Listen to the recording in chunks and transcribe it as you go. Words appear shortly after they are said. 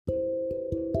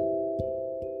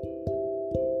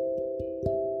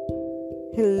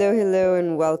Hello,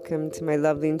 and welcome to my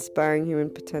lovely, inspiring human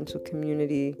potential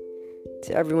community.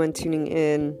 To everyone tuning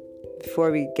in,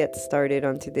 before we get started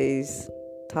on today's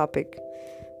topic,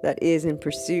 that is in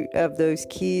pursuit of those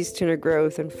keys to inner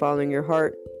growth and following your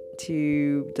heart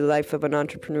to the life of an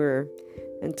entrepreneur,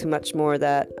 and to much more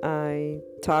that I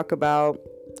talk about,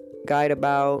 guide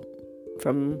about,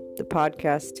 from the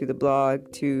podcast to the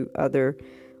blog to other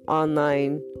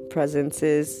online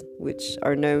presences which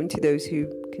are known to those who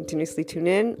continuously tune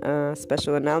in.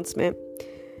 Special announcement: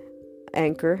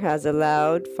 Anchor has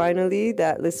allowed finally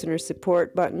that listener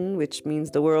support button, which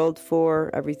means the world for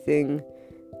everything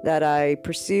that I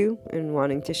pursue and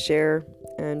wanting to share,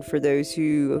 and for those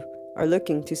who are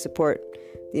looking to support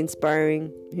the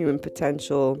inspiring human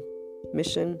potential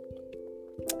mission,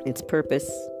 its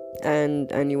purpose,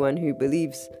 and anyone who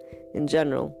believes in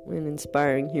general in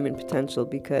inspiring human potential,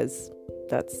 because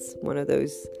that's one of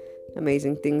those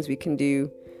amazing things we can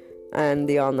do, and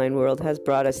the online world has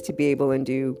brought us to be able and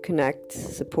do connect,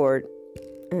 support,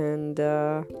 and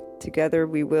together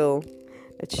we will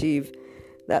achieve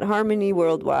that harmony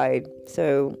worldwide.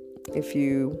 So if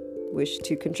you wish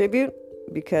to contribute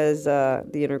because the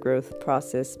inner growth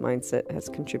process mindset has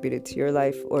contributed to your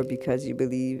life, or because you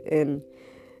believe in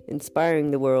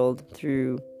inspiring the world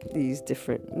through these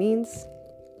different means,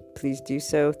 please do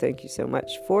so. Thank you so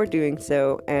much for doing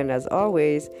so. And as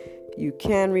always, you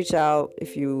can reach out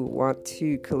if you want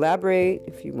to collaborate,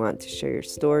 if you want to share your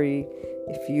story,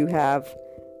 if you have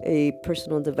a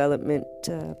personal development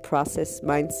process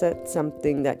mindset,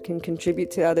 something that can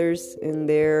contribute to others in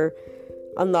their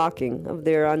unlocking of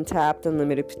their untapped,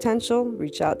 unlimited potential.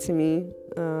 Reach out to me.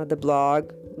 The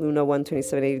blog,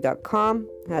 luna12780.com,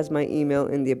 has my email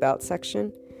in the About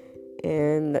section.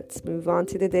 And let's move on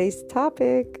to today's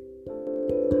topic.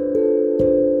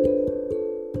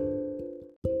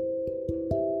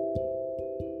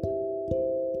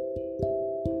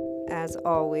 As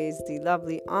always, the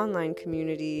lovely online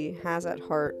community has at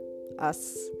heart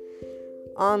us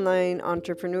online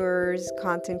entrepreneurs,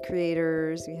 content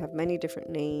creators. We have many different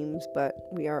names, but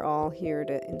we are all here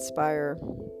to inspire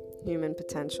human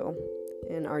potential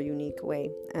in our unique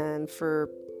way. And for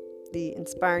the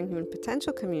Inspiring Human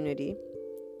Potential community,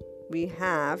 we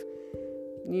have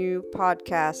new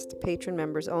podcast patron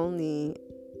members only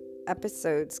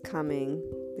episodes coming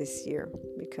this year,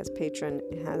 because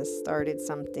Patreon has started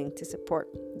something to support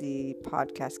the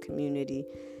podcast community,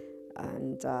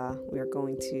 and we are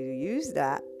going to use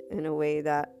that in a way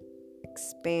that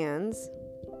expands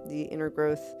the inner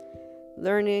growth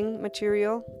learning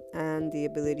material and the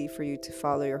ability for you to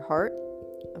follow your heart,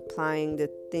 applying the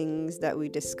things that we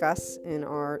discuss in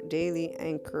our daily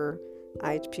Anchor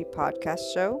IHP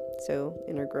podcast show. So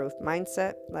inner growth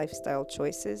mindset, lifestyle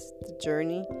choices, the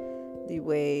journey, the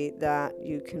way that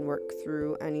you can work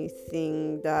through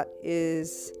anything that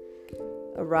is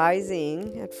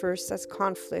arising at first as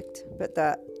conflict, but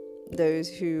that those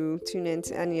who tune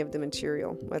into any of the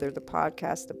material, whether the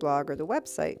podcast, the blog, or the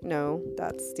website, know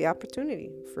that's the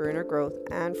opportunity for inner growth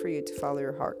and for you to follow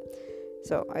your heart.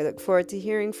 So I look forward to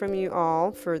hearing from you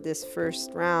all for this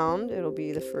first round. It'll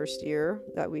be the first year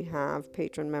that we have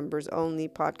patron members only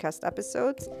podcast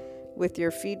episodes. With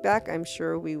your feedback, I'm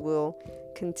sure we will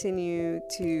continue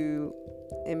to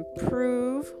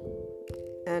improve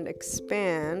and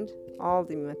expand all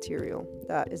the material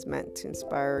that is meant to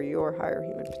inspire your higher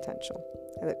human potential.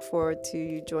 I look forward to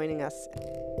you joining us.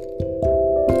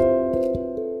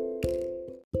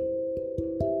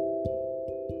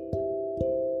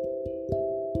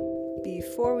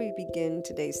 Before we begin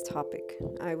today's topic,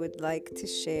 I would like to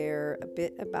share a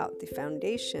bit about the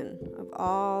foundation of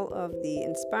all of the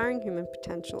Inspiring Human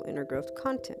Potential inner growth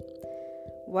content.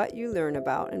 What you learn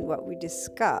about and what we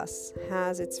discuss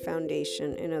has its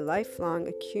foundation in a lifelong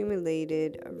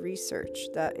accumulated research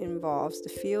that involves the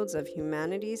fields of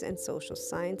humanities and social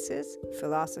sciences,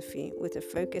 philosophy with a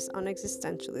focus on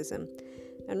existentialism,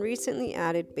 and recently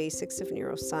added basics of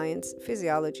neuroscience,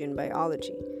 physiology, and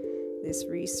biology. This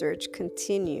research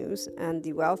continues, and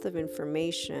the wealth of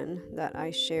information that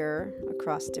I share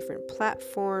across different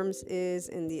platforms is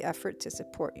in the effort to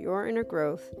support your inner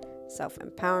growth,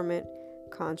 self-empowerment,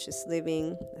 conscious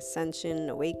living, ascension,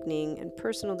 awakening, and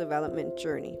personal development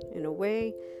journey in a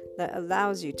way that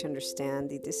allows you to understand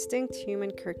the distinct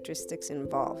human characteristics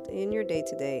involved in your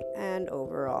day-to-day and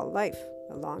overall life,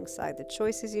 alongside the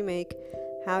choices you make,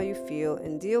 how you feel,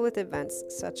 and deal with events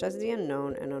such as the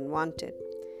unknown and unwanted.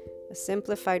 A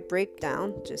simplified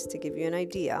breakdown, just to give you an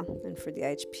idea, and for the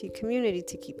IHP community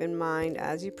to keep in mind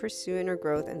as you pursue inner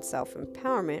growth and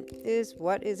self-empowerment, is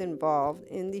what is involved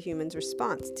in the human's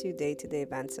response to day-to-day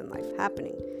events and life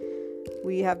happening.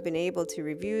 we have been able to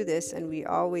review this, and we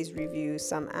always review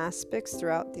some aspects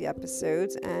throughout the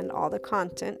episodes and all the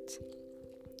content.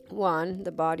 1,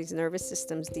 the body's nervous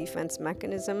system's defense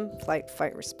mechanism, flight,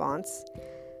 fight response.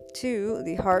 2,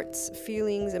 the heart's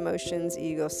feelings, emotions,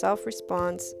 ego, self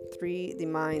response. 3, the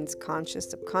mind's conscious,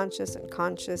 subconscious, and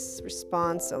conscious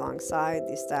response alongside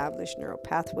the established neural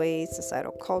pathways,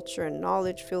 societal culture and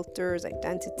knowledge filters,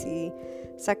 identity,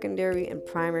 secondary and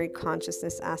primary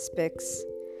consciousness aspects.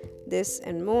 This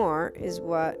and more is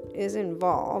what is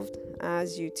involved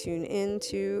as you tune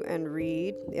into and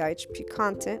read the IHP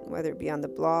content, whether it be on the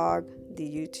blog, the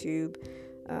YouTube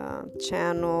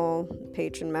channel,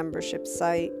 patron membership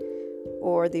site,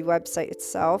 or the website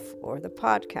itself, or the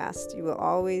podcast. You will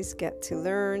always get to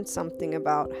learn something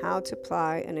about how to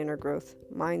apply an inner growth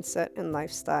mindset and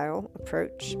lifestyle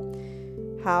approach,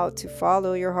 how to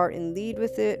follow your heart and lead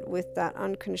with it with that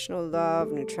unconditional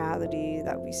love, neutrality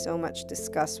that we so much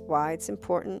discuss, why it's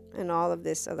important. And all of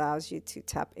this allows you to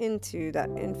tap into that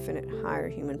infinite higher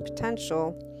human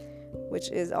potential, which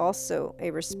is also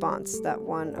a response that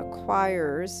one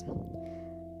acquires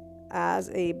as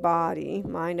a body,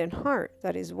 mind, and heart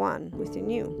that is one within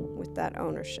you with that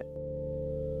ownership.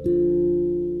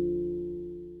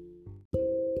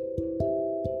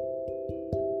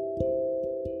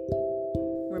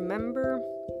 Remember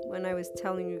when I was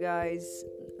telling you guys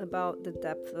about the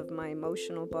depth of my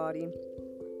emotional body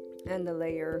and the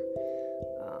layer,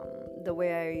 the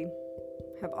way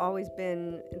I have always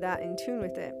been that in tune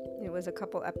with it? It was a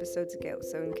couple episodes ago,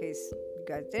 so in case you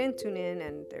guys didn't tune in,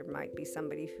 and there might be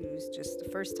somebody who's just the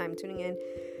first time tuning in,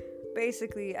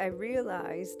 basically I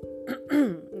realized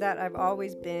that I've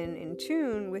always been in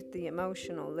tune with the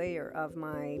emotional layer of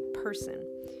my person.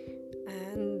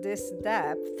 And this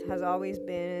depth has always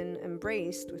been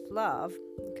embraced with love,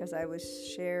 because I was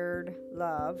shared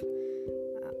love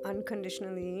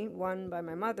unconditionally, one by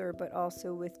my mother, but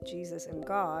also with Jesus and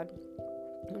God,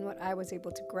 and what I was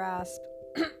able to grasp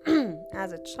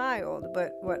as a child.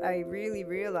 But what I really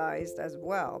realized as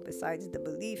well, besides the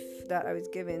belief that I was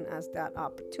given as that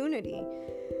opportunity,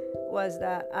 was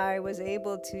that I was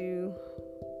able to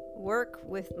work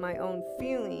with my own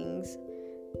feelings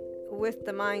with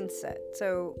the mindset.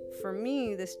 So for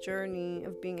me, this journey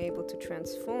of being able to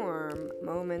transform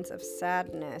moments of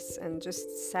sadness and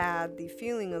just sad, the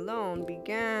feeling alone,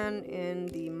 began in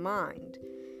the mind.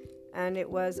 And it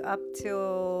was up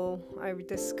till I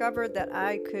discovered that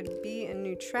I could be in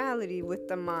neutrality with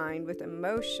the mind, with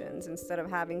emotions, instead of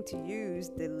having to use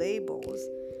the labels,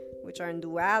 which are in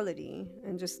duality,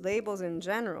 and just labels in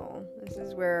general. This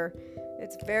is where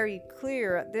it's very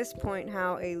clear at this point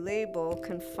how a label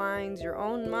confines your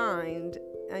own mind,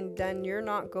 and then you're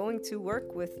not going to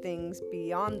work with things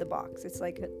beyond the box. It's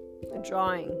like a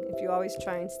drawing. If you always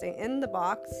try and stay in the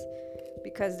box,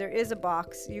 because there is a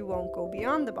box, you won't go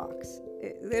beyond the box.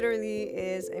 It literally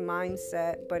is a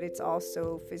mindset, but it's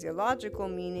also physiological,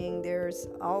 meaning there's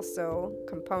also a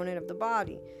component of the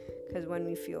body. Because when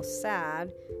we feel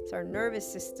sad, it's our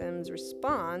nervous system's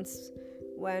response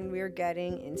when we're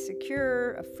getting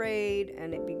insecure, afraid,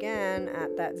 and it began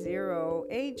at that 0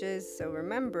 ages. So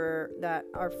remember that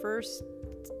our first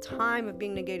time of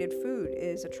being negated food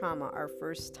is a trauma. Our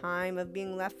first time of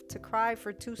being left to cry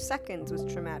for 2 seconds was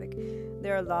traumatic.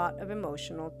 There are a lot of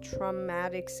emotional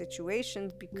traumatic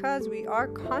situations because we are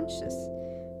conscious.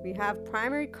 We have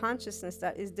primary consciousness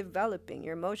that is developing.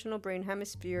 Your emotional brain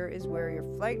hemisphere is where your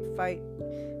flight, fight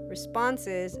response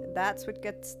is. That's what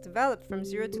gets developed from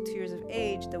 0 to 2 years of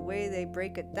age. The way they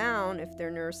break it down, if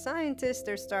they're neuroscientists,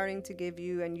 they're starting to give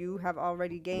you, and you have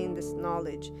already gained this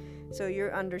knowledge. So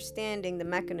you're understanding the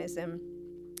mechanism.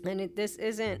 And this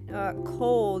isn't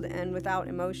cold and without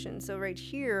emotion. So right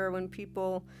here, when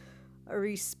people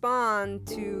respond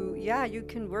to, yeah, you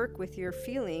can work with your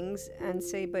feelings, and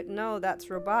say, but no, that's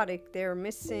robotic, they're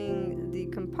missing the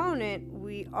component.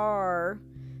 We are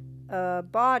a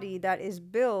body that is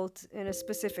built in a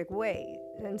specific way,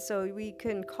 and so we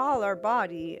can call our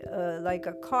body like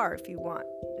a car if you want.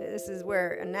 This is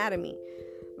where anatomy,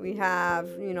 we have,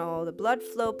 the blood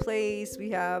flow place,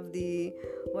 we have the,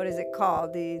 what is it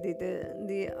called,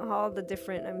 the all the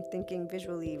different, I'm thinking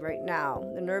visually right now,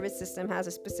 the nervous system has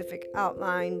a specific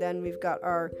outline. Then we've got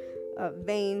our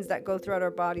veins that go throughout our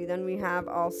body. Then we have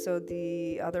also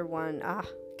the other one,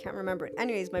 can't remember it.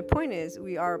 Anyways, my point is,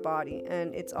 we are a body,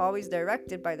 and it's always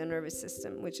directed by the nervous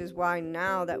system, which is why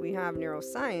now that we have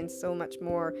neuroscience, so much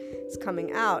more is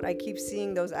coming out. I keep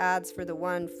seeing those ads for the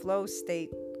one flow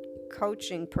state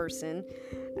coaching person,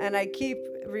 and I keep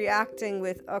reacting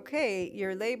with, okay,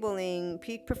 you're labeling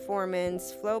peak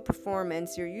performance, flow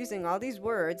performance, you're using all these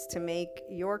words to make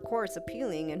your course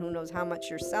appealing, and who knows how much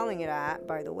you're selling it at,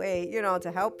 by the way,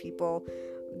 to help people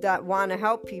that want to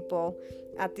help people.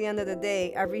 At the end of the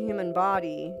day, every human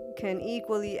body can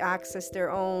equally access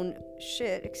their own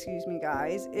shit, excuse me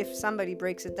guys, if somebody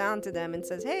breaks it down to them and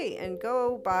says, hey, and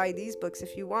go buy these books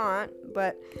if you want,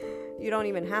 but you don't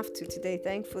even have to. Today,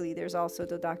 thankfully, there's also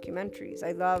the documentaries.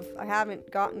 I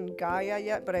haven't gotten Gaia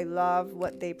yet, but I love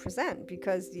what they present,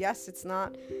 because yes, it's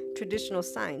not traditional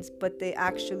science, but they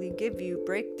actually give you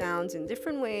breakdowns in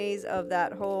different ways of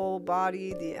that whole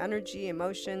body, the energy,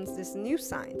 emotions, this new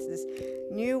science, this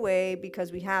new way,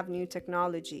 because we have new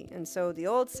technology. And so the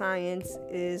old science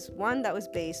is one that was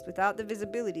based without the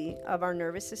visibility of our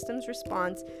nervous system's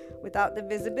response, without the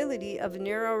visibility of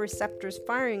neuroreceptors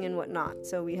firing and whatnot.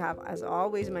 So we have, as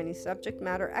always, many subject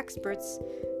matter experts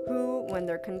who, when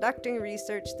they're conducting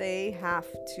research, they have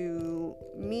to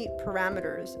meet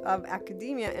parameters of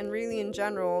academia and really in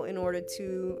general in order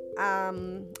to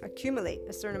accumulate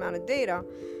a certain amount of data.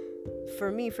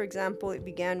 For me, for example, it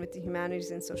began with the humanities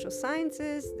and social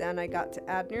sciences. Then I got to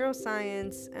add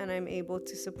neuroscience, and I'm able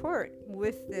to support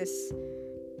with this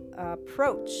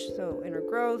approach. So inner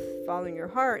growth, following your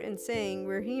heart, and saying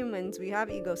we're humans, we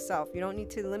have ego self. You don't need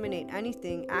to eliminate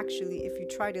anything. Actually, if you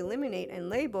try to eliminate and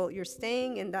label, you're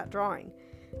staying in that drawing,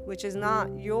 which is not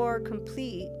your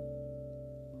complete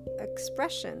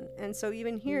expression. And so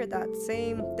even here, that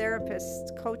same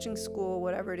therapist, coaching school,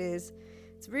 whatever it is,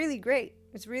 it's really great.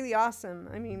 It's really awesome.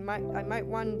 I mean, I might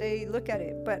one day look at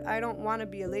it, but I don't want to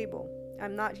be a label.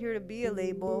 I'm not here to be a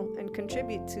label and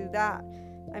contribute to that.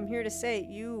 I'm here to say,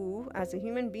 you, as a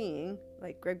human being,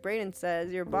 like Greg Braden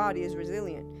says, your body is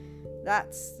resilient.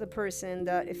 That's the person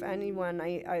that, if anyone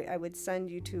I would send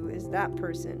you to, is that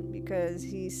person, because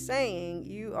he's saying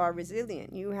you are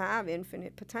resilient. You have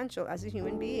infinite potential as a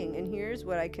human being, and here's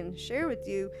what I can share with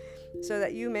you so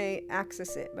that you may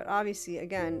access it. But obviously,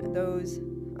 again, those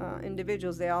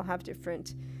individuals, they all have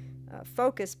different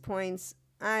focus points.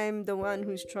 I'm the one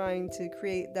who's trying to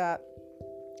create that.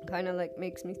 Kind of like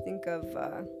makes me think of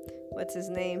what's his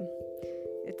name?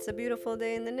 It's a Beautiful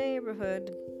Day in the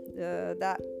Neighborhood.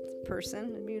 That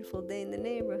person, A Beautiful Day in the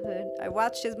Neighborhood. I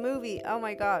watched his movie. Oh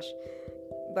my gosh.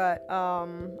 But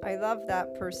I love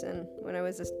that person. When I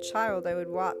was a child, I would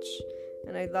watch,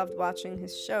 and I loved watching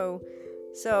his show.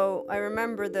 So I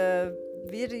remember the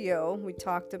video, we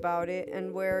talked about it,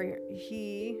 and where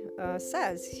he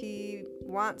says he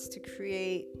wants to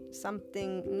create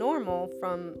something normal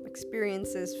from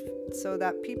experiences so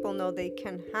that people know they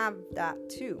can have that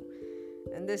too.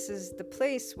 And this is the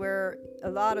place where a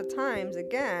lot of times,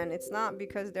 again, it's not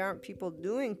because there aren't people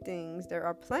doing things. There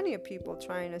are plenty of people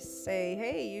trying to say,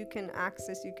 hey, you can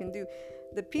access, you can do.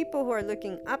 The people who are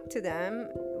looking up to them,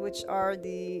 which are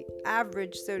the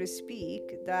average, so to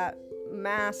speak, that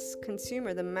mass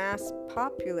consumer, the mass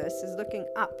populace is looking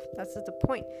up. That's the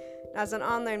point. As an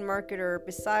online marketer,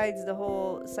 besides the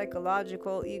whole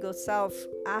psychological ego self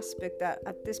aspect that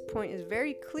at this point is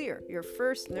very clear, your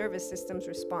first nervous system's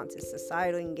response is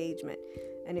societal engagement.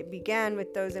 And it began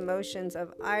with those emotions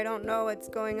of, I don't know what's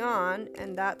going on,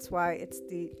 and that's why it's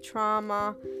the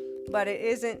trauma, but it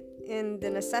isn't in the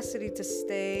necessity to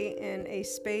stay in a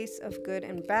space of good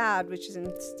and bad, which is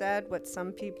instead what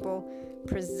some people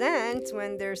present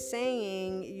when they're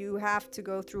saying you have to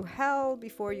go through hell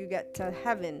before you get to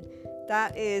heaven.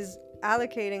 That is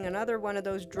allocating another one of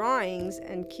those drawings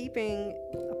and keeping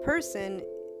a person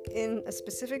in a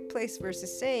specific place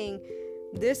versus saying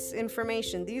this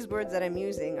information, these words that I'm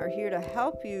using are here to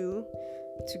help you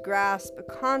to grasp a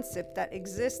concept that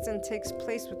exists and takes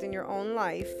place within your own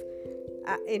life,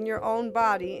 in your own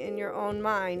body, in your own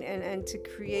mind, and to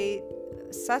create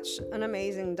such an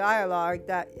amazing dialogue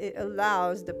that it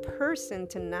allows the person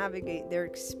to navigate their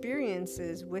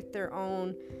experiences with their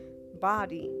own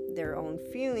body, their own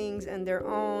feelings, and their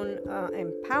own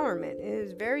empowerment. It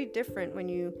is very different when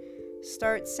you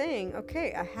start saying,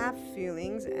 okay, I have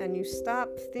feelings, and you stop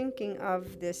thinking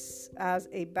of this as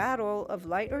a battle of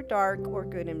light or dark or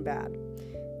good and bad.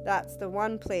 That's the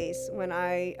one place when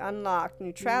I unlocked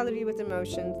neutrality with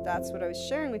emotions. That's what I was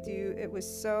sharing with you. It was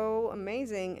so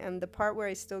amazing. And the part where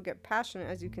I still get passionate,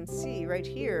 as you can see right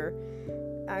here,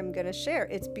 I'm going to share.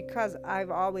 It's because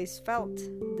I've always felt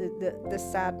the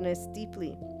sadness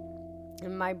deeply.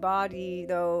 And my body,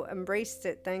 though, embraced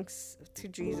it thanks to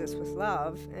Jesus with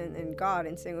love and God,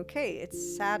 and saying, okay,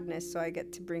 it's sadness, so I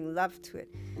get to bring love to it.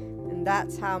 And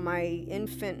that's how my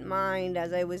infant mind,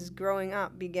 as I was growing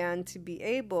up, began to be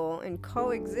able and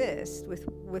coexist with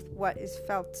what is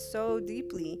felt so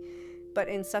deeply. but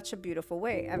in such a beautiful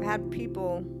way. I've had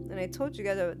people, and I told you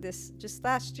guys this just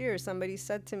last year, somebody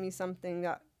said to me something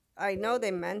that I know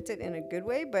they meant it in a good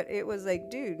way, but it was like,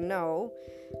 dude, no.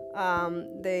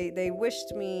 They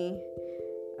wished me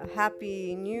a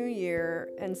happy new year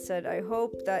and said, I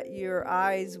hope that your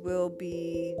eyes will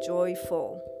be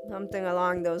joyful, something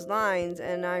along those lines.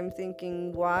 And I'm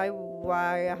thinking,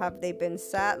 why have they been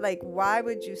sad? Like, why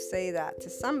would you say that to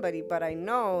somebody? But I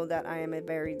know that I am a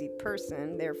very deep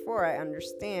person, therefore I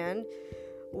understand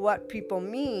what people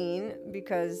mean,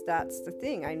 because that's the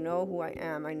thing. I know who I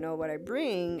am, I know what I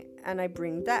bring, and I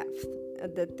bring depth.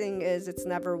 The thing is, it's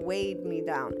never weighed me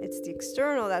down. It's the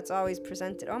external that's always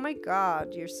presented. Oh my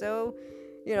God, you're so,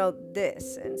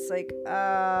 this. And it's like,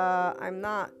 I'm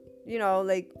not,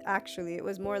 like, actually, it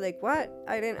was more like, what?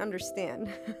 I didn't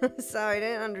understand. So I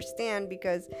didn't understand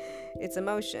because it's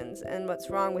emotions and what's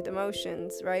wrong with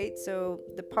emotions, right? So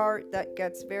the part that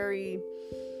gets very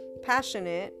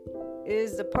passionate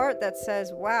is the part that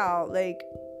says, wow, like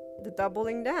the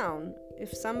doubling down.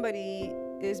 If somebody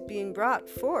is being brought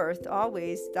forth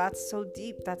always, that's so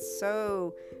deep, that's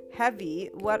so heavy.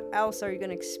 What else are you going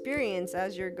to experience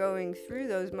as you're going through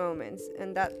those moments?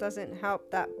 And that doesn't help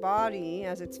that body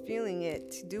as it's feeling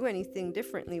it to do anything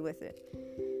differently with it.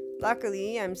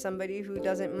 Luckily, I'm somebody who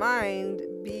doesn't mind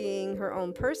being her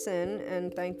own person,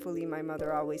 and thankfully my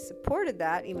mother always supported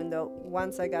that, even though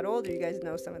once I got older, you guys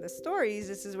know some of the stories,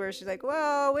 this is where she's like,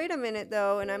 well, wait a minute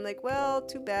though, and I'm like, well,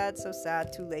 too bad, so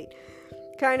sad, too late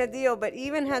kind of deal. But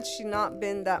even had she not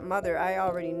been that mother, I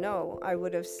already know I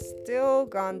would have still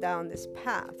gone down this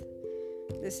path.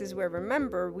 This is where,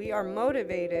 remember, we are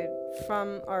motivated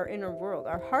from our inner world.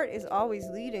 Our heart is always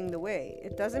leading the way.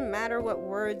 It doesn't matter what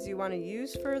words you want to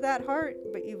use for that heart,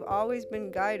 but you've always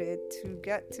been guided to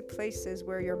get to places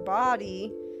where your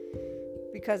body,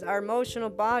 because our emotional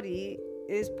body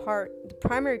is the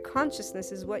primary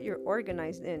consciousness is what you're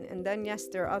organized in. And then, yes,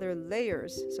 there are other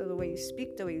layers. So the way you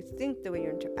speak, the way you think, the way you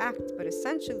interact. But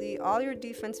essentially, all your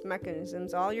defense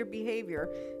mechanisms, all your behavior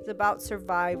is about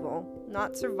survival.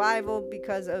 Not survival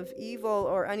because of evil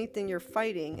or anything you're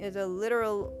fighting. It's a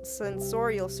literal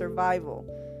sensorial survival.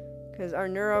 Because our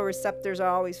neuroreceptors are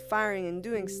always firing and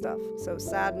doing stuff. So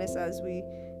sadness, as we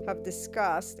have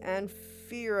discussed, and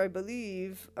fear, I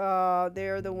believe,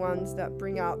 they're the ones that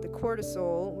bring out the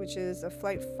cortisol, which is a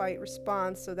flight-fight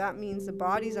response. So that means the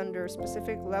body's under a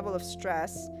specific level of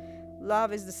stress.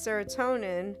 Love is the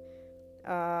serotonin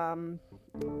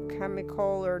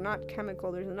chemical, or not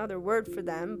chemical, there's another word for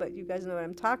them, but you guys know what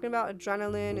I'm talking about.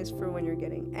 Adrenaline is for when you're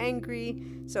getting angry.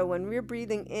 So when we're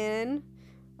breathing in,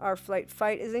 our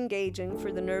flight-fight is engaging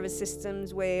for the nervous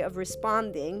system's way of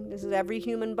responding. This is every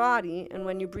human body. And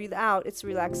when you breathe out, it's a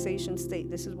relaxation state.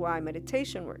 This is why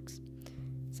meditation works.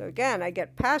 So again, I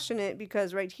get passionate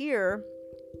because right here,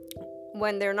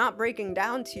 when they're not breaking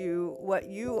down to you what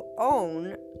you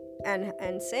own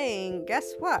and saying,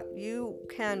 guess what? You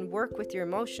can work with your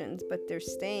emotions, but they're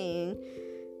staying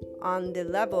on the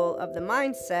level of the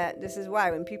mindset. This is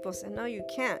why when people say, no, you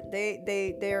can't,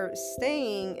 they're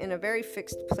staying in a very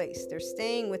fixed place. They're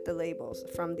staying with the labels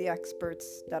from the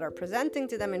experts that are presenting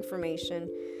to them information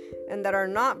and that are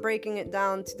not breaking it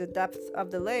down to the depth of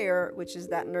the layer, which is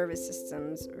that nervous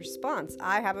system's response.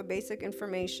 I have a basic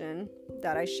information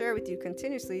that I share with you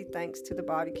continuously, thanks to the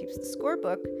Body Keeps the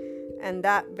Scorebook. And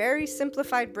that very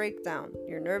simplified breakdown,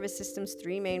 your nervous system's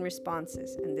 3 main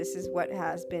responses. And this is what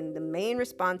has been the main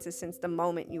responses since the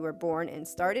moment you were born and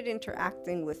started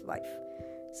interacting with life.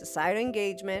 Societal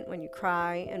engagement, when you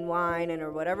cry and whine,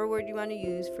 or whatever word you want to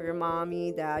use for your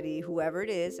mommy, daddy, whoever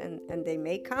it is, and they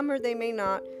may come or they may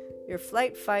not, your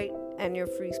flight, fight, and your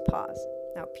freeze, pause.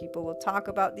 Now, people will talk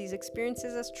about these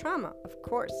experiences as trauma, of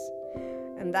course.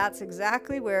 And that's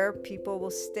exactly where people will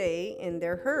stay in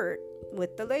their hurt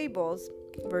with the labels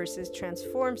versus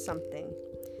transform something.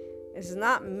 It's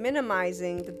not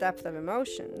minimizing the depth of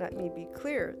emotion. Let me be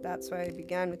clear. That's why I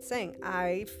began with saying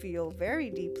I feel very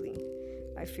deeply.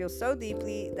 I feel so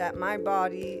deeply that my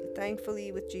body,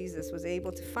 thankfully with Jesus, was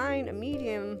able to find a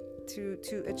medium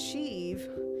to achieve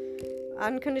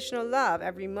unconditional love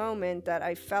every moment that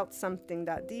I felt something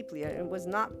that deeply. And it was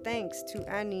not thanks to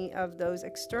any of those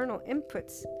external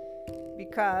inputs.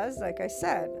 Because, like I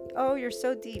said, oh, you're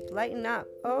so deep, lighten up.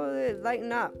 Oh,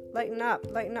 lighten up, lighten up,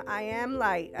 lighten up. I am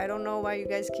light. I don't know why you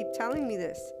guys keep telling me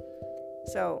this.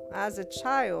 So, as a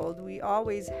child, we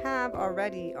always have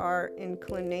already our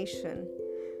inclination.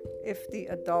 If the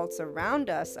adults around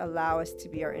us allow us to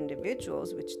be our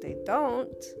individuals, which they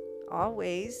don't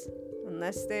always,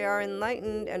 unless they are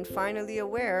enlightened and finally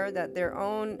aware that their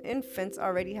own infants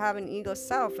already have an ego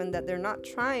self and that they're not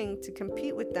trying to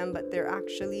compete with them, but they're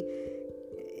actually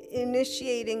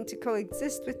initiating to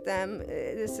coexist with them,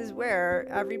 this is where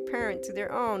every parent to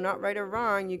their own, not right or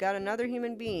wrong, you got another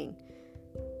human being.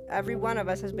 Every one of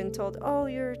us has been told, oh,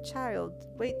 you're a child,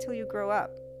 wait till you grow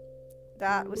up.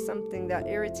 That was something that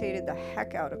irritated the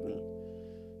heck out of me.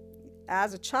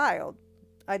 As a child,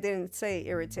 I didn't say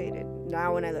irritated.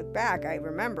 Now when I look back, I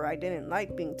remember I didn't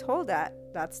like being told that.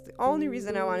 That's the only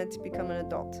reason I wanted to become an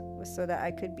adult, was so that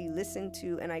I could be listened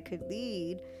to and I could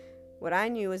lead what I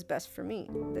knew was best for me.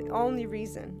 The only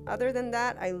reason. Other than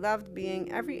that, I loved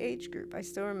being every age group. I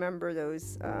still remember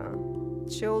those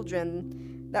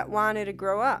children that wanted to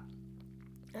grow up.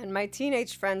 And my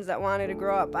teenage friends that wanted to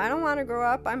grow up. I don't want to grow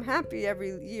up. I'm happy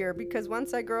every year, because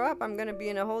once I grow up, I'm going to be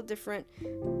in a whole different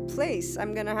place.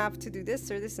 I'm going to have to do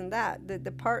this or this and that.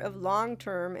 The part of long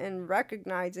term and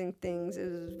recognizing things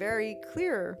is very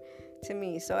clear to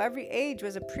me. So every age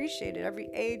was appreciated. Every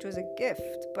age was a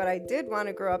gift. But I did want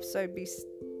to grow up so I'd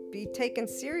be taken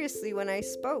seriously when I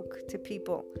spoke to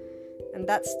people. And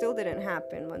that still didn't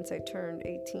happen once I turned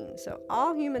 18. So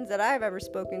all humans that I've ever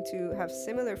spoken to have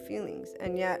similar feelings.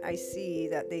 And yet I see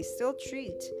that they still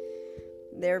treat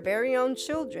their very own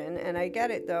children. And I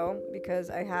get it, though, because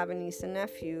I have a niece and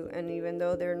nephew. And even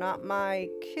though they're not my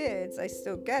kids, I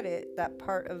still get it. That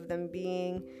part of them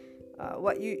being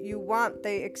what you want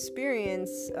they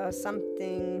experience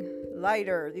something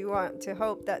lighter. You want to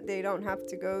hope that they don't have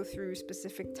to go through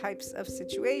specific types of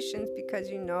situations because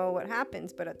you know what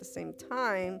happens. But at the same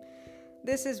time,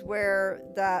 this is where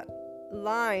that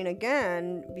line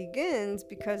again begins,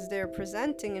 because they're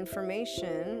presenting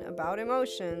information about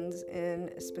emotions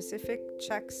in specific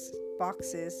checks,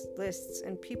 boxes, lists,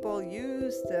 and people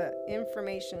use the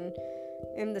information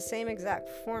in the same exact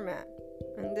format.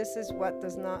 And this is what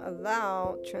does not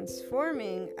allow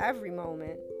transforming every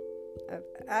moment of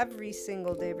every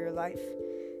single day of your life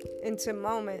into a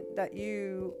moment that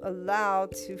you allow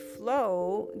to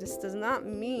flow. This does not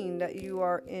mean that you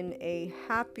are in a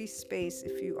happy space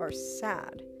if you are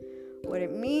sad. What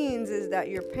it means is that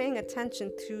you're paying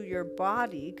attention to your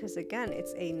body, because again,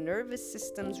 it's a nervous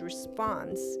system's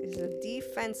response. It's a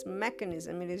defense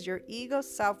mechanism. It is your ego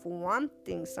self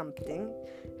wanting something.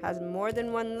 Has more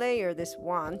than one layer, this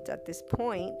want at this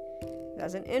point.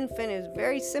 As an infant, it was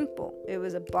very simple. It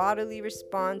was a bodily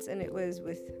response, and it was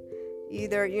with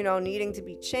either, needing to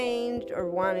be changed or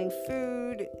wanting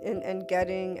food and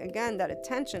getting, again, that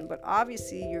attention. But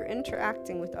obviously, you're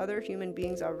interacting with other human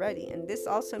beings already. And this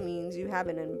also means you have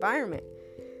an environment.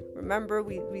 Remember,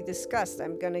 we discussed,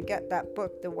 I'm going to get that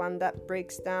book, the one that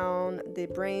breaks down the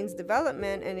brain's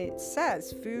development. And it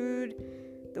says food,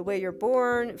 the way you're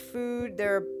born, food.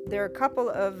 There are a couple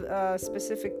of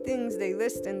specific things they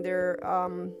list in their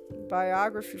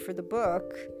biography for the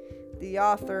book, the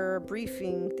author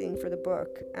briefing thing for the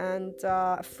book. And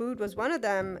food was one of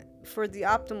them for the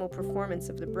optimal performance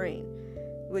of the brain,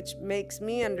 which makes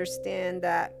me understand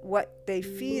that what they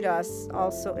feed us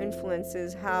also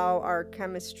influences how our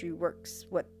chemistry works,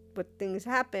 what things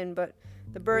happen, but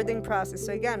the birthing process.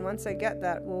 So again, once I get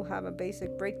that, we'll have a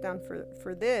basic breakdown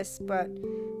for this. But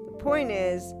the point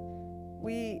is,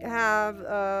 we have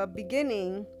a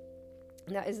beginning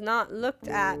that is not looked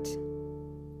at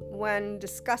when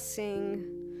discussing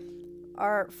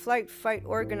our flight, fight,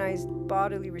 organized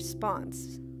bodily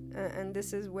response. And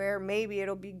this is where maybe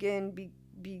it'll begin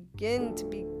to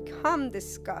become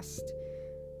discussed.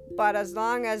 But as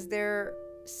long as they're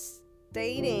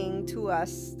stating to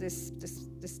us this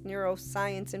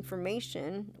neuroscience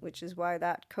information, which is why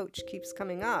that coach keeps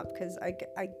coming up, because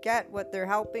I get what they're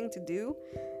helping to do.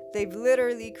 They've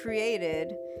literally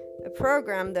created a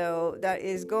program, though, that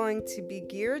is going to be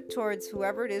geared towards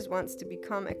whoever it is wants to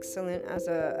become excellent as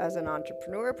an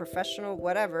entrepreneur, professional,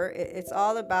 whatever. It's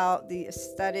all about the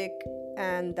aesthetic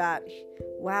and that,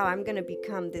 wow, I'm going to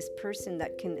become this person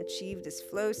that can achieve this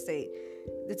flow state.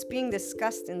 It's being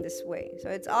discussed in this way. So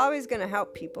it's always going to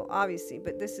help people, obviously,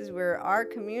 but this is where our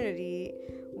community,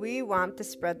 we want to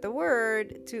spread the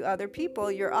word to other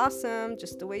people. You're awesome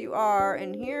just the way you are,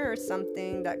 and here's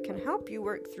something that can help you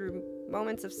work through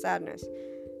moments of sadness.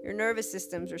 Your nervous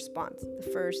system's response. The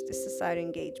first is societal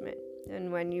engagement.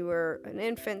 And when you were an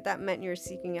infant, that meant you were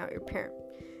seeking out your parent.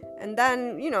 And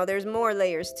then, there's more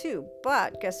layers too.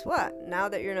 But guess what? Now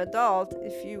that you're an adult,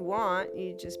 if you want,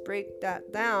 you just break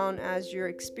that down as you're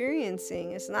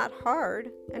experiencing. It's not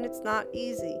hard and it's not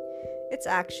easy. It's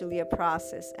actually a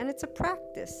process and it's a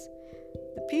practice.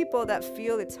 The people that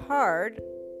feel it's hard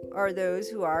are those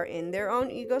who are in their own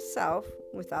ego self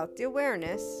without the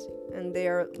awareness, and they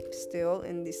are still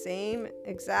in the same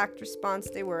exact response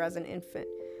they were as an infant.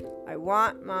 I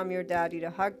want mommy or daddy to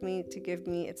hug me, to give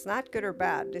me. It's not good or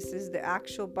bad. This is the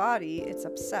actual body. It's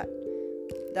upset.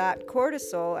 that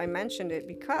cortisol, I mentioned it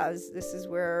because this is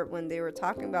where, when they were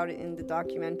talking about it in the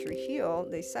documentary Heal,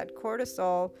 they said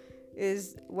cortisol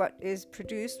is what is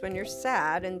produced when you're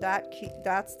sad, and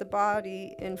that's the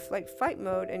body in fight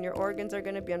mode, and your organs are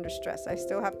going to be under stress. I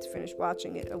still have to finish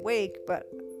watching it awake, but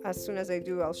as soon as I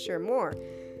do, I'll share more.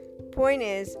 Point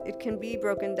is, it can be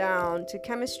broken down to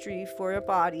chemistry for your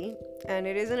body, and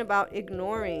it isn't about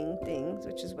ignoring things,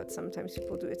 which is what sometimes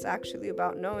people do. It's actually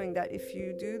about knowing that if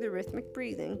you do the rhythmic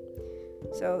breathing,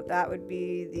 so that would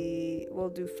be we'll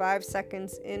do 5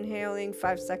 seconds inhaling,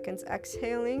 5 seconds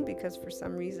exhaling, because for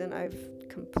some reason I've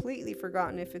completely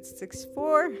forgotten if it's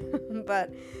 6-4,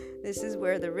 but this is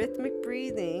where the rhythmic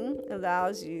breathing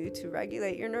allows you to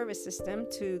regulate your nervous system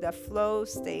to the flow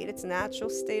state, its natural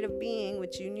state of being,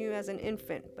 which you knew as an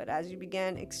infant. But as you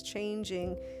began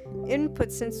exchanging input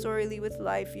sensorially with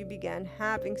life, you began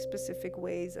having specific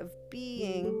ways of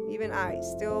being. Even I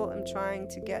still am trying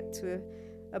to get to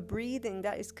a breathing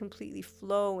that is completely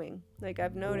flowing. Like,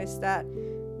 I've noticed that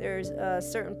there's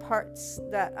certain parts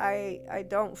that I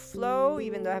don't flow,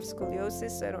 even though I have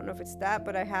scoliosis, so I don't know if it's that,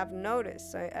 but I have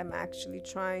noticed I'm actually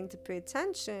trying to pay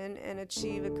attention and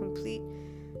achieve a complete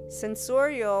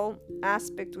sensorial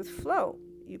aspect with flow.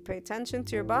 You pay attention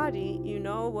to your body, you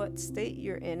know what state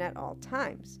you're in at all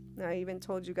times. Now, I even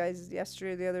told you guys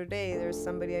yesterday, the other day, there's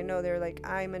somebody I know, they're like,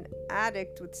 I'm an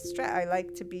addict with stress. I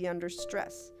like to be under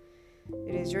stress.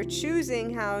 It is your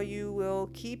choosing how you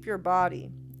will keep your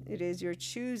body. It is your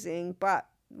choosing, but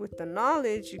with the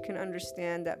knowledge, you can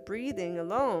understand that breathing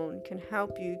alone can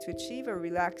help you to achieve a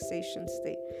relaxation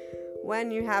state.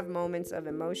 When you have moments of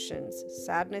emotions,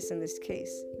 sadness in this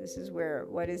case, this is where,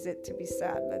 what is it to be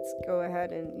sad? Let's go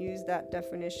ahead and use that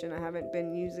definition. I haven't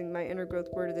been using my inner growth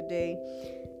word of the day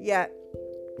yet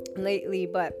lately,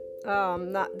 but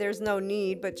there's no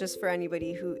need, but just for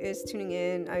anybody who is tuning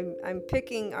in, I'm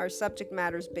picking our subject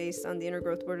matters based on the inner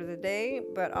growth word of the day,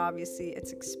 but obviously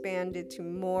it's expanded to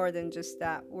more than just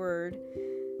that word.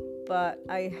 But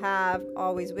I have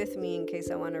always with me, in case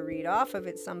I want to read off of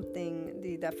it something,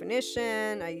 the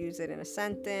definition. I use it in a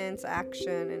sentence,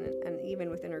 action, and even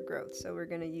with inner growth. So we're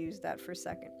going to use that for a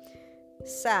second.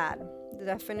 Sad. The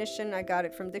definition, I got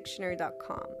it from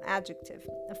dictionary.com. Adjective: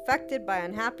 affected by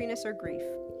unhappiness or grief.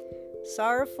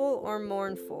 Sorrowful or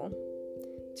mournful.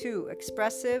 2.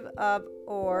 Expressive of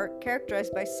or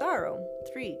characterized by sorrow.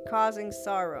 3. Causing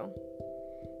sorrow.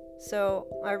 So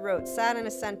I wrote sad in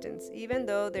a sentence. Even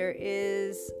though there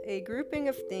is a grouping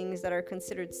of things that are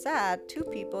considered sad, two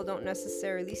people don't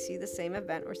necessarily see the same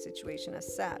event or situation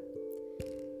as sad.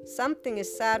 Something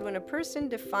is sad when a person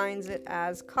defines it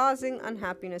as causing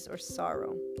unhappiness or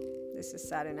sorrow. This is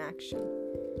sad in action.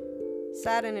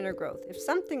 Sad and inner growth. If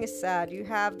something is sad, you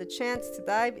have the chance to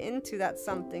dive into that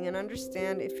something and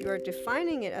understand if you are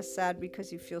defining it as sad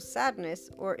because you feel sadness,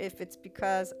 or if it's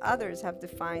because others have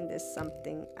defined this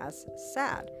something as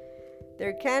sad.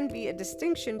 There can be a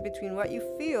distinction between what you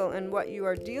feel and what you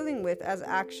are dealing with as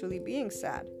actually being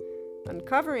sad.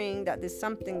 Uncovering that this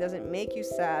something doesn't make you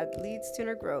sad leads to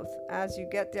inner growth, as you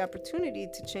get the opportunity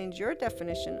to change your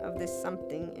definition of this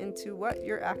something into what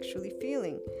you're actually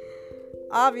feeling.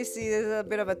 Obviously, there's a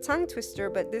bit of a tongue twister,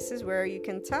 but this is where you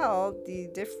can tell the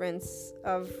difference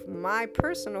of my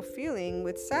personal feeling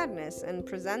with sadness and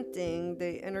presenting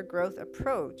the inner growth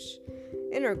approach.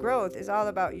 Inner growth is all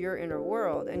about your inner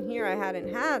world, and here I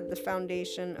hadn't had the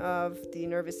foundation of the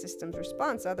nervous system's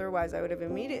response. Otherwise, I would have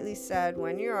immediately said,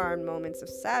 when you are in moments of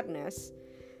sadness,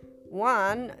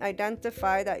 1,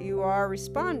 identify that you are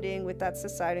responding with that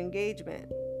societal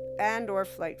engagement and or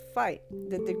flight fight.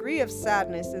 The degree of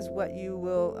sadness is what you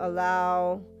will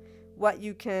allow, what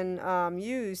you can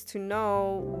use to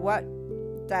know what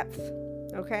depth,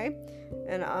 okay?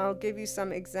 And I'll give you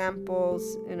some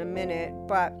examples in a minute,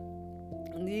 but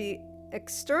the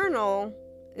external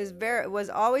was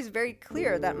always very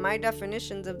clear that my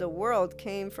definitions of the world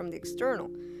came from the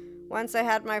external. Once I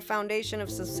had my foundation of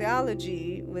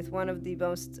sociology with one of the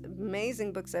most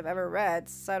amazing books I've ever read,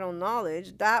 Societal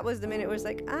Knowledge, that was the minute it was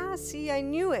like, see, I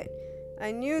knew it.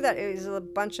 I knew that it was a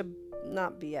bunch of,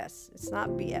 not BS. It's not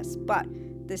BS, but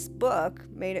this book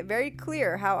made it very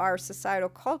clear how our societal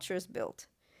culture is built.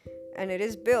 And it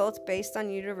is built based on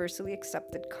universally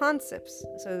accepted concepts.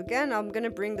 So again, I'm going to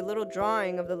bring the little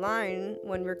drawing of the line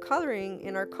when we're coloring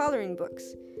in our coloring books.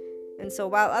 And so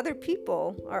while other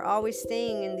people are always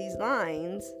staying in these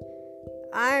lines,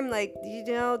 I'm like,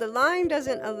 the line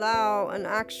doesn't allow an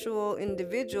actual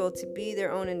individual to be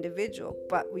their own individual,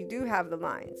 but we do have the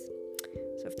lines.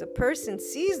 So if the person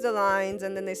sees the lines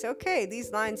and then they say, okay,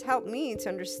 these lines help me to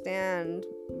understand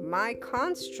my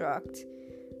construct,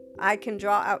 I can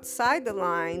draw outside the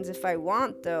lines if I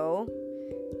want, though.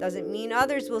 Doesn't mean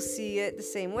others will see it the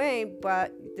same way,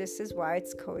 but this is why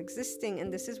it's coexisting,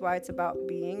 and this is why it's about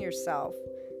being yourself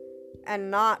and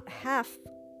not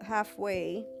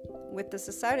halfway. With the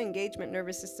societal engagement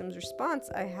nervous system's response,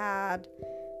 I had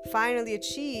finally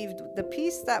achieved the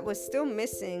piece that was still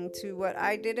missing to what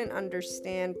I didn't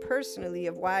understand personally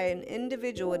of why an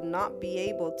individual would not be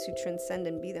able to transcend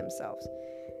and be themselves.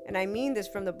 And I mean this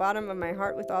from the bottom of my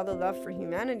heart with all the love for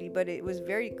humanity, but it was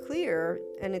very clear,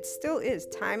 and it still is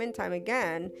time and time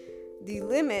again, the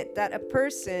limit that a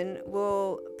person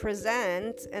will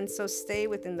present, and so stay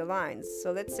within the lines.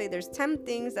 So let's say there's 10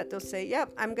 things that they'll say,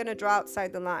 yep, I'm going to draw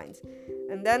outside the lines.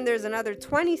 And then there's another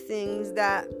 20 things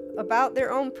that about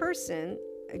their own person,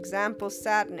 example,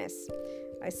 sadness.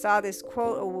 I saw this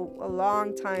quote a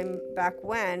long time back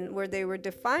when, where they were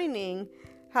defining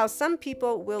how some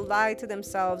people will lie to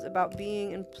themselves about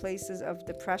being in places of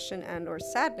depression and or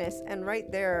sadness. And right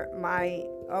there, my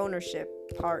ownership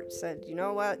part said, you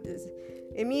know what?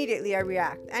 Immediately I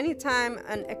react. Anytime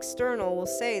an external will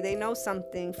say they know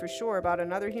something for sure about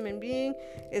another human being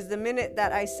is the minute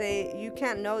that I say, you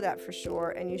can't know that for sure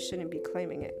and you shouldn't be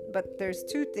claiming it. But there's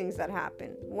two things that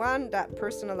happen. One, that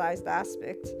personalized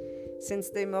aspect.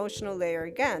 Since the emotional layer,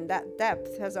 again, that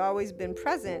depth has always been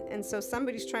present. And so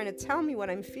somebody's trying to tell me what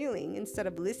I'm feeling instead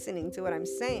of listening to what I'm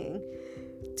saying.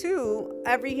 Two,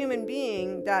 every human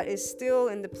being that is still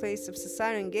in the place of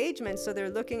societal engagement, so they're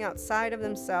looking outside of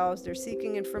themselves, they're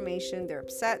seeking information, they're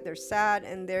upset, they're sad,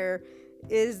 and there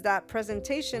is that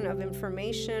presentation of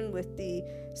information with the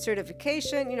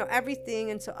certification, everything.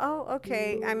 And so, oh,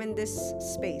 okay, I'm in this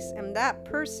space. And that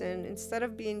person, instead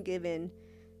of being given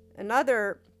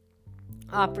another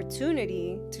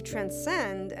opportunity to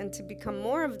transcend and to become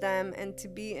more of them and to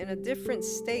be in a different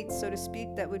state, so to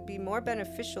speak, that would be more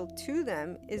beneficial to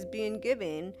them, is being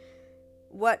given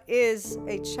what is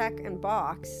a check and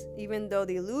box, even though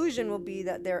the illusion will be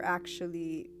that they're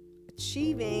actually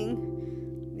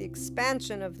achieving the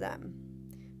expansion of them,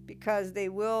 because they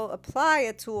will apply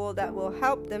a tool that will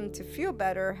help them to feel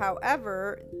better.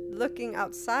 However, looking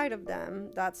outside of them,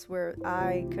 that's where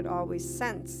I could always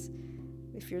sense,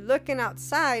 if you're looking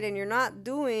outside and you're not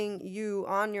doing you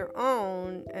on your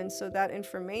own, and so that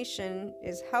information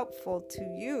is helpful to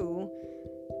you,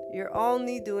 you're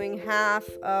only doing half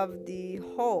of the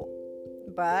whole.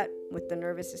 But with the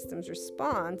nervous system's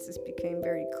response, this became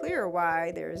very clear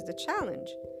why there is the challenge.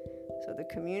 So the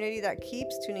community that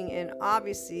keeps tuning in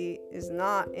obviously is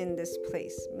not in this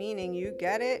place, meaning you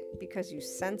get it because you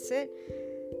sense it.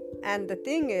 And the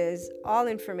thing is, all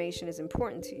information is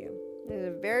important to you.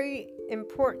 There's a very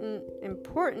important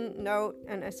note,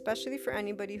 and especially for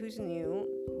anybody who's new,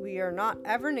 we are not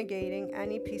ever negating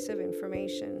any piece of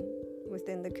information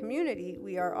within the community.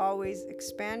 We are always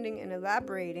expanding and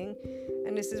elaborating,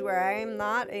 and this is where I am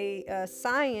not a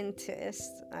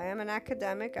scientist. I am an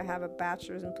academic. I have a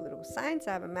bachelor's in political science.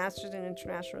 I have a master's in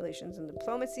international relations and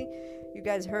diplomacy. You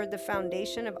guys heard the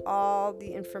foundation of all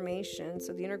the information.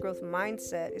 So the inner growth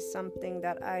mindset is something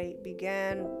that I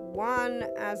began, one,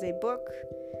 as a book,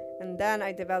 and then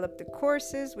I developed the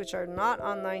courses, which are not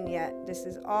online yet. This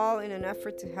is all in an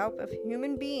effort to help a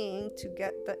human being to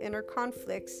get the inner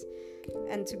conflicts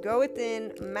and to go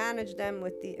within, manage them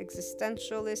with the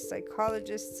existentialist,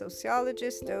 psychologist,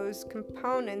 sociologist. Those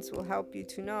components will help you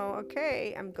to know,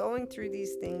 okay, I'm going through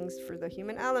these things for the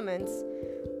human elements,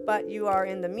 but you are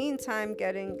in the meantime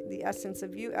getting the essence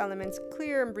of you elements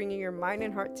clear and bringing your mind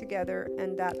and heart together,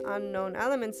 and that unknown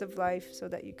elements of life so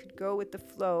that you could go with the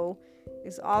flow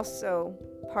is also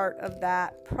part of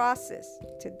that process.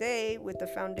 Today, with the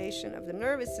foundation of the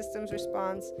nervous system's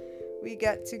response, we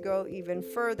get to go even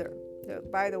further.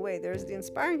 By the way, there's the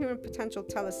Inspiring Human Potential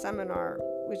teleseminar,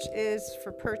 which is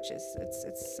for purchase.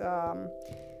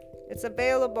 It's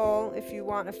available if you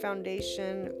want a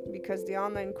foundation, because the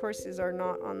online courses are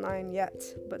not online yet,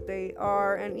 but they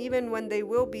are. And even when they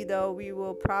will be, though, we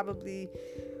will probably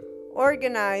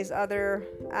organize other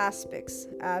aspects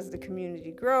as the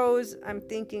community grows. I'm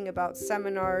thinking about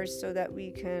seminars so that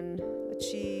we can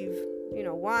achieve,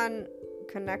 one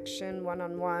connection,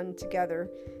 one-on-one together,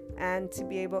 and to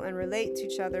be able and relate to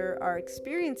each other our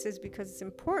experiences, because it's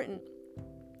important,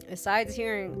 besides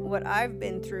hearing what I've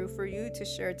been through, for you to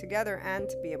share together and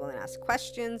to be able to ask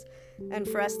questions and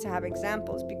for us to have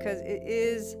examples, because it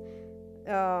is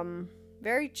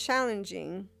very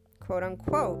challenging, quote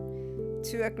unquote,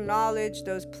 to acknowledge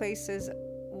those places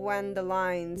when the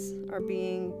lines are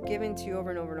being given to you over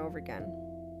and over and over again.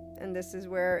 And this is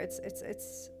where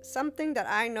it's something that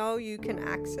I know you can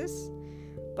access,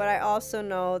 but I also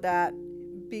know that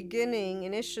beginning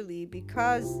initially,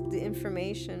 because the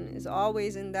information is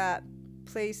always in that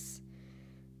place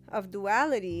of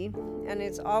duality, and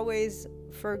it's always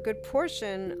for a good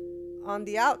portion on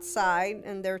the outside,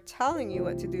 and they're telling you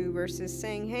what to do versus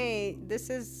saying, hey, this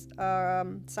is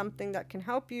something that can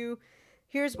help you,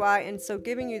 here's why. And so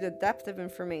giving you the depth of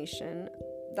information,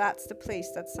 that's the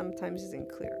place that sometimes isn't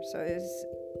clear. So it's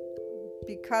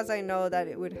because I know that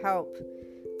it would help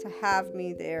to have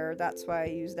me there. That's why I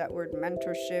use that word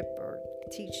mentorship or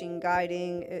teaching,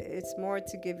 guiding. It's more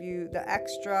to give you the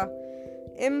extra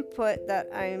input that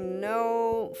I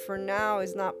know for now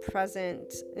is not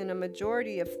present in a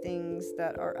majority of things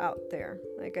that are out there.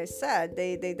 Like I said,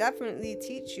 they definitely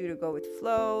teach you to go with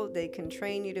flow. They can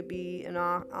train you to be an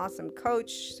awesome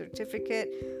coach, certificate,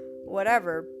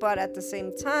 whatever. But at the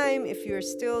same time, if you're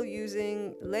still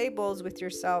using labels with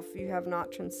yourself, you have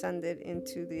not transcended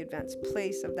into the advanced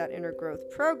place of that inner growth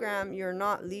program. You're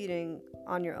not leading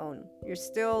on your own. You're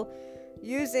still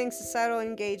using societal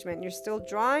engagement. You're still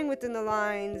drawing within the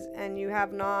lines, and you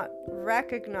have not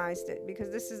recognized it,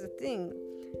 because this is the thing.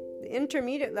 The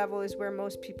intermediate level is where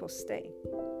most people stay,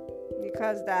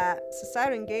 because that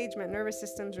societal engagement, nervous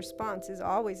system's response is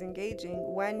always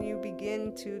engaging when you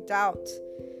begin to doubt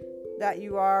that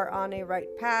you are on a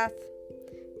right path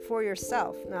for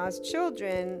yourself. Now, as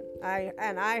children,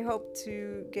 I hope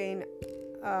to gain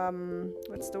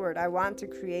I want to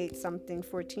create something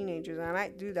for teenagers, and I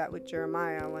might do that with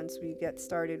Jeremiah once we get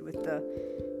started with the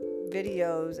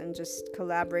videos and just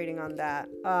collaborating on that.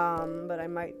 But I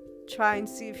might try and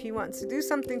see if he wants to do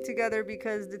something together,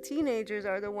 because the teenagers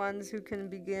are the ones who can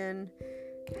begin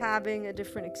having a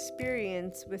different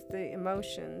experience with the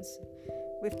emotions,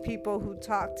 with people who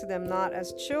talk to them not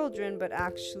as children, but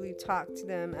actually talk to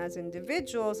them as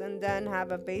individuals, and then have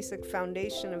a basic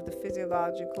foundation of the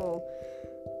physiological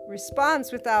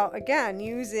response without, again,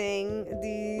 using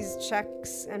these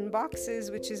checks and boxes,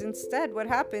 which is instead what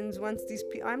happens once these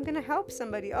people, I'm going to help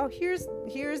somebody. Oh, here's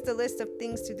the list of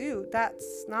things to do.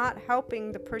 That's not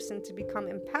helping the person to become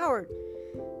empowered.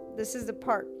 This is the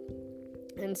part.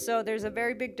 And so there's a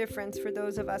very big difference for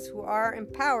those of us who are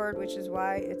empowered, which is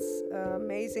why it's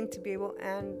amazing to be able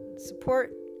and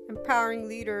support empowering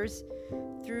leaders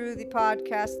through the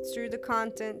podcast, through the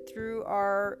content, through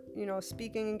our,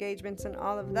 speaking engagements and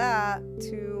all of that,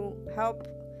 to help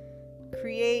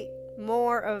create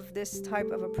more of this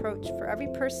type of approach for every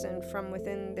person from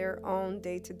within their own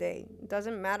day-to-day. It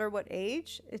doesn't matter what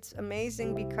age. It's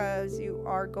amazing because you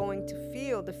are going to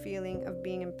feel the feeling of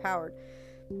being empowered.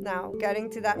 Now, getting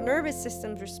to that nervous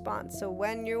system's response. So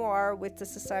when you are with the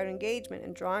societal engagement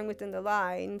and drawing within the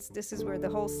lines, this is where the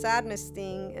whole sadness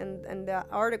thing and the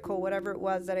article, whatever it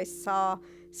was that I saw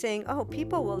saying, oh,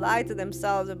 people will lie to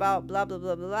themselves about blah, blah,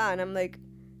 blah, blah, blah. And I'm like,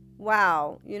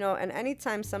 wow, and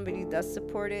anytime somebody does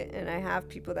support it, and I have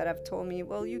people that have told me,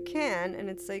 well, you can. And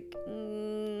it's like,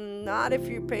 not if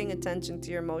you're paying attention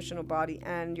to your emotional body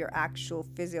and your actual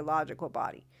physiological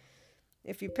body.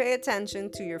 If you pay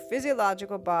attention to your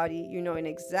physiological body, you know in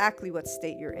exactly what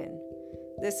state you're in.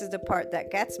 This is the part that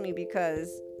gets me,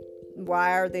 because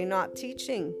why are they not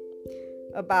teaching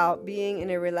about being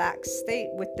in a relaxed state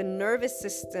with the nervous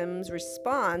system's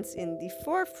response in the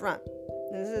forefront?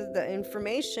 The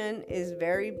information is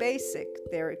very basic.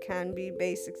 There can be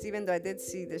basics, even though I did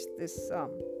see this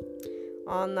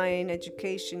online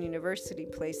education university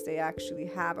place, they actually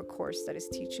have a course that is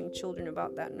teaching children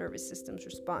about that nervous system's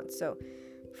response. So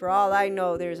for all I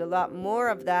know, there's a lot more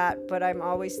of that, but I'm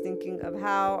always thinking of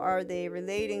how are they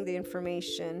relating the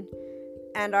information,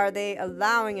 and are they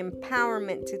allowing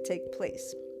empowerment to take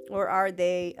place, or are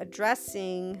they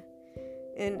addressing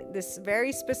in this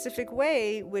very specific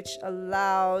way which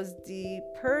allows the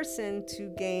person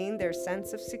to gain their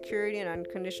sense of security and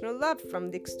unconditional love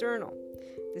from the external.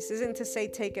 This isn't to say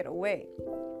take it away.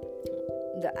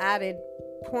 The added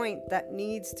point that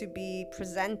needs to be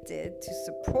presented to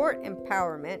support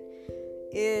empowerment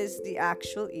is the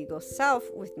actual ego self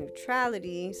with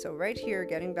neutrality. So right here,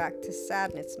 getting back to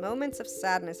sadness, moments of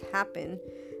sadness happen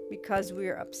because we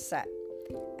are upset.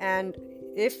 And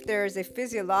if there's a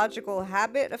physiological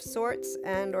habit of sorts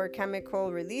and or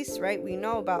chemical release, right, we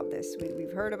know about this.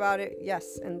 We've heard about it,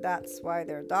 yes, and that's why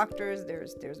there are doctors,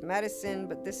 there's medicine,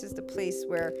 but this is the place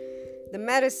where the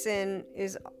medicine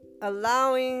is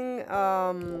allowing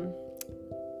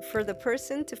for the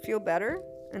person to feel better.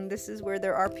 And this is where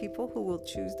there are people who will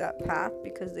choose that path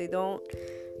because they don't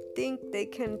think they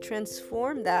can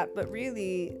transform that, but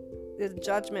really the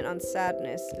judgment on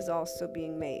sadness is also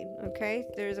being made, okay?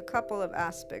 There's a couple of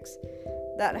aspects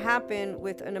that happen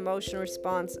with an emotional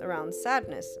response around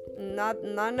sadness.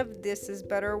 None of this is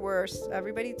better or worse.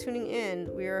 Everybody tuning in,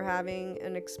 we are having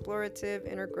an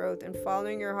explorative inner growth and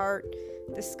following your heart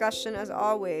discussion as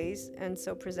always, and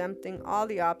so presenting all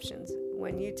the options.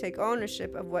 When you take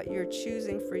ownership of what you're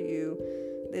choosing for you,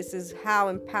 this is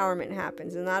how empowerment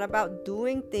happens. It's not about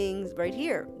doing things right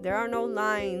here. There are no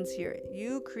lines here.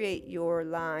 You create your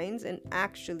lines, and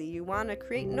actually you want to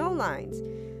create no lines.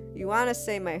 You want to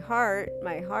say, my heart,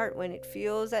 when it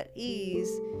feels at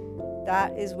ease,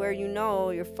 that is where you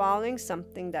know you're following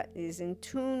something that is in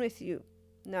tune with you.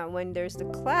 Now, when there's the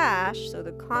clash, so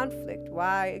the conflict,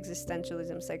 why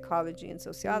existentialism, psychology, and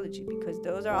sociology? Because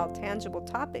those are all tangible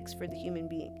topics for the human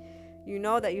being. You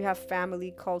know that you have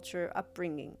family, culture,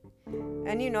 upbringing,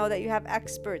 and you know that you have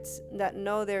experts that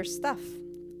know their stuff.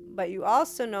 But you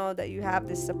also know that you have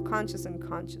this subconscious and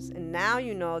conscious. And now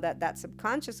you know that that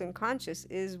subconscious and conscious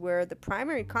is where the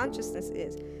primary consciousness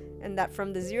is. And that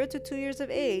from the 0 to 2 years of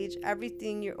age,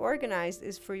 everything you're organized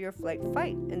is for your flight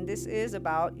fight. And this is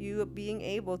about you being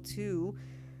able to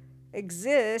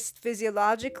exist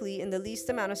physiologically in the least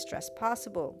amount of stress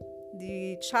possible.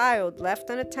 The child left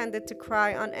unattended to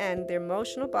cry on end, their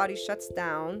emotional body shuts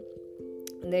down.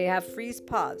 They have freeze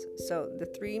pause. So the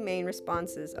three main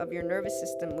responses of your nervous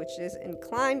system, which is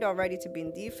inclined already to be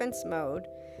in defense mode.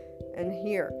 And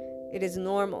here, it is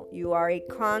normal. You are a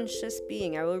conscious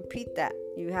being. I will repeat that.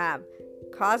 You have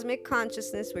cosmic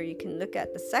consciousness, where you can look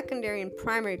at the secondary and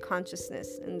primary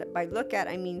consciousness. And by look at,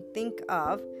 I mean think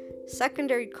of.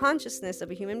 Secondary consciousness of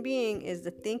a human being is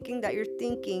the thinking that you're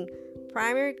thinking.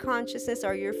 Primary consciousness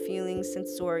are your feelings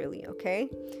sensorially, okay?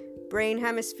 Brain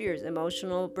hemispheres.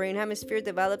 Emotional brain hemisphere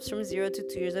develops from 0 to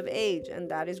 2 years of age,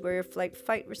 and that is where your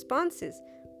flight-fight response is.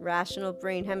 Rational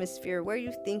brain hemisphere, where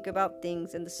you think about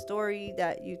things, and the story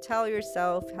that you tell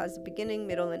yourself has a beginning,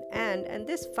 middle, and end, and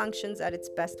this functions at its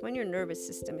best when your nervous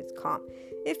system is calm.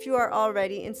 If you are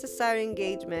already in societal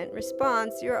engagement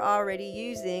response, you're already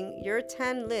using your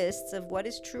 10 lists of what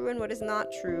is true and what is not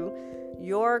true,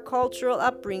 your cultural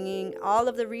upbringing, all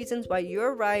of the reasons why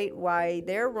you're right, why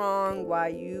they're wrong, why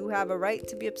you have a right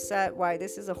to be upset, why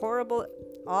this is a horrible,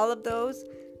 all of those,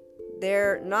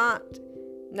 they're not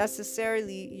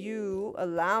necessarily you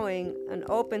allowing an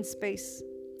open space.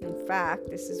 In fact,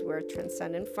 this is where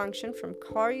transcendent function from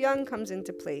Carl Jung comes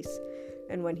into place.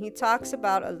 And when he talks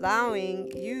about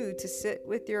allowing you to sit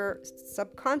with your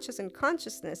subconscious and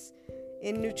consciousness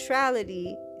in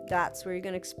neutrality, that's where you're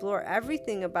going to explore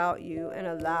everything about you and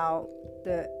allow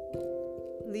the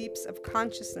leaps of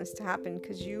consciousness to happen,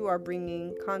 because you are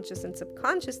bringing conscious and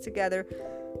subconscious together.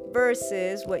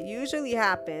 Versus what usually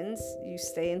happens, you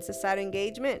stay in societal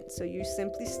engagement. So you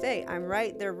simply stay. I'm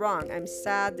right, they're wrong. I'm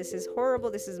sad, this is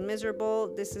horrible, this is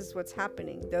miserable, this is what's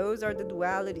happening. Those are the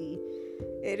duality.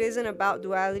 It isn't about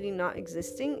duality not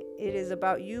existing. It is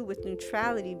about you with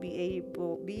neutrality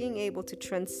being able to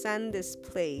transcend this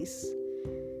place.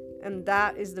 And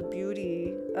that is the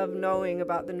beauty of knowing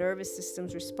about the nervous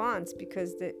system's response,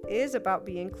 because it is about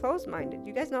being closed-minded.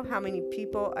 You guys know how many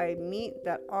people I meet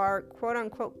that are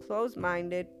quote-unquote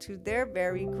closed-minded to their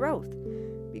very growth,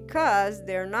 because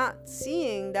they're not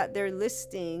seeing that they're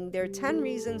listing their 10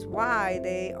 reasons why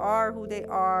they are who they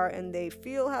are, and they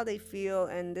feel how they feel,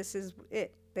 and this is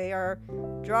it. They are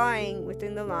drawing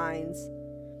within the lines,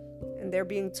 and they're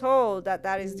being told that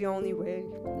that is the only way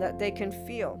that they can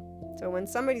feel. So when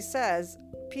somebody says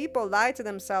people lie to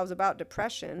themselves about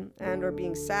depression and or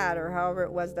being sad, or however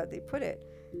it was that they put it,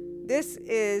 this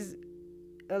is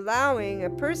allowing a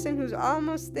person who's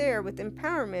almost there with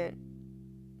empowerment,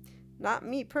 not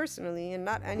me personally and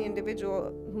not any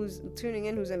individual who's tuning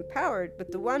in who's empowered, but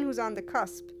the one who's on the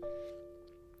cusp.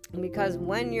 Because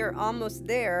when you're almost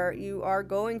there, you are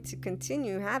going to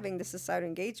continue having the societal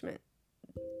engagement.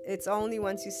 It's only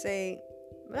once you say,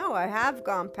 no, I have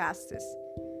gone past this.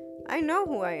 I know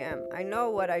who I am. I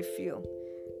know what I feel.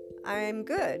 I'm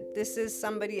good. This is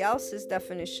somebody else's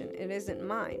definition. It isn't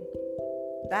mine.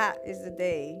 That is the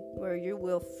day where you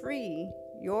will free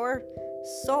your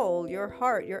soul, your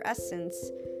heart, your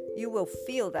essence. You will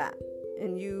feel that.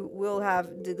 And you will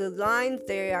have the lines,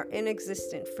 they are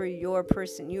inexistent for your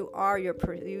person. You are your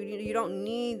person. You don't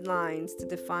need lines to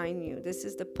define you. This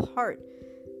is the part.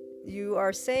 You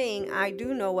are saying, I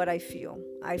do know what I feel.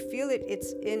 I feel it.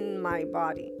 It's in my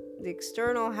body. The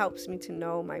external helps me to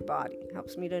know my body,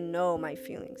 helps me to know my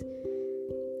feelings.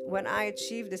 When I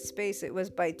achieved this space, it was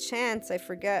by chance. I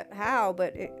forget how,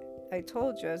 but I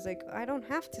told you, I was like, I don't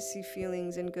have to see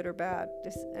feelings in good or bad.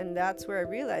 And that's where I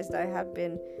realized I had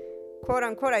been quote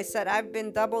unquote, I said I've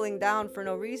been doubling down for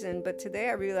no reason, but today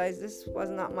I realized this was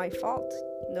not my fault.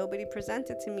 Nobody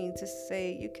presented to me to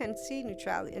say you can see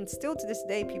neutrality. And still to this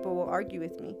day, people will argue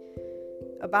with me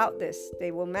about this.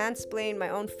 They will mansplain my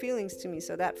own feelings to me.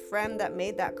 So that friend that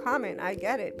made that comment, I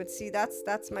get it. But see,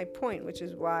 that's my point, which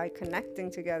is why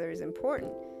connecting together is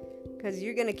important, because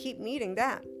you're going to keep needing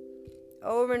that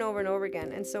over and over and over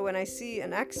again. And so when I see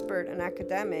an expert, an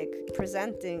academic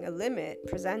presenting a limit,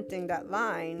 presenting that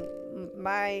line,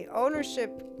 my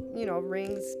ownership,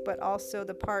 rings, but also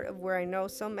the part of where I know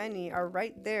so many are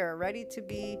right there, ready to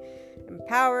be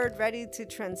empowered, ready to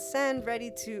transcend,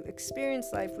 ready to experience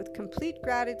life with complete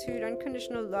gratitude,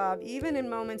 unconditional love, even in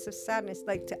moments of sadness,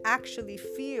 like to actually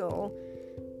feel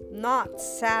not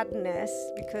sadness,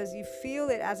 because you feel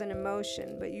it as an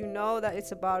emotion, but you know that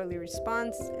it's a bodily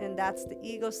response, and that's the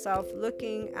ego self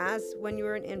looking, as when you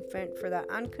were an infant, for that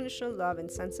unconditional love and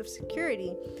sense of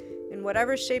security. In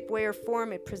whatever shape, way, or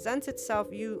form it presents itself,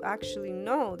 you actually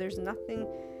know there's nothing,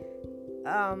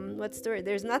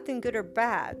 there's nothing good or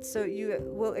bad. So you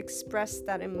will express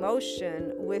that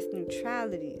emotion with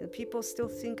neutrality. People still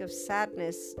think of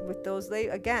sadness with those,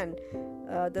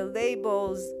 the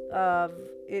labels of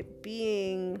it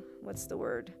being,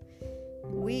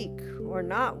 weak or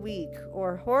not weak,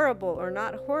 or horrible or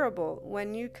not horrible.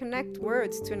 When you connect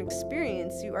words to an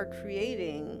experience, you are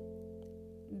creating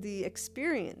the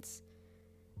experience.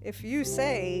 If you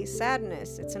say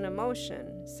sadness, it's an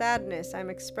emotion. Sadness, I'm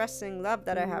expressing love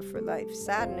that I have for life.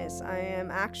 Sadness, I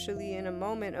am actually in a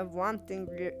moment of wanting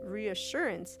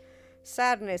reassurance.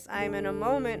 Sadness, I'm in a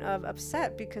moment of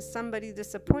upset because somebody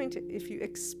disappointed. If you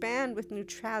expand with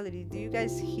neutrality, do you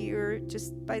guys hear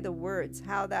just by the words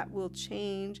how that will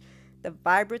change the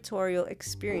vibratorial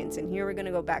experience? And here we're going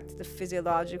to go back to the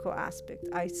physiological aspect.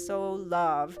 I so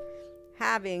love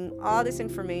having all this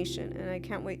information, and I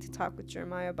can't wait to talk with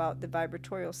Jeremiah about the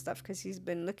vibratorial stuff, because he's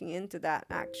been looking into that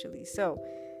actually. So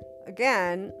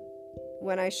again,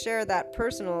 when I share that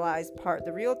personalized part,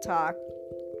 the real talk,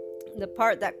 the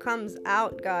part that comes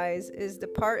out, guys, is the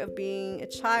part of being a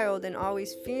child and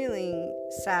always feeling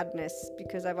sadness,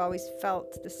 because I've always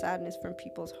felt the sadness from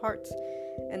people's hearts.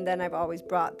 And then I've always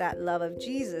brought that love of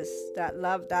Jesus, that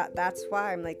love, that's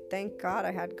why I'm like, thank God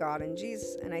I had God and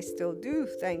Jesus, and I still do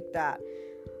thank that.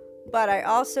 But I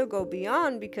also go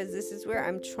beyond, because this is where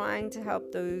I'm trying to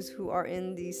help those who are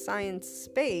in the science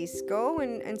space go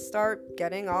and start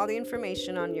getting all the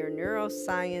information on your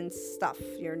neuroscience stuff,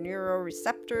 your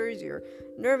neuroreceptors, your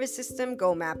nervous system,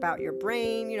 go map out your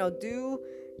brain, do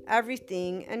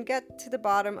everything and get to the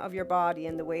bottom of your body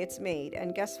and the way it's made.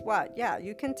 And guess what? Yeah,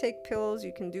 you can take pills,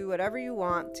 you can do whatever you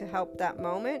want to help that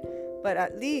moment, but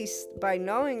at least by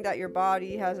knowing that your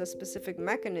body has a specific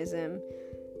mechanism,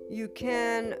 you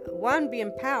can, one, be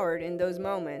empowered in those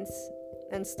moments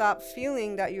and stop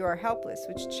feeling that you are helpless,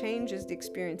 which changes the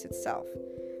experience itself.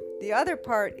 The other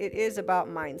part, it is about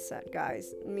mindset,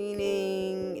 guys.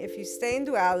 Meaning, if you stay in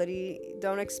duality,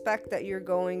 don't expect that you're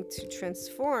going to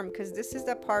transform, because this is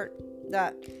the part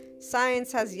that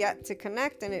science has yet to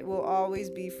connect, and it will always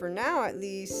be, for now at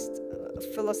least,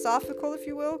 philosophical, if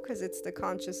you will, because it's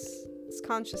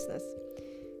consciousness.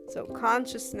 So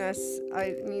consciousness,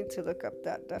 I need to look up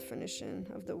that definition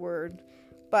of the word.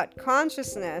 But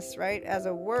consciousness, right, as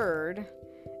a word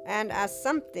and as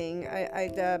something,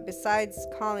 besides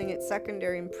calling it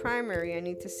secondary and primary, I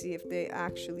need to see if they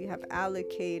actually have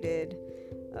allocated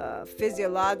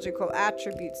physiological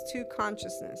attributes to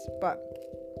consciousness. But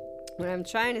what I'm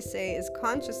trying to say is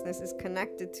consciousness is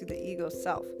connected to the ego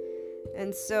self.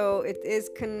 And so it is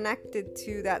connected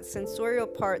to that sensorial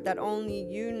part that only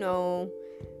you know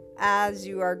as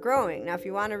you are growing. Now, if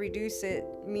you want to reduce it,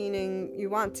 meaning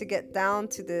you want to get down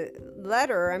to the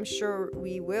letter, I'm sure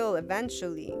we will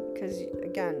eventually, because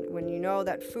again, when you know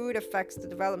that food affects the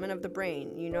development of the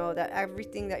brain, you know that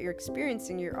everything that you're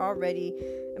experiencing, you're already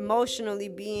emotionally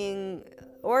being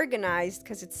organized,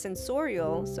 because it's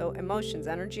sensorial. So emotions,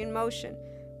 energy and motion.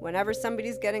 Whenever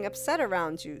somebody's getting upset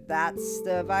around you, that's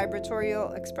the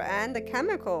vibratorial and the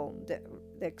chemical, the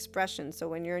expression. So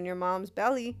when you're in your mom's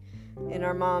belly, in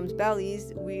our mom's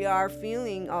bellies, we are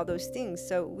feeling all those things.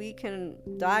 So we can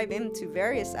dive into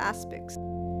various aspects.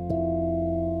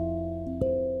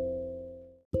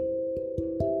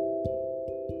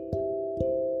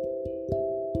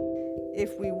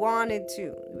 If we wanted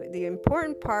to. The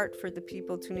important part for the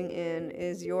people tuning in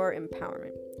is your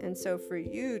empowerment. And so for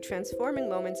you, transforming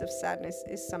moments of sadness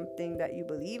is something that you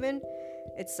believe in.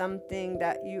 It's something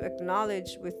that you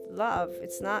acknowledge with love.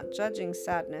 It's not judging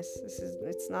sadness.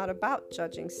 It's not about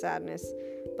judging sadness.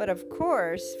 But of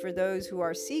course, for those who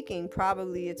are seeking,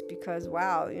 probably it's because,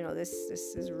 wow, this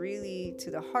is really to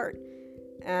the heart.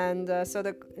 And so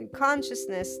the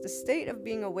consciousness, the state of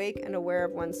being awake and aware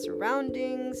of one's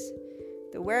surroundings,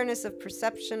 the awareness of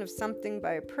perception of something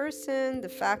by a person, the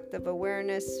fact of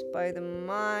awareness by the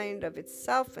mind of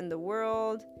itself and the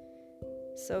world.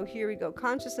 So here we go.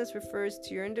 Consciousness refers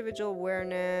to your individual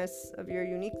awareness of your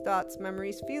unique thoughts,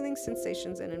 memories, feelings,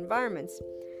 sensations, and environments.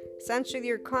 Essentially,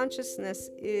 your consciousness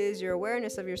is your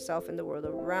awareness of yourself and the world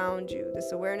around you.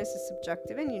 This awareness is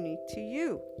subjective and unique to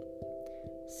you.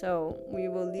 So we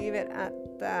will leave it at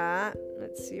that.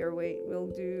 Let's see, we'll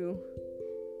do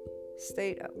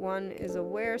state one is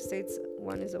aware, states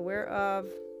one is aware of.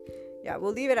 Yeah,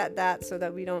 we'll leave it at that so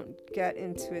that we don't get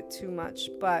into it too much.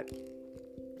 But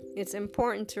it's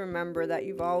important to remember that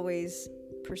you've always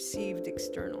perceived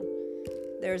external.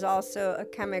 There's also a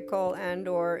chemical and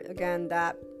or, again,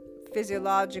 that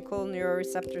physiological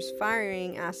neuroreceptors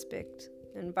firing aspect.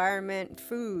 Environment,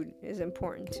 food is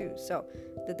important too. So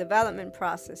the development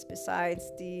process,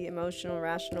 besides the emotional,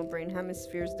 rational brain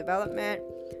hemisphere's development.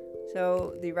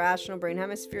 So the rational brain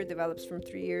hemisphere develops from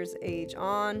 3 years age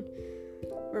on.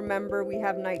 Remember, we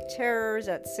have night terrors.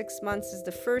 At 6 months is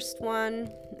the first one,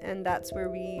 and that's where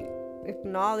we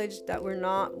acknowledge that we're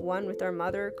not one with our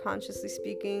mother, consciously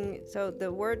speaking. So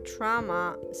the word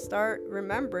trauma, start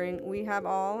remembering we have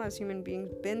all, as human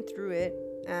beings, been through it,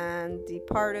 and the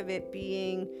part of it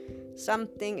being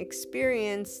something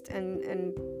experienced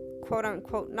and quote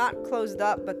unquote not closed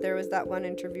up, but there was that one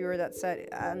interviewer that said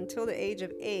until the age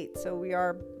of 8, so we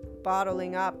are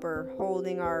bottling up or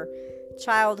holding our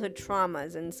childhood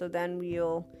traumas, and so then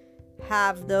we'll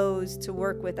have those to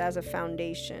work with as a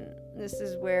foundation. This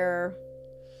is where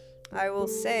I will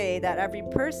say that every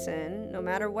person, no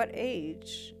matter what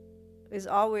age, is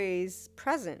always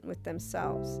present with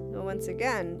themselves. So once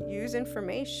again, use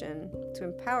information to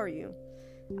empower you.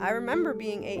 I remember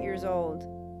being 8 years old,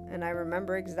 and I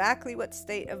remember exactly what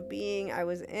state of being I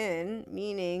was in,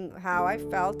 meaning how I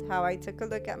felt, how I took a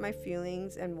look at my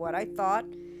feelings and what I thought.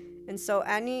 And so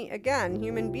any, again,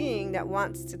 human being that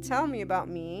wants to tell me about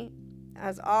me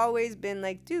has always been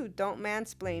like, dude, don't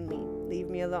mansplain me, leave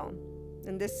me alone.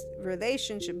 And this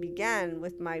relationship began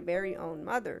with my very own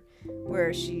mother,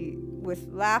 where she, with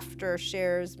laughter,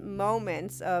 shares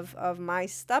moments of my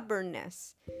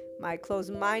stubbornness, my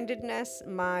closed-mindedness,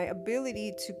 my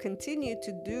ability to continue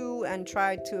to do and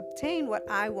try to obtain what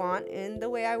I want in the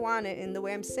way I want it, in the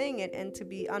way I'm saying it, and to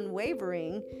be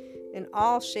unwavering in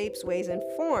all shapes, ways, and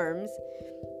forms.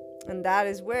 And that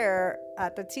is where,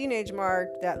 at the teenage mark,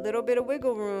 that little bit of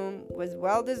wiggle room was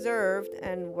well-deserved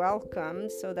and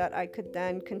welcomed so that I could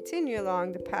then continue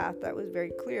along the path that was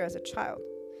very clear as a child.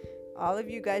 All of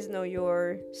you guys know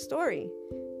your story.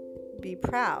 Be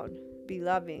proud, be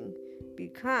loving, be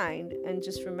kind, and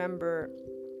just remember,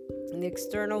 in the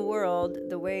external world,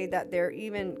 the way that they're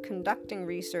even conducting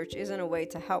research isn't a way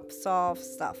to help solve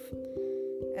stuff.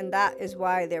 And that is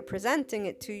why they're presenting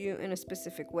it to you in a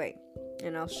specific way.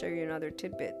 And I'll share you another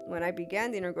tidbit. When I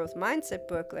began the Inner Growth Mindset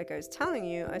book, like I was telling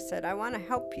you, I said, I want to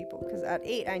help people, because at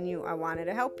 8, I knew I wanted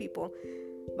to help people.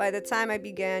 By the time I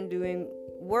began doing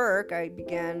work, I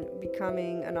began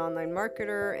becoming an online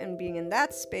marketer and being in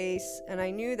that space. And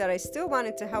I knew that I still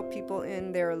wanted to help people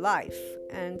in their life.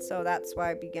 And so that's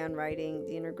why I began writing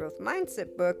the Inner Growth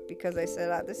Mindset book, because I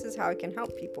said, this is how I can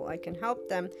help people. I can help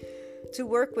them to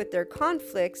work with their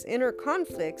conflicts, inner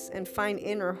conflicts, and find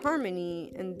inner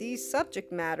harmony. And these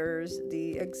subject matters,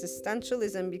 the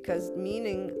existentialism, because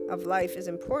meaning of life is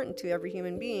important to every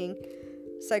human being,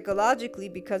 psychologically,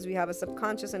 because we have a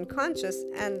subconscious and conscious,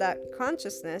 and that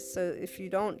consciousness. So if you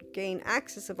don't gain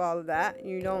access of all of that,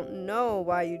 you don't know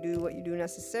why you do what you do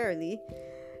necessarily.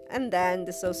 And then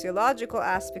the sociological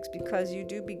aspects, because you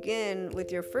do begin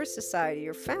with your first society,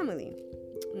 your family.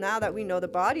 Now that we know the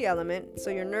body element, so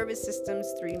your nervous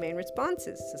system's 3 main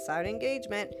responses: societal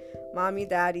engagement, mommy,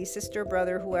 daddy, sister,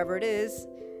 brother, whoever it is,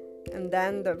 and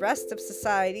then the rest of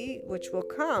society, which will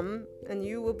come, and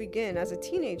you will begin as a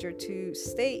teenager to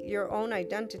state your own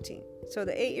identity. So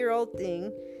the 8-year-old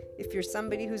thing, if you're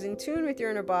somebody who's in tune with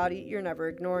your inner body, you're never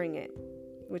ignoring it,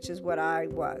 which is what I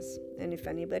was. And if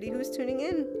anybody who's tuning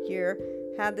in here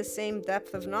had the same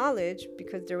depth of knowledge,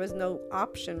 because there was no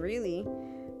option really,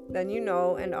 then you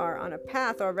know and are on a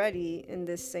path already in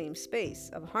this same space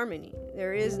of harmony.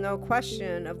 There is no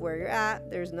question of where you're at.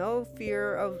 There's no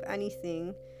fear of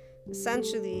anything.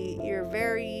 Essentially, you're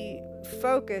very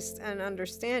focused and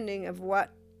understanding of what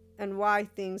and why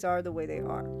things are the way they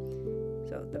are.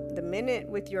 So the minute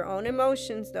with your own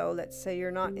emotions, though, let's say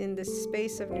you're not in this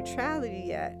space of neutrality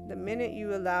yet, the minute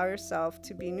you allow yourself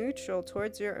to be neutral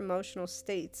towards your emotional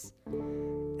states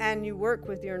and you work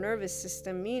with your nervous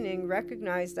system, meaning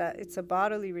recognize that it's a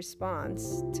bodily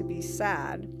response to be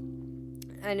sad,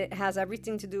 and it has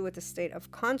everything to do with the state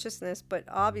of consciousness, but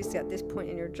obviously at this point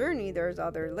in your journey, there's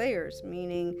other layers,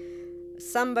 meaning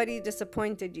somebody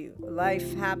disappointed you,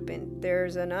 life happened,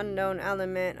 there's an unknown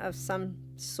element of some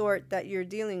sort that you're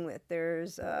dealing with,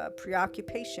 there's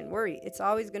preoccupation, worry, it's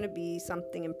always going to be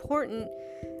something important,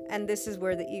 and this is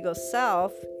where the ego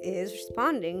self is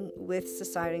responding with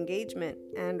societal engagement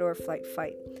and or flight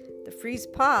fight. The freeze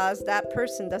pause, that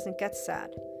person doesn't get sad,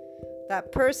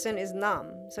 that person is numb.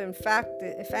 So in fact,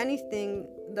 if anything,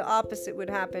 the opposite would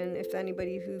happen. If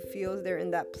anybody who feels they're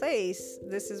in that place,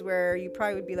 this is where you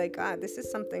probably would be like, this is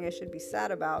something I should be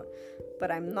sad about, but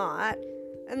I'm not.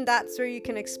 And that's where you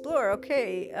can explore,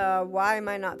 okay, why am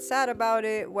I not sad about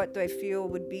it? What do I feel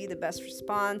would be the best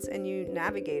response? And you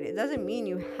navigate it. It doesn't mean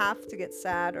you have to get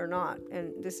sad or not.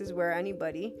 And this is where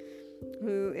anybody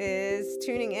who is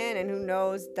tuning in and who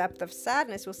knows depth of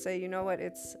sadness will say, you know what,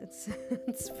 it's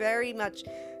it's very much,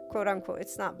 quote unquote,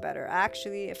 it's not better.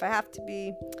 Actually, if I have to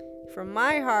be, from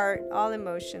my heart, all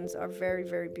emotions are very,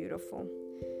 very beautiful.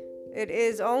 It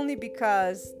is only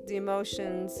because the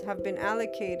emotions have been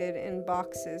allocated in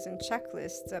boxes and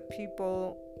checklists that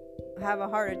people have a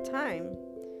harder time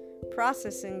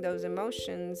processing those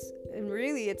emotions. And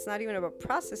really, it's not even about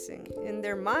processing. In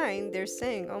their mind, they're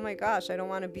saying, oh my gosh, I don't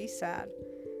want to be sad.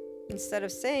 Instead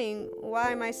of saying,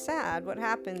 why am I sad? What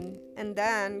happened? And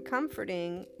then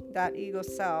comforting that ego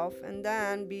self, and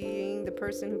then being the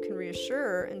person who can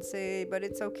reassure and say, but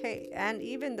it's okay. And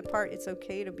even the part, it's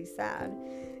okay to be sad.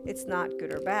 It's not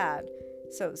good or bad.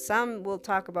 So some will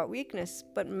talk about weakness,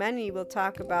 but many will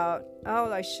talk about,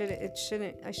 oh, I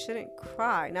shouldn't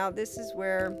cry. Now, this is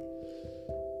where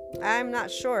I'm not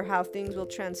sure how things will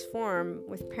transform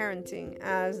with parenting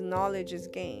as knowledge is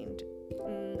gained.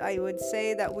 I would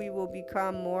say that we will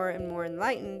become more and more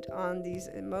enlightened on these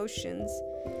emotions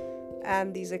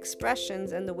and these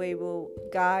expressions and the way we'll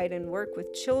guide and work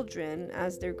with children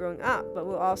as they're growing up. But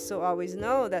we'll also always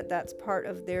know that that's part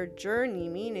of their journey,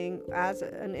 meaning as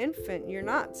an infant, you're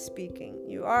not speaking.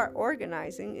 You are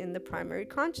organizing in the primary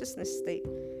consciousness state.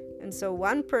 And so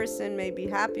one person may be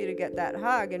happy to get that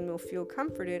hug and will feel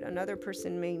comforted. Another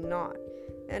person may not.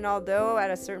 And although at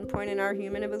a certain point in our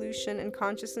human evolution and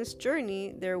consciousness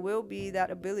journey, there will be that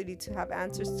ability to have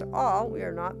answers to all, we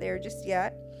are not there just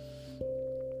yet.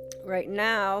 Right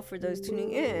now, for those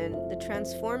tuning in, the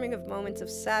transforming of moments of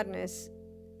sadness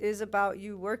is about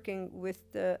you working with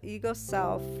the ego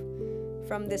self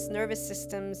from this nervous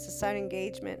system societal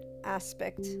engagement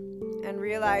aspect, and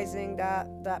realizing that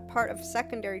that part of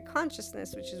secondary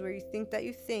consciousness, which is where you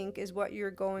think, is what you're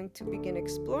going to begin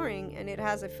exploring, and it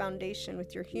has a foundation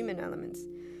with your human elements.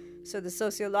 So the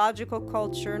sociological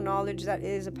culture knowledge that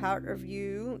is a part of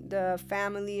you, the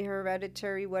family,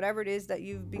 hereditary, whatever it is that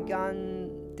you've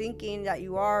begun thinking that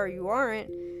you are or you aren't,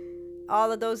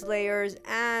 all of those layers,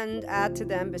 and add to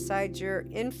them besides your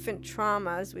infant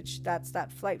traumas, which that's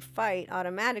that flight fight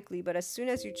automatically. But as soon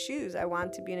as you choose, I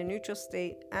want to be in a neutral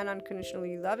state and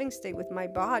unconditionally loving state with my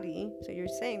body. So you're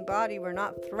saying, body, we're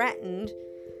not threatened.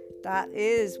 That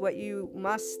is what you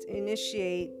must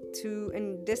initiate to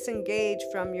disengage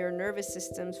from your nervous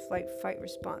system's flight-fight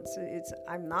response. It's,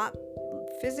 I'm not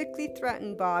physically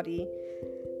threatened, body,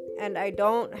 and I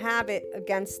don't have it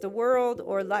against the world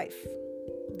or life.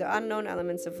 The unknown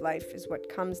elements of life is what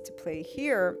comes to play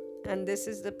here, and this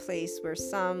is the place where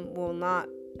some will not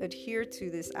adhere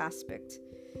to this aspect.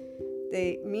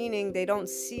 Meaning they don't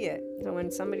see it. So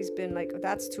when somebody's been like, oh,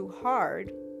 that's too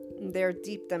hard, they're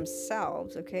deep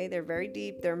themselves, okay? They're very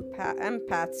deep. They're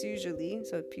empaths usually.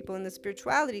 So people in the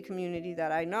spirituality community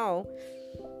that I know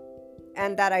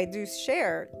and that I do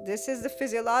share, this is the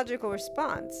physiological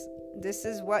response. This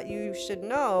is what you should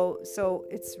know. So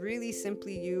it's really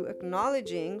simply you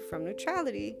acknowledging from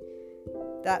neutrality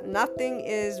that nothing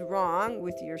is wrong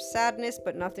with your sadness,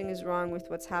 but nothing is wrong with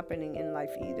what's happening in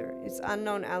life either. It's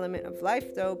unknown element of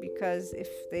life though, because if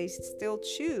they still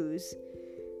choose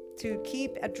to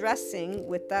keep addressing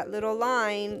with that little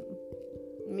line,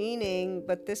 meaning,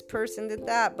 but this person did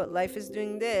that, but life is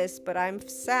doing this, but I'm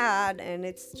sad and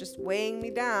it's just weighing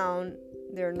me down,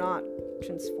 they're not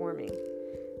transforming.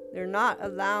 They're not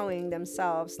allowing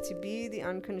themselves to be the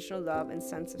unconditional love and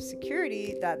sense of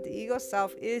security that the ego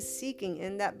self is seeking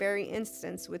in that very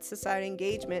instance with societal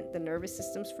engagement, the nervous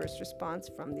system's first response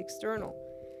from the external.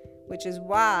 Which is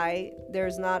why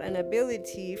there's not an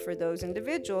ability for those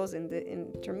individuals in the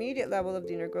intermediate level of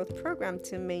the inner growth program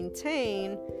to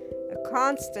maintain a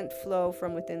constant flow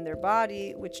from within their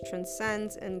body, which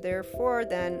transcends and therefore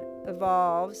then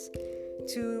evolves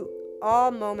to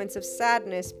all moments of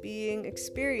sadness being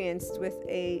experienced with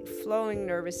a flowing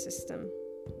nervous system,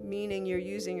 meaning you're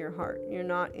using your heart. You're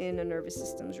not in a nervous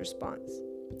system's response.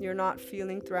 You're not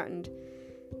feeling threatened.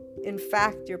 In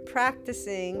fact, you're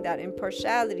practicing that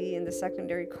impartiality in the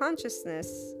secondary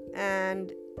consciousness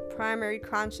and primary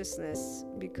consciousness,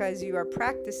 because you are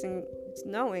practicing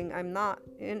knowing I'm not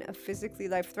in a physically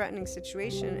life-threatening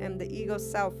situation, and the ego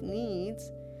self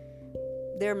needs,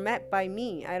 they're met by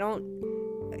me.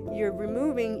 You're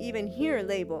removing even here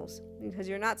labels, because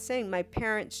you're not saying my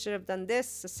parents should have done this,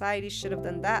 society should have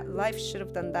done that, life should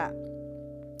have done that.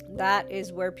 That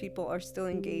is where people are still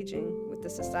engaging with the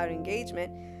societal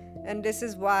engagement. And this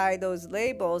is why those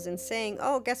labels and saying,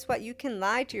 oh, guess what, you can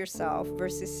lie to yourself,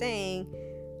 versus saying,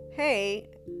 hey,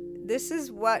 this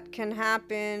is what can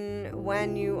happen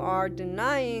when you are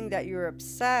denying that you're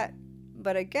upset.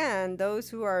 But again, those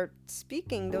who are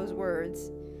speaking those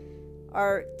words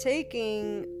are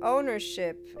taking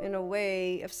ownership in a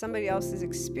way of somebody else's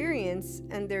experience,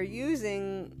 and they're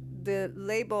using the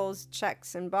labels,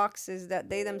 checks, and boxes that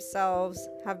they themselves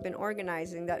have been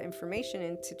organizing that information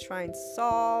in to try and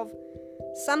solve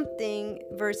something,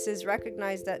 versus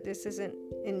recognize that this isn't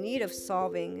in need of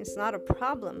solving. It's not a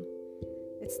problem.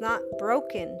 It's not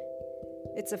broken.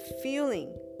 It's a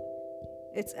feeling.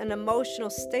 It's an emotional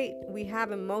state. We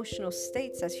have emotional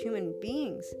states as human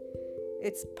beings.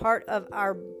 It's part of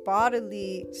our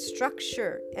bodily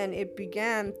structure, and it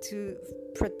began to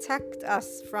protect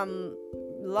us from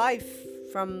life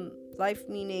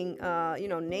meaning,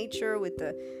 nature with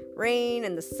the rain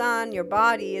and the sun. Your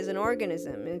body is an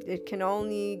organism. It can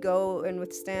only go and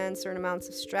withstand certain amounts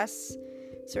of stress,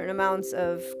 certain amounts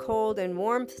of cold and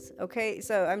warmth. Okay,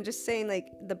 so I'm just saying, like,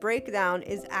 the breakdown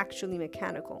is actually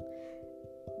mechanical,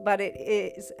 but it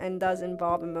is and does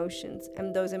involve emotions.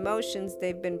 And those emotions,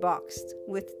 they've been boxed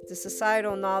with the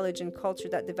societal knowledge and culture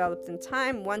that developed in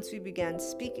time once we began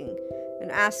speaking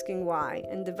and asking why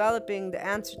and developing the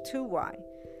answer to why.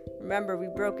 Remember,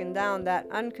 we've broken down that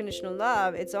unconditional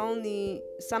love. It's only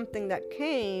something that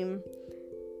came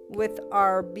with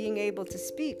our being able to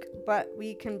speak, but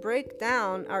we can break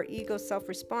down our ego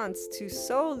self-response to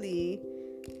solely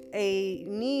a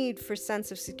need for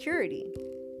sense of security,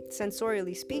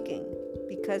 sensorially speaking,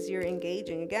 because you're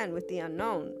engaging again with the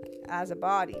unknown as a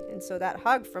body. And so that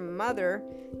hug from a mother,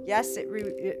 yes, it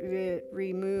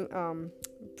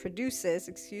produces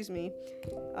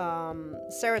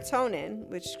serotonin,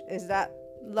 which is that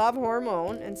love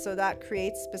hormone, and so that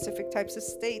creates specific types of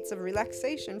states of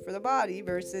relaxation for the body,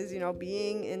 versus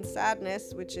being in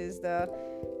sadness, which is the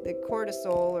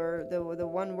cortisol, or the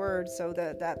one word, so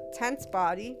that tense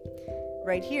body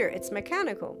right here. It's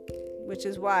mechanical, which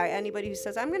is why anybody who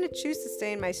says, I'm going to choose to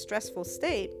stay in my stressful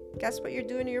state, guess what you're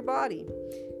doing to your body?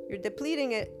 You're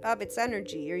depleting it of its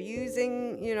energy. You're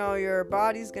using, your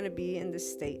body's going to be in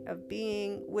this state of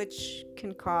being, which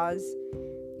can cause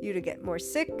you to get more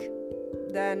sick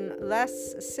than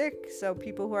less sick. So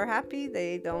people who are happy,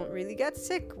 they don't really get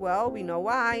sick. Well, we know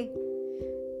why.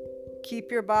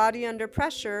 Keep your body under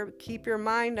pressure. Keep your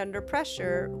mind under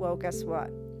pressure. Well, guess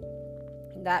what?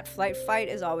 That fight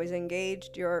is always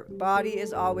engaged. Your body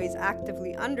is always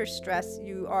actively under stress.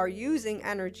 You are using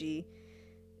energy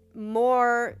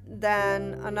more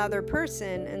than another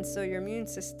person, and so your immune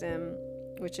system,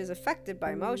 which is affected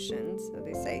by emotions, so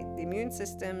they say the immune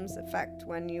system's affect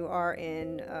when you are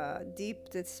in deep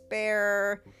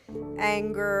despair,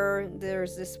 anger.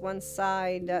 There's this one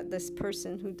side that this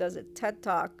person who does a TED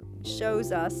Talk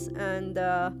shows us, and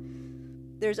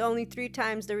there's only 3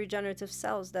 times the regenerative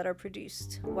cells that are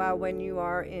produced, while when you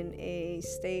are in a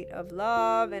state of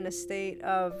love and a state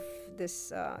of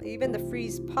this, even the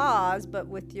freeze pause, but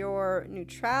with your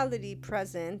neutrality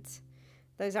present,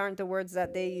 those aren't the words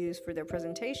that they use for their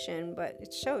presentation, but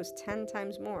it shows 10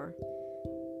 times more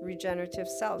regenerative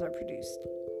cells are produced.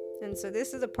 And so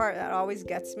this is the part that always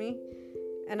gets me.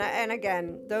 And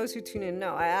again, those who tune in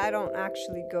know, I don't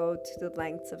actually go to the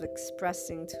lengths of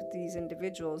expressing to these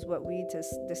individuals what we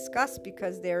discuss,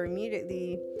 because they're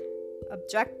immediately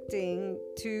objecting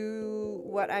to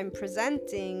what I'm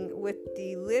presenting with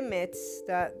the limits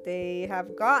that they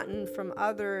have gotten from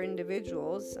other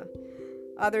individuals,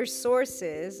 other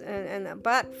sources,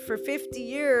 but for 50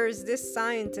 years this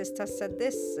scientist has said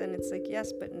this, and it's like,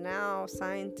 yes, but now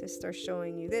scientists are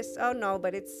showing you this. Oh no,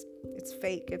 but it's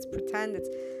fake, it's pretend, it's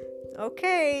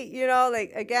okay,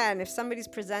 again, if somebody's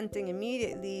presenting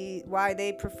immediately why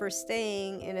they prefer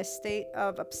staying in a state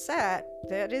of upset,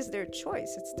 that is their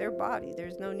choice, it's their body.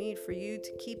 There's no need for you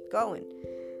to keep going.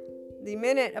 The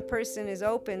minute a person is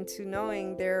open to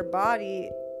knowing their body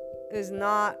is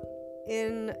not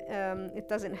it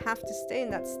doesn't have to stay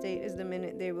in that state, is the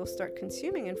minute they will start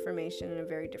consuming information in a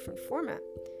very different format.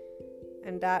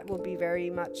 And that will be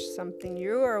very much something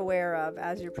you are aware of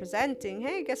as you're presenting.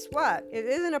 Hey, guess what? It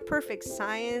isn't a perfect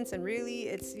science, and really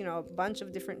it's, a bunch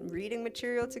of different reading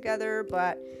material together,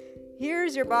 but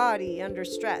here's your body under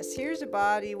stress. Here's a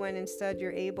body when instead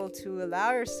you're able to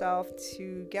allow yourself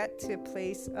to get to a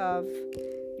place of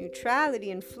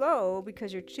neutrality and flow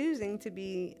because you're choosing to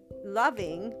be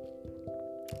loving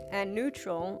and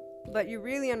neutral, but you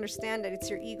really understand that it's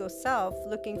your ego self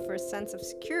looking for a sense of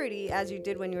security as you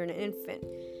did when you were an infant,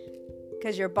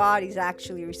 because your body's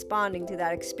actually responding to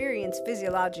that experience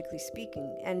physiologically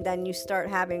speaking. And then you start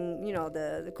having,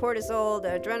 the cortisol,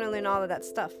 the adrenaline, all of that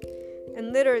stuff.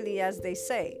 And literally, as they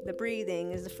say, the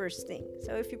breathing is the first thing.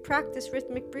 So if you practice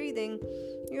rhythmic breathing,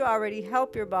 you already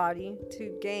help your body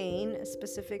to gain a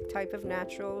specific type of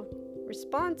natural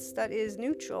response that is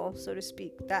neutral, so to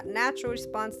speak. That natural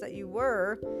response that you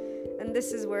were. And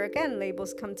this is where, again,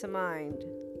 labels come to mind.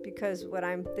 Because what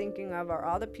I'm thinking of are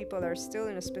all the people that are still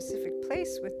in a specific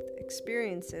place with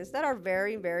experiences that are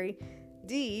very, very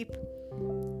deep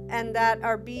and that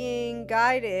are being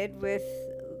guided with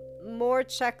more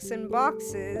checks and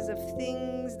boxes of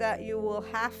things that you will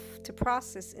have to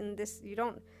process in this. You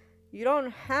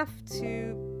don't have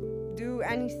to do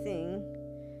anything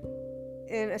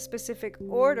in a specific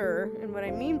order. And what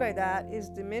I mean by that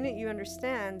is the minute you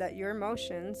understand that your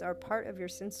emotions are part of your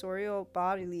sensorial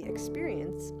bodily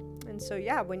experience. And so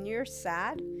when you're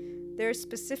sad, there's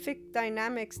specific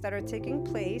dynamics that are taking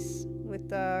place with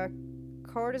the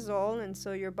cortisol, and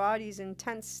so your body's in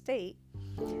tense state,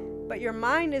 but your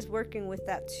mind is working with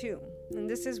that too. And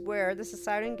this is where the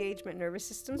societal engagement nervous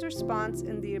system's response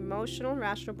in the emotional and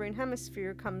rational brain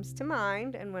hemisphere comes to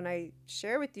mind. And when I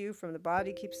share with you from The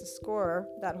Body Keeps the Score,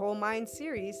 that whole mind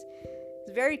series,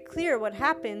 it's very clear what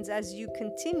happens as you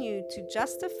continue to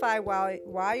justify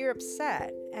why you're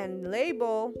upset and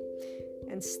label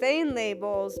and stay in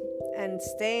labels and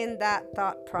stay in that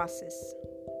thought process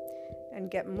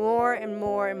and get more and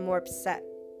more and more upset.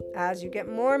 As you get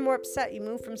more and more upset, you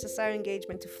move from societal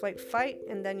engagement to flight, fight,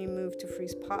 and then you move to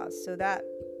freeze, pause. So that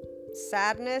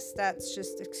sadness, that's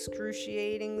just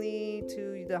excruciatingly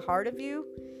to the heart of you,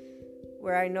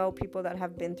 where I know people that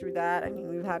have been through that. I mean,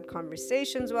 we've had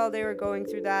conversations while they were going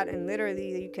through that, and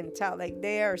literally you can tell, like,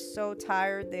 they are so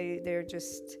tired. They're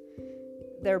just,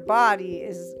 their body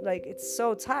is like, it's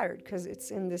so tired because it's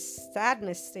in this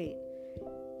sadness state.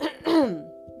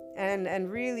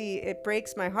 And really, it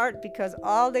breaks my heart because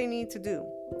all they need to do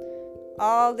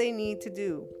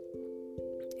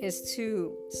is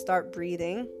to start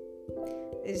breathing,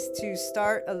 is to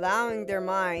start allowing their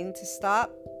mind to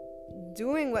stop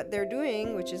doing what they're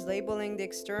doing, which is labeling the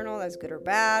external as good or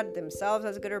bad, themselves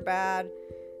as good or bad.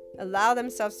 Allow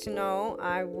themselves to know,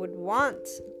 I would want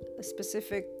a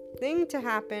specific thing to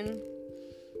happen.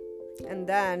 And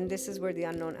then this is where the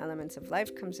unknown elements of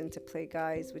life comes into play,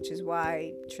 guys, which is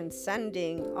why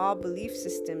transcending all belief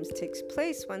systems takes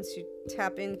place once you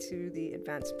tap into the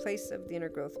advanced place of the inner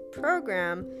growth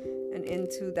program and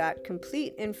into that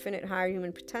complete infinite higher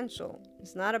human potential.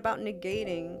 It's not about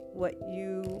negating what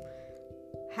you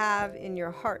have in your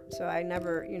heart. So I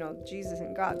never, Jesus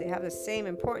and God, they have the same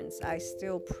importance. I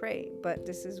still pray. But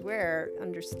this is where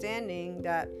understanding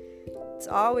that it's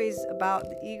always about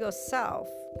the ego self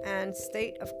and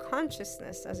state of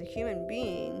consciousness as a human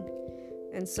being.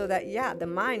 And so that, the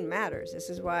mind matters. This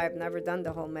is why I've never done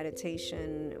the whole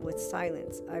meditation with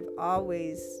silence. I've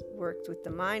always worked with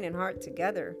the mind and heart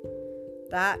together.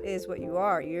 That is what you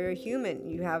are. You're a human.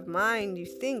 You have mind. You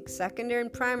think secondary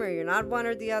and primary. You're not one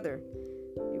or the other.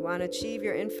 You want to achieve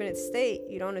your infinite state.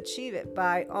 You don't achieve it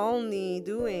by only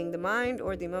doing the mind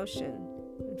or the emotion.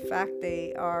 In fact,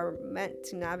 they are meant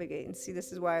to navigate. And see,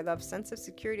 this is why I love sense of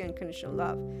security and unconditional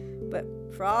love. But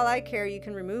for all I care, you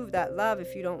can remove that love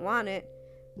if you don't want it.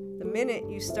 The minute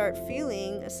you start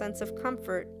feeling a sense of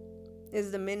comfort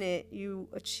is the minute you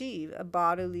achieve a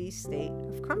bodily state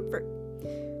of comfort.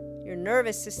 Your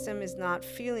nervous system is not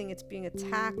feeling it's being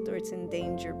attacked or it's in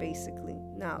danger, basically.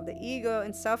 Now, the ego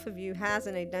and self of you has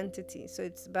an identity. So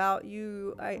it's about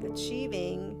you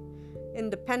achieving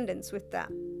independence with that.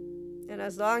 And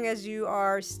as long as you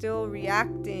are still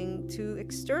reacting to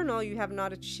external, you have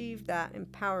not achieved that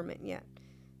empowerment yet.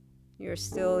 You're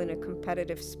still in a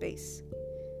competitive space.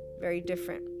 Very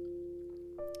different.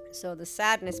 So the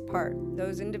sadness part,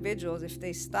 those individuals, if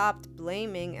they stopped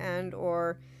blaming and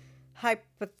or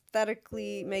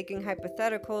hypothetically making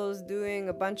hypotheticals, doing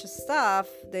a bunch of stuff,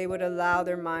 they would allow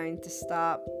their mind to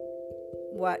stop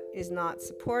what is not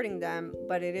supporting them,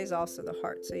 but it is also the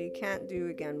heart. So you can't do,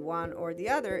 again, one or the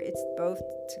other. It's both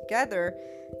together.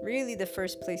 Really, the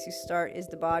first place you start is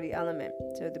the body element.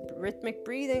 So the rhythmic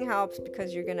breathing helps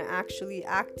because you're going to actually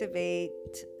activate,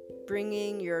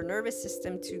 bringing your nervous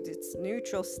system to its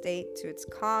neutral state, to its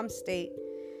calm state.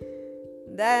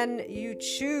 Then you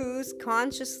choose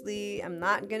consciously, I'm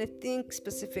not going to think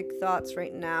specific thoughts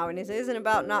right now. And it isn't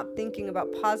about not thinking about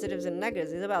positives and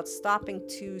negatives. It's about stopping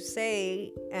to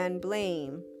say and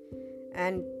blame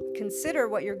and consider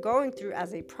what you're going through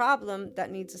as a problem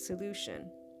that needs a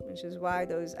solution, which is why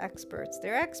those experts,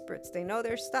 they're experts. They know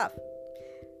their stuff.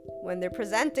 When they're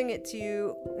presenting it to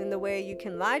you in the way you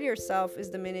can lie to yourself is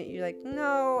the minute you're like,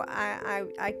 no,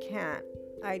 I can't.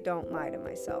 I don't lie to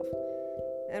myself.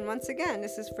 And once again,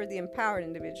 this is for the empowered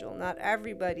individual. Not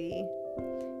everybody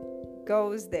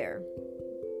goes there.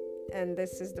 And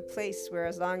this is the place where,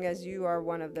 as long as you are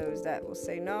one of those that will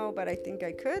say, no, but I think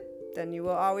I could, then you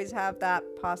will always have that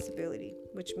possibility,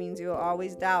 which means you will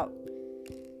always doubt.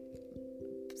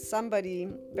 Somebody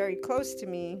very close to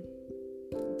me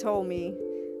told me,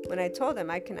 when I told them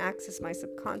I can access my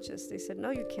subconscious, they said,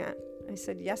 no, you can't. I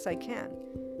said, yes, I can.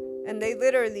 And they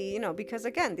literally, because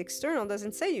again, the external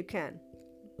doesn't say you can.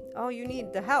 Oh, you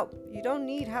need the help. You don't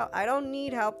need help. I don't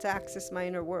need help to access my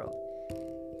inner world.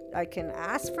 I can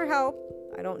ask for help.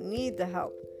 I don't need the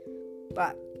help.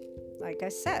 But like I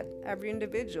said, every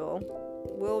individual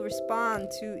will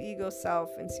respond to ego, self,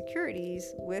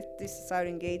 insecurities with the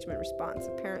societal engagement response.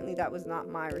 Apparently, that was not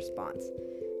my response.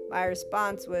 My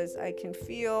response was, I can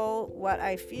feel what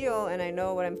I feel, and I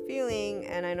know what I'm feeling,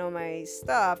 and I know my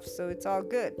stuff, so it's all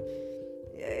good.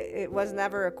 It was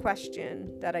never a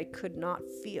question that I could not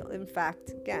feel. In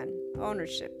fact, again,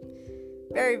 ownership.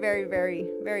 Very, very, very,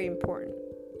 very important.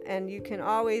 And you can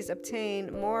always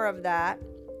obtain more of that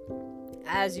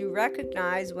as you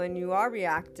recognize when you are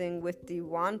reacting with the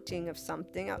wanting of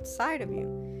something outside of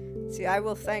you. See, I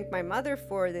will thank my mother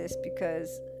for this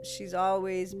because she's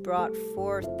always brought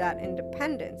forth that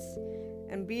independence.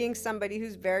 And being somebody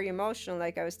who's very emotional,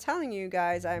 like I was telling you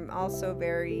guys, I'm also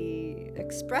very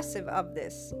expressive of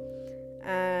this.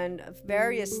 And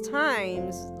various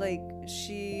times, like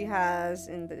she has,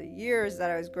 in the years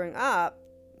that I was growing up,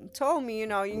 told me, you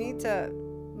need to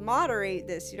moderate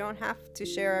this. You don't have to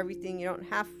share everything. You don't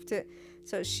have to.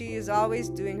 So she is always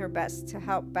doing her best to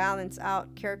help balance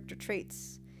out character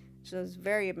traits. She was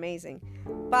very amazing.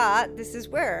 But this is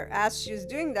where, as she was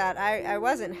doing that, I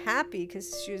wasn't happy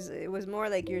because it was more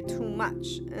like, you're too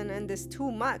much. And this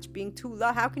too much, being too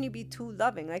how can you be too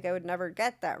loving? Like, I would never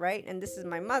get that, right? And this is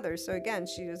my mother. So again,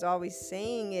 she was always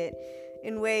saying it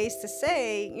in ways to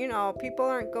say, people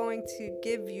aren't going to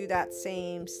give you that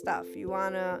same stuff. It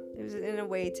was in a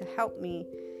way to help me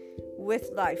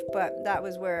with life. But that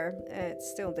was where it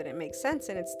still didn't make sense,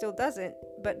 and it still doesn't.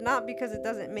 But not because it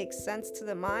doesn't make sense to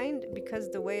the mind, because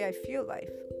the way I feel life.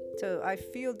 So I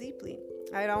feel deeply.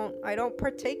 I don't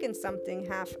partake in something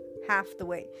half the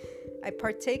way. I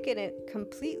partake in it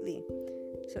completely.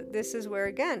 So this is where,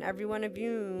 again, every one of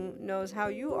you knows how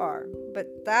you are.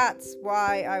 But that's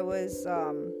why I was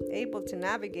able to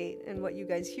navigate. And what you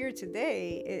guys hear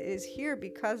today is here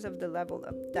because of the level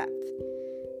of depth.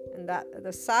 And that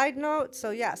the side note,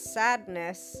 so yeah,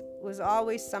 sadness was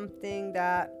always something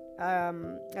that,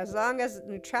 as long as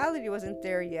neutrality wasn't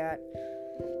there yet,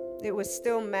 it was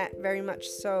still met very much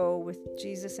so with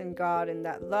Jesus and God and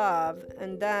that love.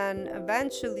 And then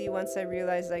eventually, once I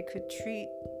realized I could treat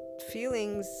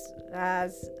feelings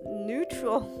as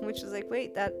neutral, which is like,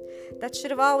 wait, that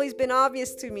should have always been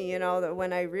obvious to me, that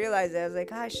when I realized it, I was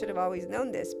like, I should have always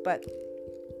known this. But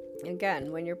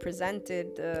again, when you're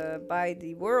presented by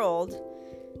the world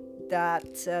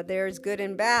that there's good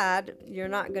and bad, you're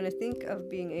not going to think of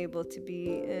being able to be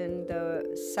in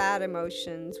the sad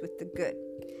emotions with the good.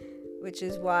 Which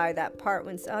is why that part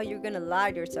when, you're going to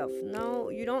lie to yourself. No,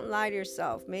 you don't lie to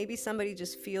yourself. Maybe somebody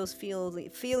just feels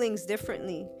feelings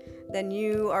differently than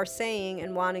you are saying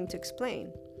and wanting to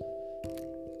explain.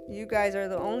 You guys are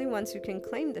the only ones who can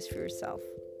claim this for yourself.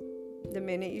 The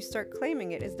minute you start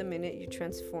claiming it is the minute you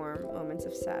transform moments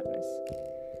of sadness.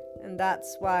 And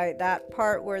that's why that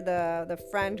part where the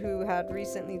friend who had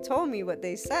recently told me what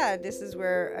they said, this is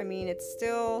where, it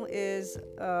still is,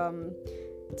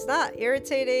 it's not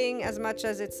irritating as much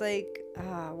as it's like,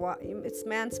 it's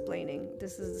mansplaining.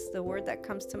 This is the word that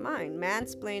comes to mind.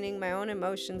 Mansplaining my own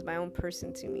emotions, my own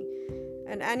person to me.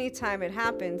 And anytime it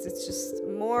happens, it's just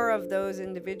more of those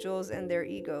individuals and their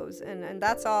egos. And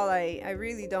that's all I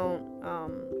really don't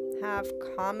have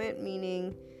comment,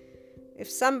 meaning if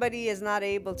somebody is not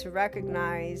able to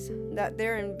recognize that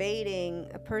they're invading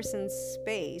a person's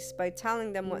space by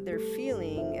telling them what they're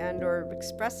feeling and or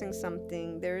expressing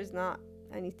something, there is not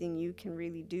anything you can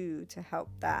really do to help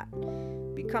that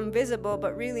become visible.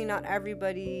 But really, not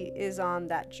everybody is on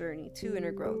that journey to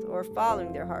inner growth or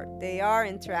following their heart. They are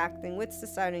interacting with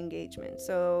societal engagement.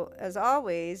 So as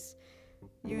always,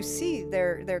 you see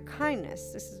their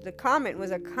kindness. The comment was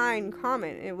a kind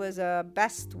comment. It was a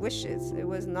best wishes. It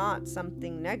was not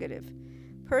something negative.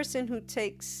 Person who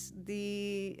takes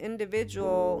the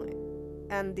individual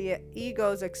and the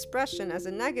ego's expression as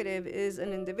a negative is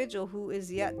an individual who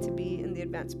is yet to be in the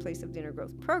advanced place of the inner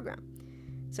growth program.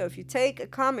 So if you take a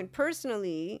comment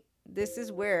personally, this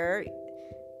is where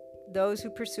those who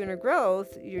pursue inner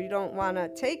growth, you don't want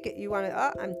to take it. You want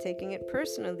to, I'm taking it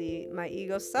personally. My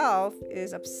ego self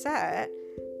is upset.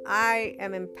 I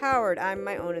am empowered. I'm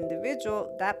my own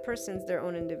individual. That person's their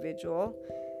own individual.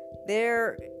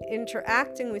 They're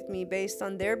interacting with me based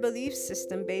on their belief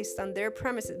system, based on their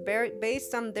premises,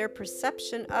 based on their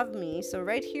perception of me. So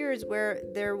right here is where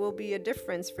there will be a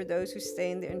difference for those who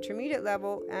stay in the intermediate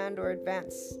level and or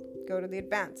advanced, go to the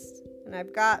advanced. And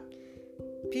I've got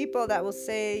people that will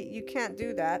say you can't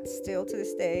do that still to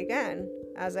this day, again,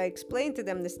 as I explain to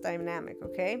them this dynamic,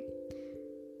 okay?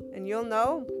 And you'll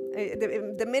know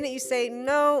the minute you say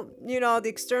no, the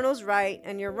external's right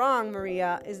and you're wrong,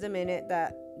 Maria, is the minute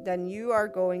that then you are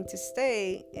going to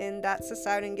stay in that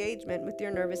societal engagement with your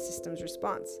nervous system's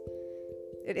response.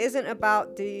 It isn't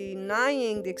about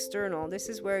denying the external. This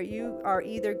is where you are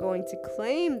either going to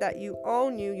claim that you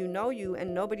own you, you know you,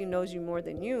 and nobody knows you more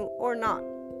than you, or not.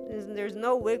 There's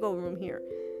no wiggle room here.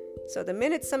 So the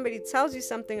minute somebody tells you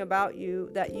something about you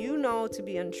that you know to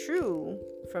be untrue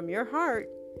from your heart,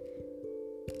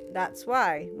 that's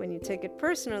why when you take it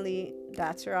personally,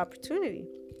 that's your opportunity.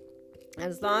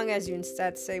 As long as you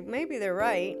instead say, maybe they're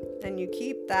right, and you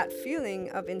keep that feeling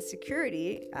of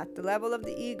insecurity at the level of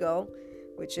the ego,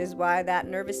 which is why that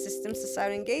nervous system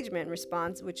societal engagement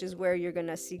response, which is where you're going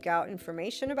to seek out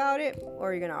information about it,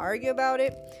 or you're going to argue about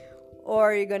it,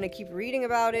 or you're going to keep reading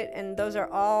about it. And those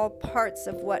are all parts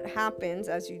of what happens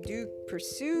as you do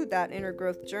pursue that inner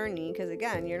growth journey. Because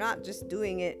again, you're not just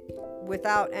doing it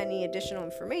without any additional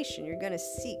information. You're going to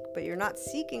seek, but you're not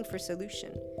seeking for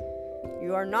solution.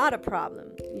 You are not a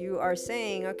problem. You are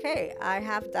saying, okay, I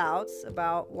have doubts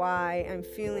about why I'm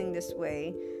feeling this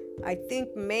way. I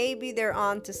think maybe they're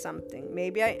onto something.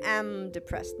 Maybe I am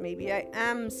depressed. Maybe I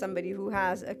am somebody who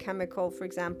has a chemical, for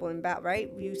example, imbalance,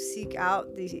 right? You seek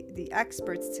out the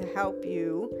experts to help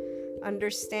you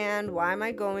understand, why am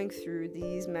I going through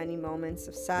these many moments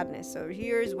of sadness? So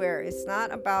here's where it's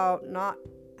not about not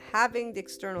having the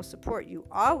external support. You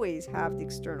always have the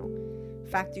external. In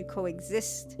fact, you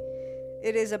coexist.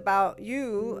 It is about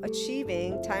you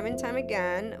achieving time and time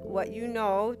again what you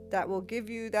know that will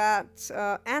give you that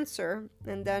answer,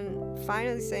 and then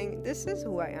finally saying, this is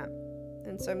who I am.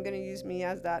 And so I'm going to use me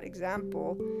as that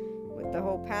example with the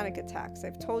whole panic attacks.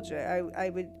 I've told you,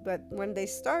 I would, but when they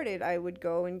started, I would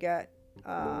go and get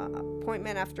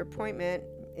appointment after appointment.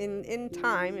 In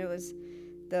time, it was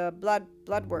the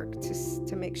blood work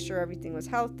to make sure everything was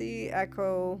healthy,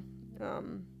 echo,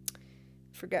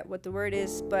 forget what the word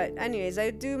is, but anyways,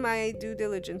 I do my due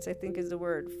diligence, I think is the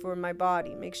word, for my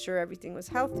body, make sure everything was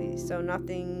healthy, so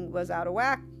nothing was out of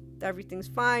whack, everything's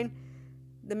fine.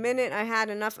 The minute I had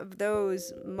enough of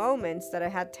those moments that I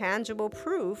had tangible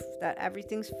proof that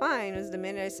everything's fine was the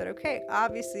minute I said, okay,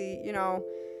 obviously,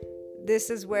 this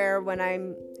is where when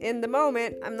I'm in the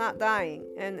moment, I'm not dying,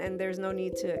 and there's no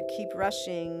need to keep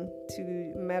rushing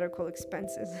to medical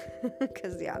expenses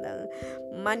because the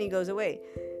money goes away.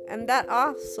 And that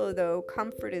also, though,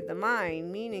 comforted the mind,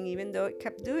 meaning even though it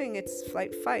kept doing its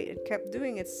fight, it kept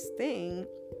doing its thing,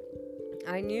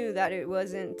 I knew that it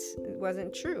wasn't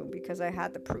true because I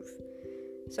had the proof.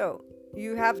 So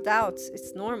you have doubts.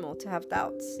 It's normal to have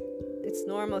doubts. It's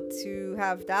normal to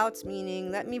have doubts,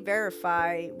 meaning let me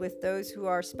verify with those who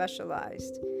are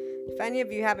specialized. If any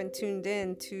of you haven't tuned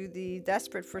in to the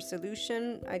Desperate for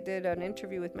Solution, I did an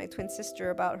interview with my twin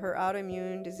sister about her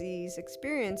autoimmune disease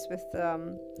experience with,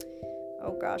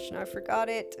 oh gosh, now I forgot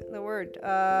the word.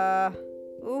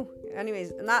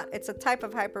 Anyways, it's a type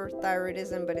of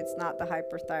hyperthyroidism, but it's not the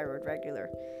hyperthyroid regular.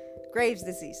 Graves'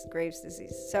 disease.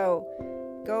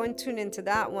 So go and tune into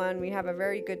that one. We have a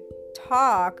very good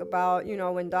talk about,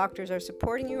 when doctors are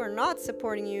supporting you or not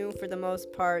supporting you, for the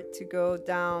most part, to go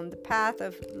down the path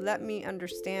of let me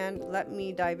understand, let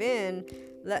me dive in,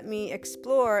 let me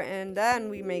explore, and then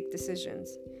we make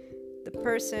decisions. the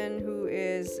person who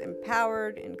is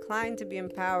empowered, inclined to be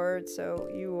empowered. So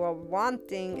you are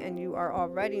wanting and you are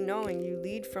already knowing, you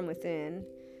lead from within.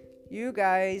 You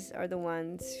guys are the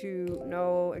ones who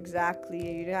know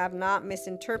exactly. You have not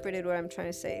misinterpreted what I'm trying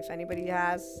to say. If anybody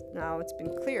has, now it's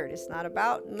been cleared. It's not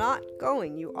about not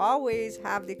going. You always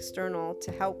have the external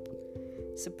to help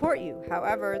support you.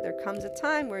 However, there comes a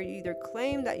time where you either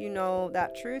claim that you know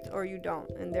that truth or you don't.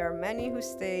 And there are many who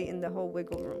stay in the whole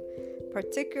wiggle room,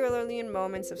 particularly in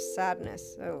moments of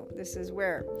sadness. So this is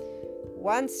where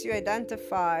once you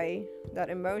identify that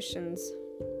emotions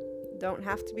don't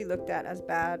have to be looked at as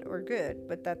bad or good,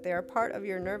 but that they are part of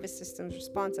your nervous system's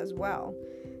response as well.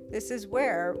 This is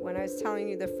where, when I was telling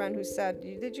you the friend who said,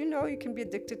 did you know you can be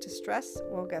addicted to stress?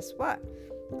 Well, guess what?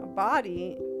 A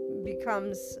body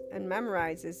becomes and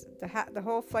memorizes the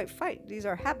whole flight fight. These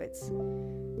are habits.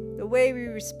 The way we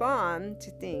respond to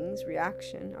things,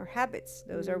 reaction, are habits.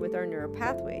 Those are with our neural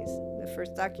pathways. The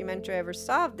first documentary I ever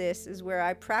saw of this is where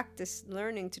I practiced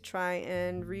learning to try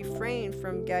and refrain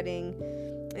from getting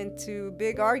into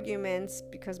big arguments,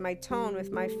 because my tone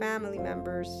with my family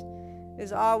members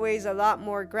is always a lot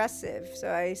more aggressive.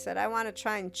 So I said, I want to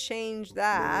try and change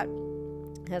that,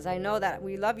 because I know that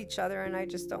we love each other and I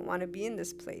just don't want to be in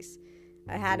this place.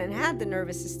 I hadn't had the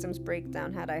nervous system's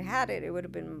breakdown. Had I had it, it would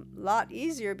have been a lot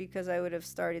easier, because I would have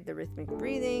started the rhythmic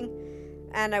breathing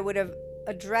and I would have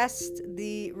addressed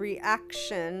the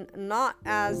reaction not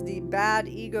as the bad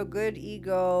ego, good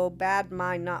ego, bad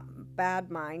mind, not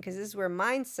bad mind, because this is where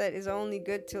mindset is only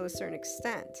good to a certain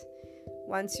extent.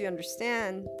 Once you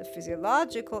understand the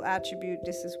physiological attribute,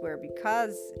 this is where,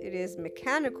 because it is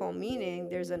mechanical, meaning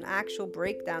there's an actual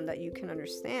breakdown that you can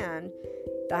understand,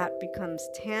 that becomes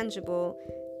tangible.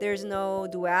 There's no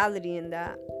duality in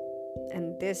that.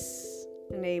 And this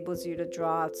enables you to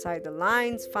draw outside the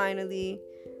lines finally.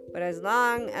 But as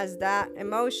long as that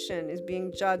emotion is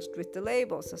being judged with the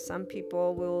label, so some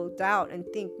people will doubt and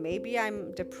think, maybe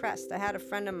I'm depressed. I had a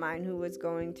friend of mine who was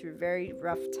going through a very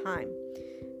rough time.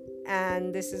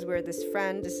 And this is where this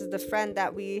is the friend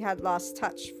that we had lost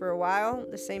touch for a while.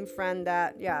 The same friend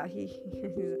that, he's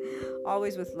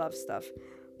always with love stuff.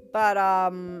 But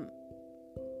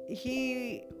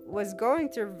he was going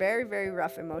through a very, very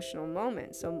rough emotional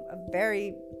moment. So a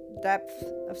very depth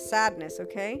of sadness,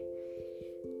 okay?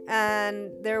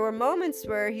 And there were moments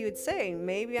where he would say,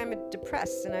 maybe I'm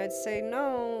depressed. And I would say,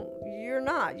 no, you're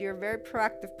not. You're a very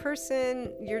proactive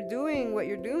person. You're doing what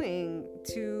you're doing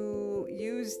to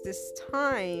use this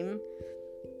time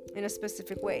in a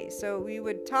specific way. So we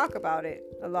would talk about it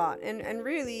a lot. And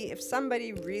really, if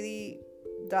somebody really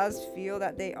does feel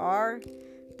that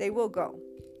they will go.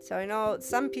 So I know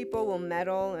some people will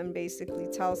meddle and basically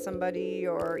tell somebody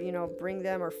or, bring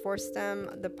them or force them.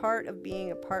 The part of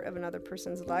being a part of another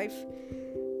person's life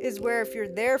is where if you're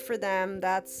there for them,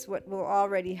 that's what will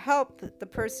already help the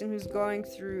person who's going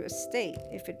through a state.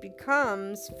 If it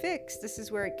becomes fixed, this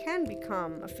is where it can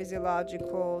become a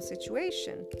physiological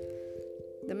situation.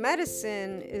 The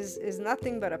medicine is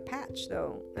nothing but a patch,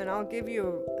 though. And I'll give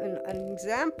you an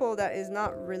example that is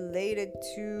not related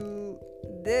to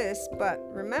this, but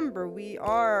remember, we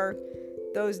are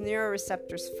those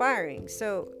neuroreceptors firing.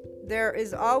 So there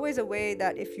is always a way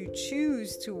that if you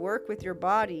choose to work with your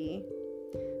body,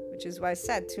 which is why I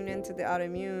said tune into the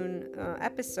autoimmune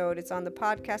episode. It's on the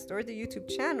podcast or the YouTube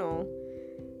channel.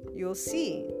 You'll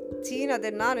see Tina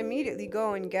did not immediately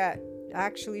go and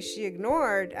actually she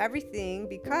ignored everything,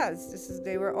 because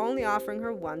they were only offering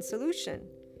her one solution.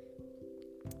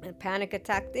 A panic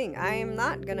attack thing. I am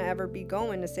not gonna ever be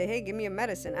going to say, hey, give me a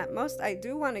medicine. At most, I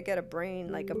do want to get a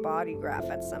brain, like a body graph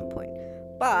at some point,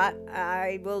 but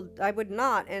I would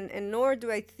not, and nor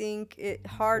do I think it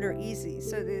hard or easy.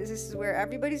 So this is where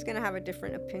everybody's gonna have a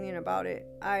different opinion about it.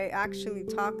 I actually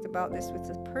talked about this with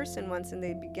a person once, and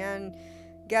they began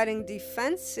getting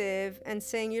defensive and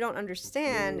saying you don't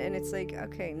understand. And it's like,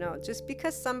 okay, no, just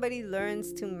because somebody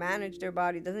learns to manage their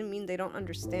body doesn't mean they don't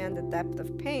understand the depth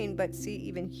of pain. But see,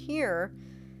 even here,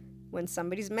 when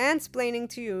somebody's mansplaining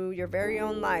to you your very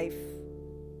own life,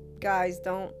 guys,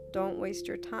 don't waste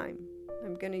your time.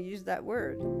 I'm gonna use that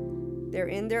word. They're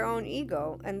in their own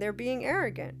ego, and they're being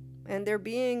arrogant, and they're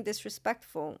being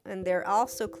disrespectful, and they're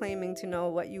also claiming to know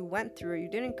what you went through or you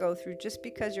didn't go through just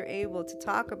because you're able to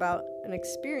talk about an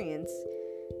experience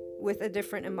with a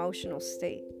different emotional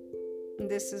state. And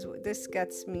this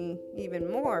gets me even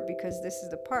more, because this is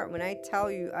the part when I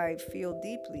tell you I feel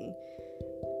deeply.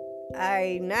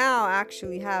 I now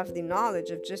actually have the knowledge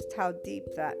of just how deep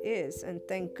that is, and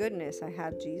thank goodness I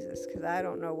had Jesus, because I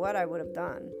don't know what I would have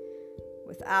done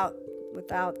without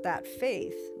without that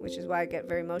faith, which is why I get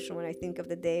very emotional when I think of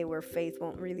the day where faith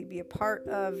won't really be a part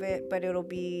of it, but it'll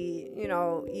be,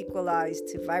 equalized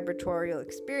to vibratorial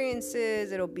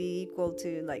experiences. It'll be equal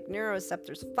to like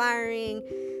neuroreceptors firing.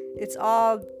 It's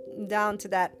all down to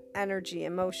that energy,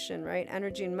 emotion, right?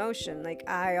 Energy and motion. Like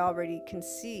I already can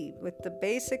see with the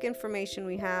basic information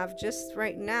we have just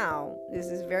right now, this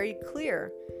is very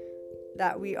clear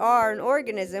that we are an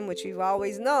organism, which we've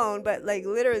always known, but like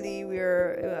literally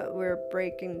we're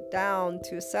breaking down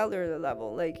to a cellular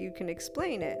level. Like you can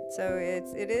explain it. So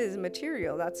it is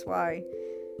material. That's why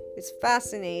it's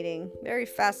fascinating, very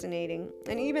fascinating.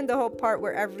 And even the whole part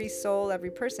where every soul,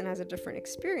 every person has a different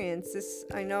experience, this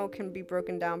I know can be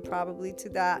broken down probably to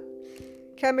that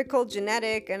chemical,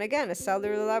 genetic, and again, a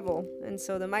cellular level. And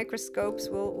so the microscopes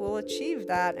will achieve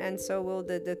that, and so will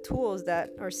the tools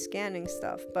that are scanning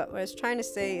stuff. But what I was trying to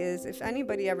say is, if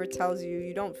anybody ever tells you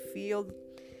you don't feel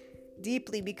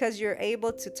deeply because you're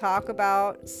able to talk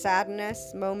about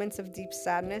sadness, moments of deep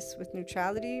sadness with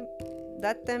neutrality,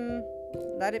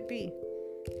 let it be.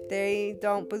 They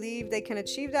don't believe they can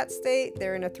achieve that state.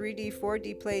 They're in a 3D,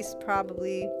 4D place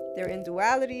probably. They're in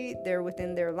duality. They're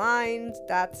within their lines.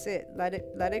 That's it. Let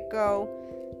it go.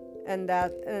 And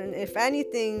if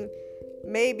anything,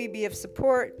 maybe be of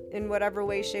support in whatever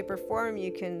way, shape, or form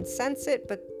you can sense it.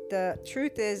 But the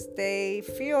truth is, they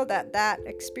feel that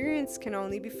experience can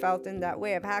only be felt in that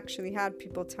way. I've actually had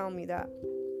people tell me that.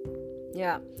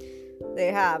 Yeah.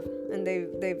 They have, and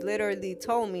they've literally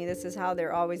told me this is how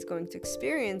they're always going to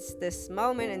experience this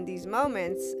moment and these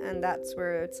moments. And that's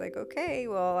where it's like, okay,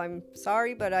 well, I'm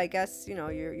sorry, but I guess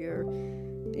you're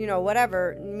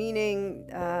whatever, meaning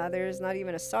there's not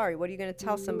even a sorry. What are you going to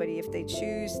tell somebody if they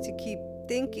choose to keep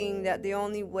thinking that the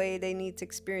only way they need to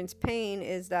experience pain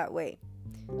is that way?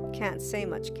 Can't say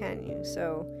much, can you?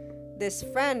 So this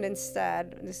friend,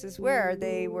 instead, this is where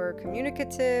they were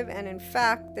communicative, and in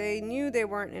fact they knew they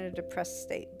weren't in a depressed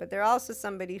state, but they're also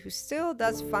somebody who still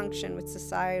does function with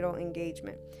societal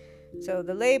engagement. So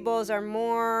the labels are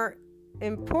more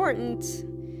important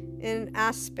in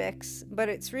aspects, but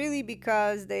it's really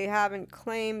because they haven't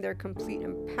claimed their complete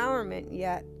empowerment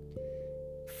yet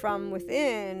from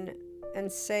within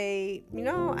and say,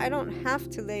 I don't have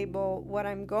to label what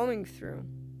I'm going through.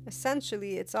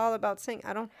 Essentially, it's all about saying,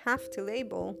 I don't have to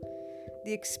label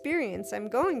the experience I'm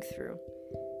going through.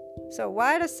 So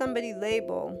why does somebody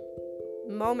label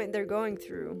the moment they're going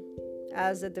through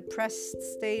as a depressed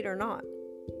state or not?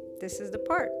 This is the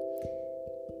part.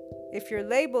 If you're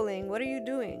labeling, what are you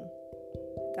doing?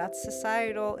 That's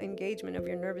societal engagement of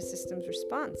your nervous system's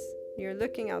response. You're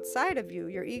looking outside of you.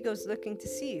 Your ego's looking to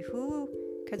see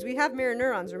because we have mirror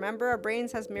neurons. Remember, our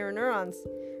brains has mirror neurons.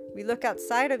 We look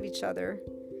outside of each other.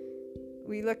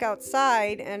 We look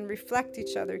outside and reflect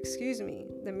each other.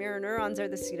 The mirror neurons are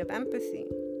the seat of empathy.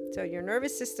 So your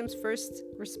nervous system's first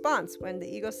response when the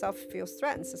ego self feels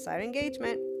threatened, societal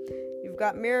engagement, you've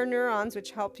got mirror neurons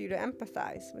which help you to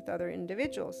empathize with other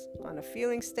individuals on a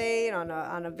feeling state, on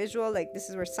a visual. Like this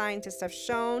is where scientists have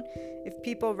shown if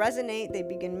people resonate, they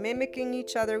begin mimicking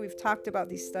each other. We've talked about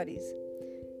these studies.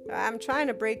 I'm trying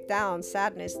to break down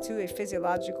sadness to a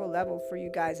physiological level for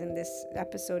you guys in this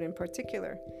episode in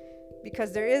particular.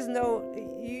 Because there is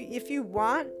if you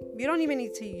want, you don't even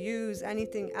need to use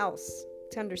anything else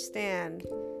to understand.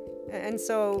 And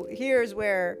so here's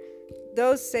where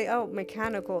those say, oh,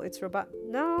 mechanical, it's robotic.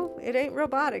 No, it ain't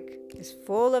robotic. It's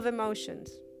full of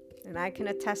emotions. And I can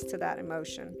attest to that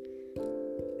emotion.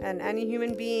 And any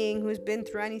human being who's been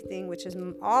through anything, which is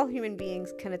all human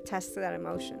beings, can attest to that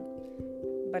emotion.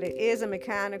 But it is a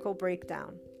mechanical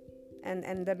breakdown.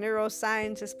 And the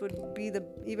neuroscientist would be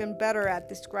even better at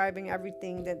describing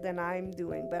everything than I'm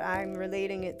doing. But I'm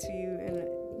relating it to you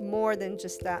in more than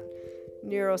just that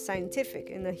neuroscientific,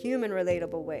 in a human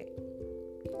relatable way.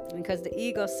 Because the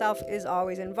ego self is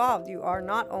always involved. You are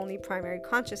not only primary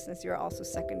consciousness, you're also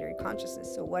secondary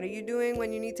consciousness. So what are you doing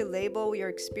when you need to label your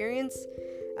experience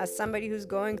as somebody who's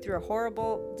going through a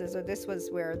horrible... This was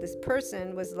where this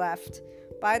person was left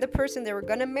by the person they were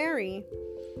going to marry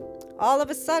all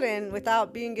of a sudden,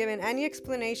 without being given any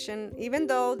explanation, even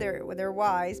though they're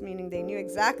wise, meaning they knew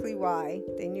exactly why,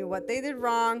 they knew what they did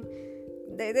wrong,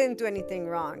 they didn't do anything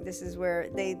wrong. This is where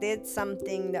they did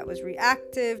something that was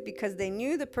reactive because they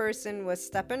knew the person was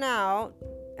stepping out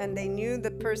and they knew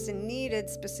the person needed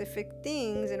specific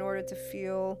things in order to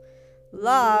feel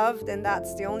loved, and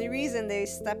that's the only reason they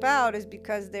step out is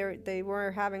because they were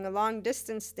having a long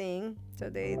distance thing. So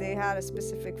they had a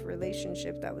specific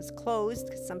relationship that was closed,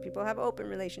 because some people have open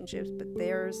relationships, but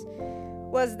theirs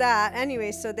was that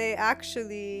anyway. So they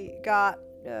actually got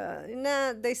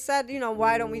they said,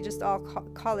 why don't we just all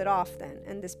call it off then?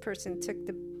 And this person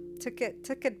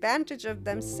took advantage of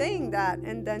them saying that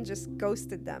and then just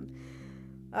ghosted them.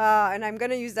 And I'm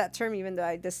going to use that term even though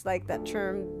I dislike that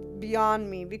term beyond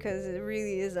me because it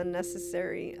really is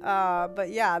unnecessary. But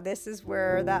yeah, this is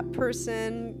where that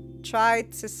person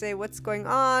tried to say what's going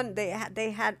on. They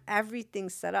had everything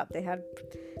set up. They had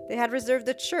reserved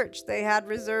the church. They had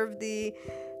reserved the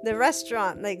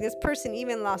restaurant. Like, this person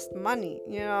even lost money,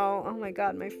 Oh my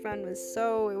God, my friend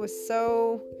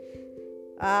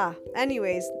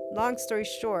anyways, long story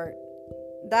short,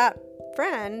 that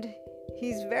friend,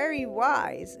 he's very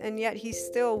wise, and yet he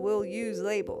still will use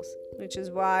labels, which is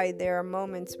why there are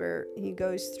moments where he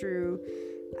goes through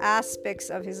aspects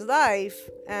of his life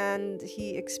and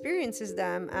he experiences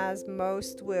them as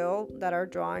most will that are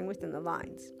drawing within the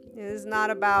lines. It is not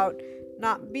about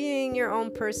not being your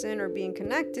own person or being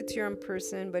connected to your own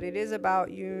person, but it is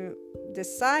about you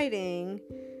deciding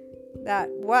that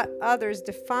what others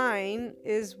define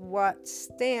is what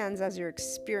stands as your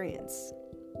experience.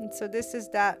 And so this is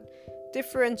that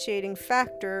differentiating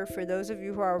factor for those of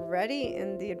you who are already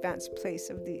in the advanced place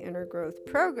of the inner growth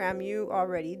program. You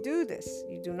already do this.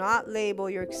 You do not label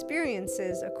your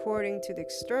experiences according to the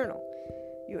external.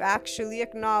 You actually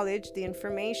acknowledge the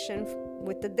information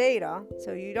with the data.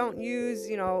 So you don't use,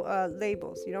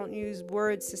 labels. You don't use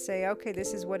words to say, okay,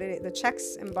 this is what it is, the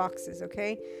checks and boxes,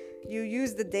 okay? You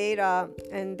use the data,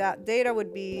 and that data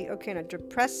would be, okay, in a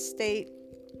depressed state,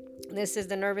 this is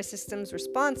the nervous system's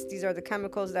response. These are the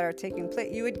chemicals that are taking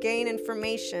place. You would gain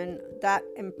information that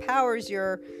empowers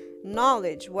your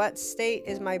knowledge. What state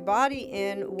is my body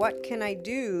in? What can I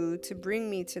do to bring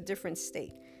me to a different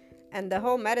state? And the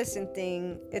whole medicine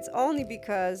thing, it's only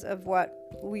because of what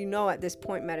we know at this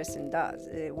point medicine does.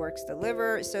 It works the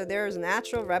liver. So there's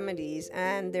natural remedies,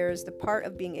 and there's the part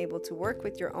of being able to work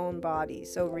with your own body.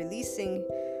 So releasing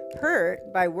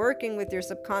hurt by working with your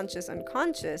subconscious,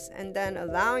 unconscious, and then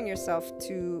allowing yourself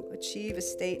to achieve a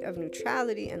state of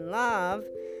neutrality and love.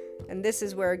 And this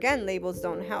is where, again, labels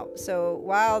don't help. So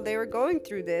while they were going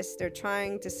through this, they're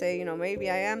trying to say, maybe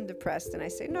I am depressed. And I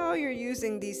say, no, you're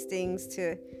using these things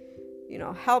to,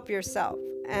 help yourself.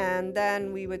 And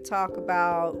then we would talk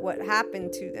about what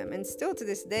happened to them. And still to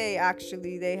this day,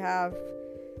 actually, the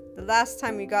last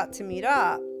time we got to meet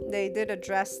up, they did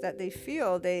address that they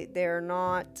feel they're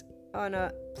not on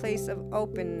a place of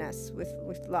openness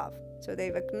with love. So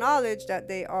they've acknowledged that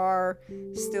they are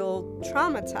still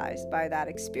traumatized by that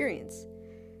experience.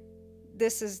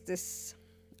 This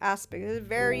aspect is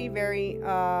very, very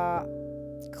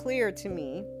clear to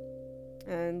me,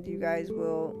 and you guys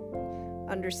will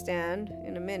understand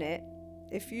in a minute.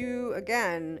 If you,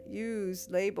 again, use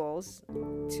labels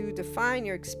to define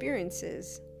your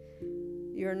experiences,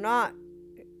 you're not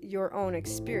your own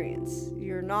experience.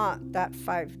 You're not that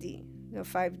 5D.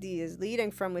 5D is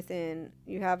leading from within.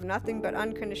 You have nothing but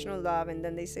unconditional love, and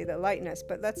then they say the lightness.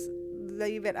 But let's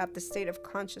leave it at the state of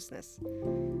consciousness.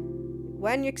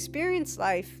 When you experience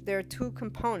life, there are two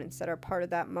components that are part of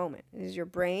that moment. It is your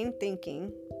brain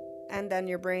thinking, and then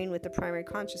your brain with the primary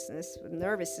consciousness, with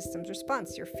nervous system's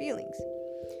response, your feelings.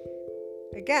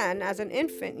 Again, as an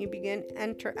infant, you begin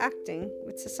interacting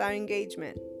with society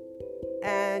engagement,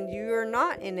 and you are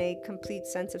not in a complete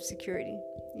sense of security.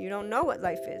 You don't know what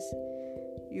life is.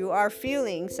 You are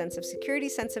feeling sense of security,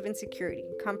 sense of insecurity,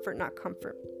 comfort, not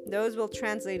comfort. Those will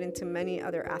translate into many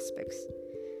other aspects.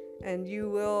 And you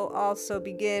will also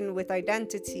begin with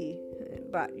identity,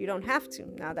 but you don't have to.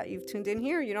 Now that you've tuned in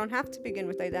here, you don't have to begin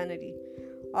with identity.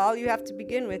 All you have to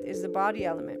begin with is the body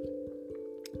element.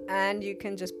 And you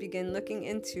can just begin looking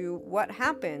into what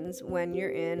happens when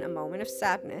you're in a moment of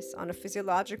sadness on a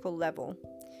physiological level.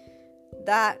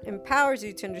 That empowers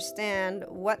you to understand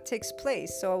what takes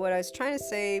place. So what I was trying to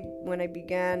say when I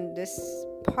began this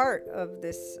part of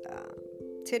this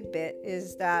tidbit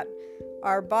is that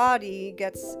our body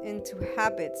gets into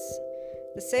habits.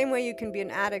 The same way you can be an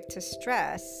addict to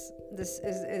stress, this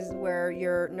is where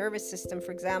your nervous system,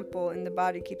 for example, in the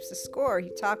body keeps the score. He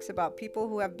talks about people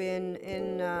who have been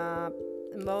in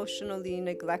emotionally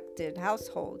neglected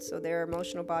households, so their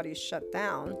emotional body is shut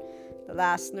down. The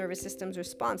last nervous system's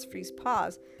response, freeze,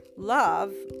 pause.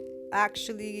 Love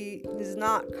actually is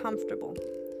not comfortable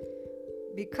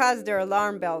because their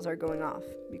alarm bells are going off.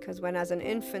 Because when as an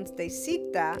infant they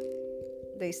seek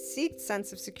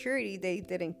sense of security, they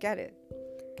didn't get it.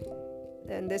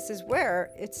 And this is where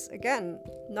it's, again,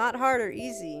 not hard or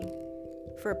easy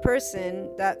for a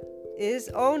person that is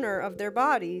owner of their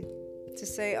body to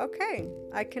say, okay,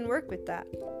 I can work with that.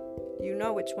 You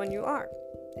know which one you are.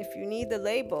 if you need the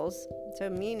labels, so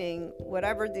meaning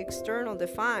whatever the external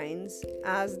defines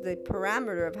as the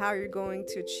parameter of how you're going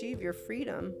to achieve your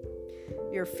freedom,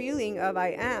 your feeling of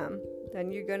I am,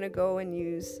 then you're going to go and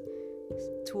use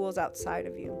tools outside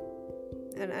of you.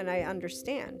 And I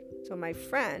understand. So my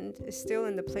friend is still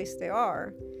in the place they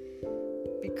are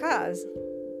because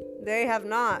they have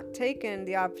not taken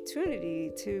the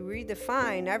opportunity to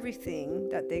redefine everything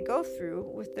that they go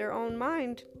through with their own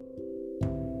mind.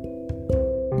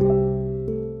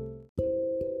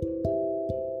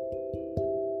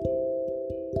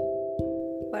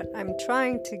 What I'm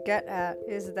trying to get at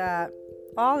is that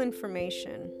all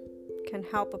information can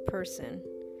help a person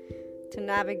to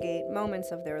navigate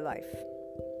moments of their life.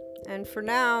 And for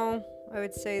now, I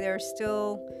would say there are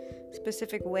still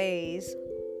specific ways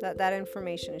that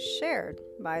information is shared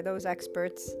by those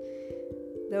experts,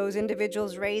 those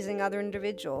individuals raising other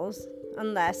individuals,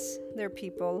 unless they're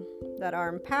people that are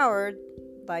empowered,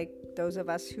 like those of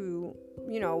us who,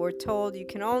 were told you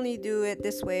can only do it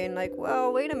this way, and like,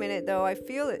 well, wait a minute though, I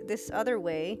feel it this other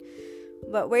way,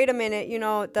 but wait a minute,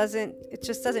 it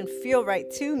just doesn't feel right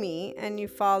to me, and you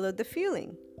followed the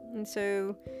feeling. And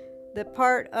so the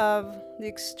part of the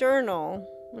external,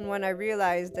 and when I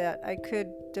realized that I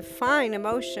could define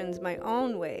emotions my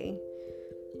own way,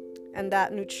 and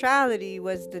that neutrality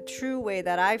was the true way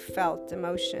that I felt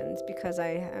emotions, because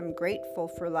I am grateful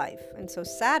for life. And so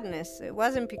sadness, it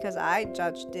wasn't because I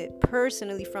judged it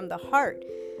personally from the heart.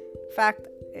 In fact,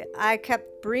 I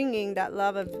kept bringing that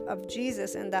love of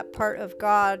Jesus and that part of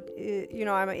God.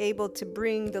 I'm able to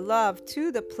bring the love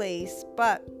to the place,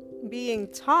 but being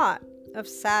taught of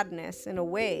sadness in a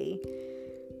way,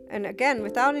 and again,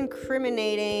 without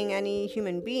incriminating any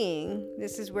human being,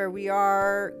 this is where we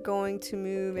are going to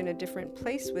move in a different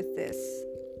place with this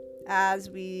as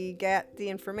we get the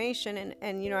information. And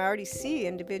I already see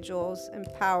individuals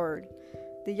empowered.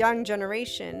 The young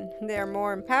generation, they are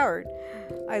more empowered.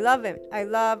 I love it. I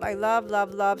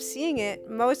love seeing it.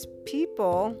 Most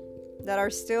people that are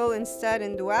still instead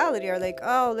in duality are like,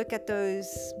 oh, look at those,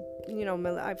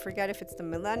 I forget if it's the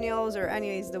millennials or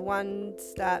anyways, the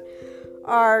ones that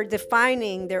are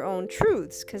defining their own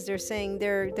truths, because they're saying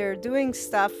they're doing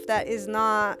stuff that is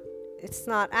not, it's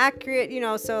not accurate,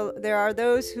 so there are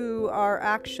those who are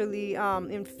actually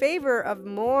in favor of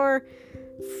more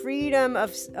freedom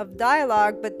of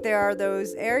dialogue, but there are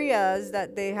those areas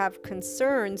that they have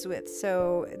concerns with,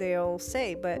 so they'll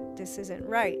say, but this isn't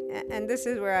right. And this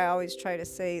is where I always try to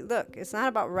say, look, it's not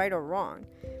about right or wrong.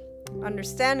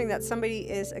 Understanding that somebody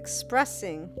is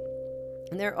expressing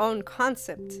their own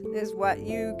concept is what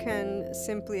you can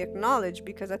simply acknowledge,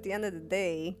 because at the end of the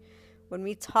day, when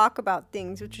we talk about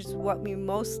things, which is what we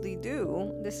mostly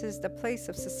do, this is the place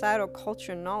of societal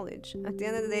culture and knowledge. At the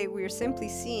end of the day, we're simply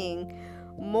seeing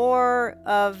more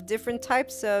of different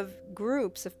types of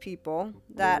groups of people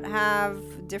that have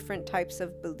different types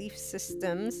of belief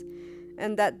systems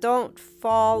and that don't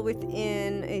fall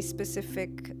within a specific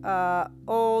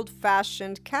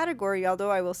old-fashioned category. Although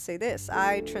I will say this,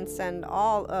 I transcend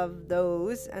all of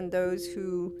those, and those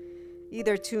who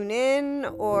either tune in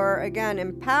or, again,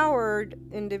 empowered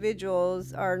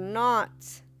individuals are not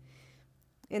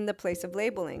in the place of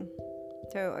labeling.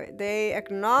 So they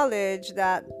acknowledge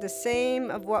that the same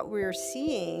of what we're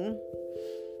seeing,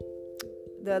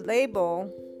 the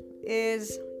label,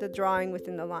 is the drawing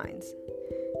within the lines.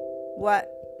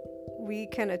 What we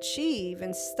can achieve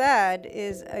instead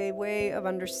is a way of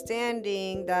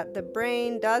understanding that the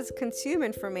brain does consume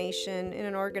information in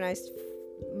an organized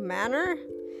manner.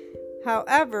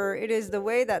 However, it is the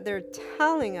way that they're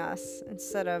telling us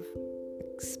instead of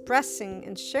expressing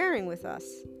and sharing with us.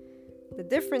 The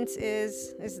difference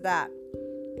is that,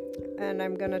 and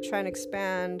I'm going to try and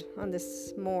expand on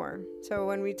this more. So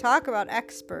when we talk about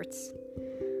experts,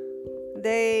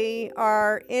 they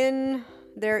are in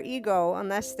their ego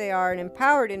unless they are an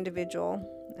empowered individual,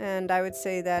 and I would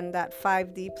say then that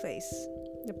 5D place,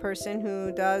 the person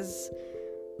who does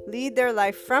lead their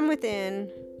life from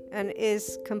within and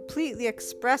is completely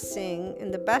expressing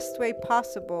in the best way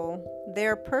possible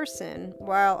their person,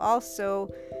 while also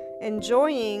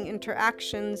enjoying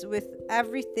interactions with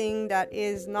everything that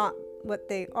is not what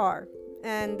they are.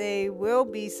 And they will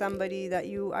be somebody that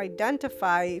you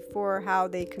identify for how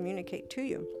they communicate to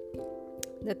you.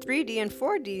 The 3D and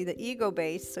 4D, the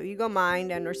ego-based, so ego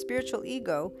mind and or spiritual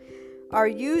ego, are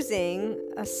using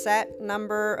a set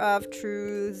number of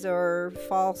truths or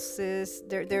falses.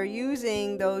 They're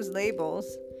using those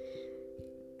labels,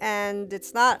 and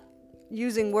it's not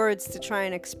using words to try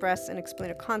and express and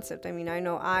explain a concept. I mean, I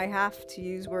know I have to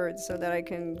use words so that I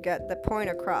can get the point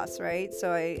across, right?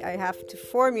 So I have to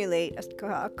formulate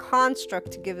a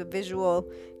construct to give a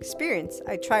visual experience.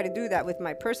 I try to do that with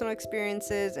my personal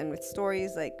experiences and with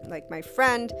stories, like my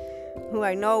friend, who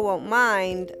I know won't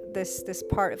mind this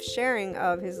part of sharing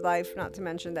of his life, not to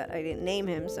mention that I didn't name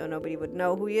him, so nobody would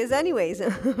know who he is anyways.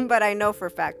 But I know for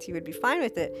a fact he would be fine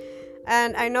with it.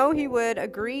 And I know he would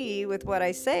agree with what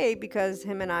I say, because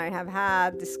him and I have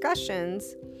had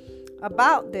discussions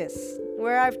about this,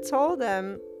 where I've told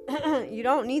him, you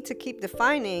don't need to keep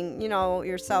defining,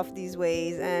 yourself these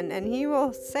ways. And he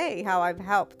will say how I've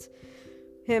helped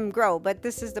him grow. But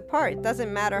this is the part. It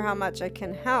doesn't matter how much I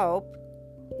can help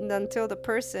until the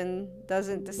person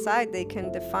doesn't decide they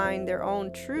can define their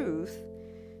own truth.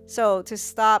 So to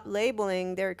stop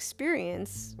labeling their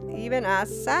experience even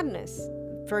as sadness.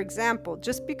 For example,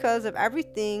 just because of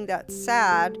everything that's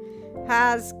sad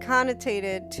has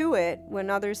connotated to it when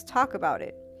others talk about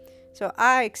it. So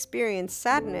I experience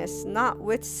sadness not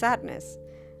with sadness.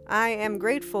 I am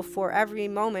grateful for every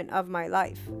moment of my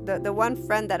life. The one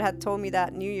friend that had told me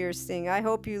that New Year's thing, I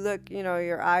hope you look,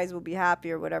 your eyes will be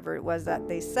happy, or whatever it was that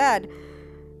they said.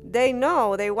 They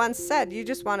once said, you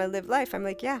just want to live life. I'm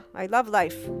like, yeah, I love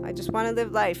life. I just want to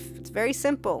live life. It's very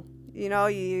simple.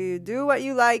 You do what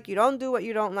you like. You don't do what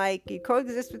you don't like. You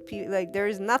coexist with people. Like, there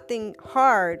is nothing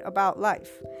hard about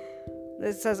life.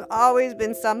 This has always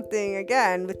been something,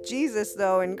 again, with Jesus,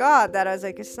 though, and God, that I was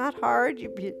like, it's not hard.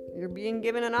 You're being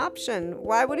given an option.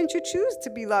 Why wouldn't you choose to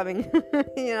be loving?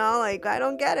 I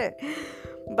don't get it.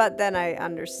 But then I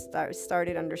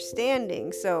started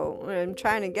understanding. So what I'm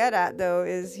trying to get at, though,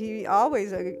 is he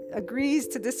always agrees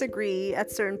to disagree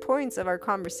at certain points of our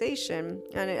conversation.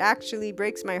 And it actually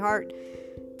breaks my heart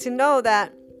to know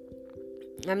that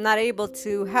I'm not able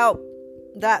to help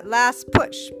that last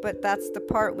push. But that's the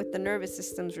part with the nervous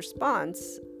system's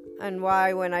response. And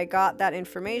why when I got that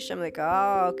information, I'm like,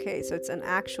 oh, okay. So it's an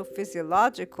actual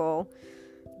physiological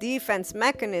defense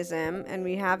mechanism, and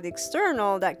we have the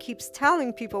external that keeps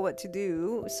telling people what to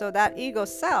do. So that ego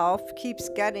self keeps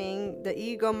getting the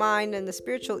ego mind, and the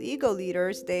spiritual ego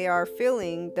leaders, they are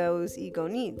filling those ego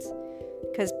needs,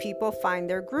 because people find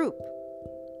their group.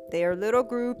 They are a little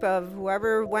group of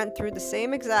whoever went through the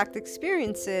same exact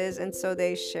experiences, and so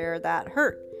they share that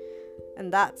hurt.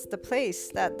 And that's the place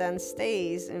that then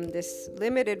stays in this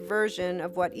limited version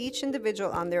of what each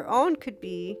individual on their own could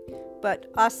be,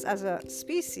 but us as a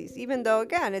species. Even though,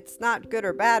 again, it's not good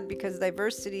or bad, because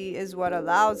diversity is what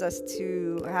allows us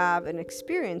to have an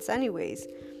experience anyways.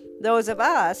 Those of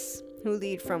us who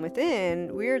lead from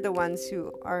within, we're the ones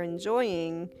who are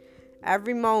enjoying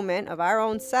every moment of our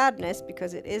own sadness,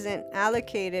 because it isn't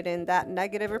allocated in that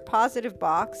negative or positive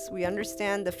box. We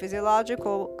understand the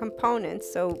physiological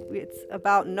components, so it's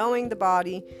about knowing the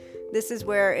body. This is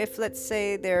where, if let's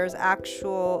say there's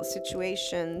actual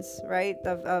situations, right,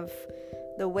 of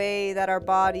the way that our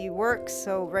body works.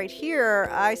 So right here,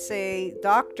 I say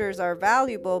doctors are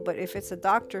valuable, but if it's a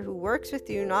doctor who works with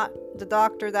you, not the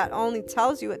doctor that only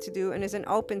tells you what to do and isn't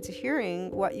open to hearing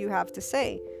what you have to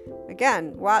say.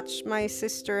 Again, watch my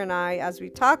sister and I as we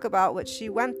talk about what she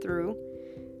went through.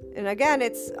 And again,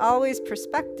 it's always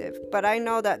perspective. But I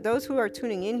know that those who are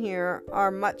tuning in here are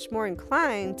much more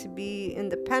inclined to be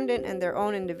independent and their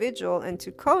own individual, and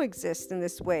to coexist in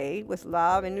this way with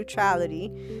love and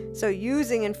neutrality. So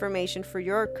using information for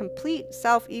your complete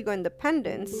self-ego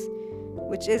independence,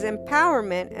 which is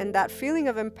empowerment. And that feeling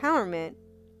of empowerment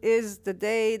is the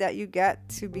day that you get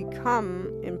to become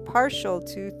impartial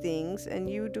to things, and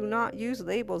you do not use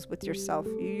labels with yourself.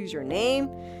 You use your name.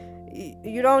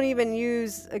 You don't even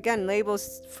use, again,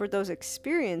 labels for those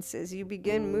experiences. You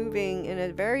begin moving in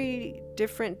a very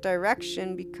different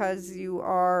direction, because you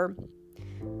are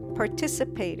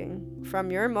participating from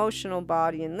your emotional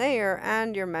body and layer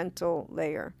and your mental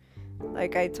layer.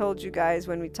 Like I told you guys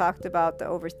when we talked about the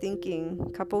overthinking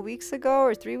a couple weeks ago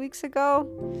or 3 weeks ago,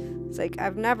 it's like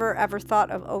I've never ever thought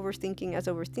of overthinking as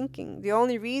overthinking. The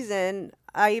only reason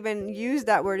I even use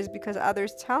that word is because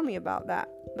others tell me about that.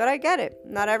 But I get it.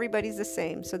 Not everybody's the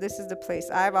same. So this is the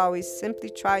place I've always simply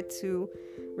tried to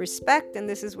respect. And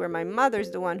this is where my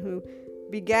mother's the one who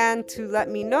began to let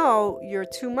me know, you're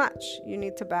too much. You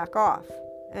need to back off.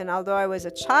 And although I was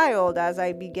a child, as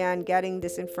I began getting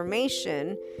this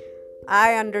information,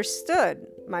 I understood.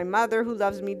 My mother, who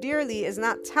loves me dearly, is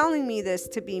not telling me this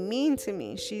to be mean to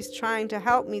me. She's trying to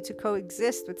help me to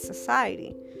coexist with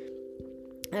society.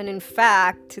 And in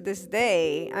fact, to this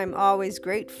day, I'm always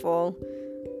grateful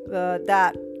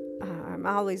I'm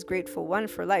always grateful, one,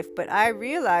 for life. But I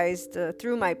realized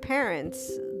through my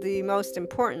parents the most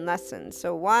important lessons.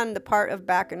 So one, the part of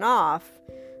backing off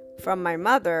from my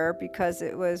mother, because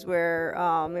it was where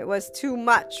it was too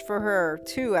much for her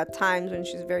too at times when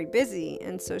she was very busy,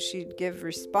 and so she'd give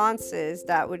responses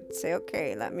that would say,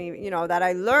 okay, let me, that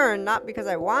I learned, not because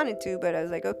I wanted to, but I was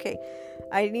like, okay,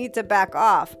 I need to back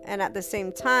off. And at the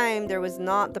same time, there was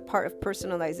not the part of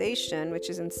personalization, which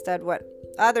is instead what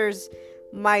others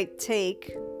might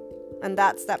take, and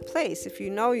that's that place. If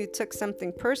you know you took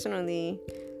something personally,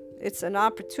 it's an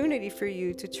opportunity for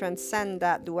you to transcend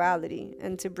that duality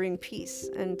and to bring peace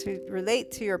and to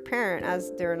relate to your parent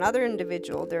as they're another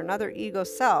individual, they're another ego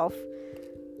self.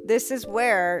 This is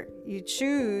where you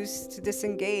choose to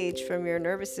disengage from your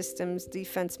nervous system's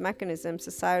defense mechanism,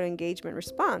 societal engagement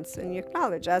response, and you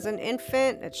acknowledge as an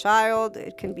infant, a child,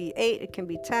 it can be 8, it can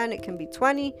be 10, it can be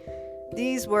 20.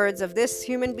 These words of this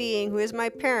human being who is my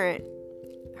parent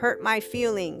hurt my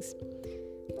feelings.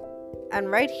 And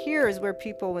right here is where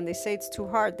people, when they say it's too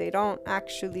hard, they don't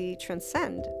actually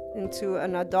transcend into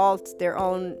an adult, their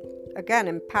own, again,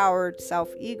 empowered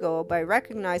self-ego by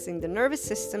recognizing the nervous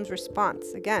system's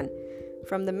response. Again,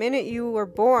 from the minute you were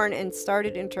born and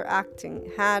started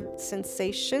interacting, had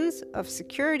sensations of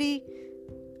security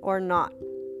or not.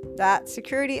 That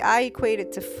security I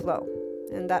equated to flow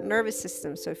and that nervous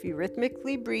system. So if you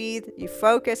rhythmically breathe, you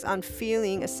focus on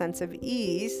feeling a sense of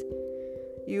ease,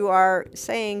 you are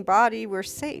saying, body, we're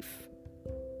safe.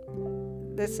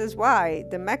 This is why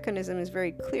the mechanism is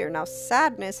very clear. Now,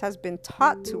 sadness has been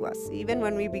taught to us. Even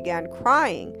when we began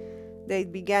crying, they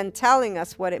began telling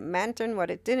us what it meant and what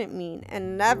it didn't mean.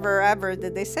 And never, ever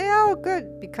did they say, oh,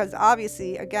 good. Because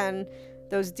obviously, again,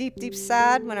 those deep, deep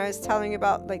sad, when I was telling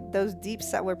about like those deep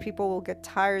sad where people will get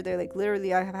tired, they're like,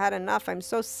 literally, I have had enough. I'm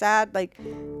so sad. Like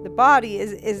the body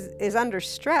is under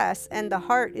stress and the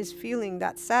heart is feeling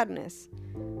that sadness.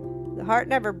 The heart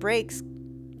never breaks,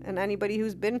 and anybody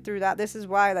who's been through that, this is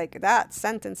why, like, that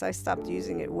sentence, I stopped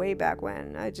using it way back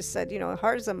when. I just said, the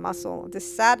heart is a muscle.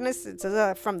 This sadness, it's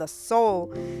from the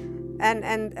soul,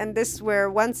 and this is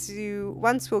where once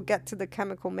we'll get to the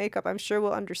chemical makeup, I'm sure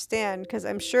we'll understand, because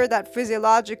I'm sure that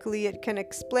physiologically it can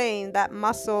explain that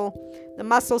the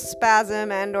muscle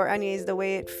spasm and or anyways the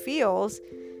way it feels.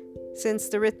 Since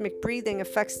the rhythmic breathing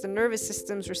affects the nervous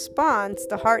system's response,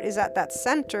 the heart is at that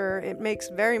center. It makes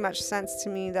very much sense to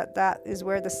me that is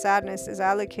where the sadness is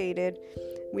allocated.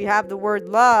 We have the word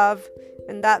love,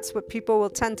 and that's what people will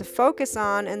tend to focus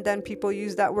on, and then people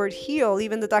use that word heal,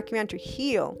 even the documentary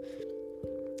Heal.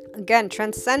 Again,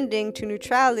 transcending to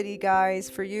neutrality, guys,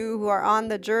 for you who are on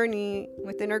the journey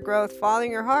with inner growth, following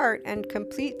your heart, and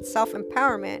complete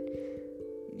self-empowerment.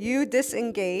 You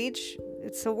disengage,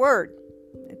 it's a word.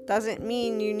 It doesn't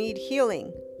mean you need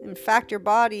healing. In fact, your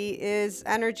body is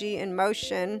energy in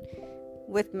motion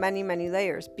with many, many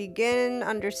layers. Begin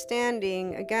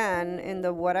understanding, again, in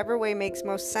the whatever way makes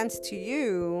most sense to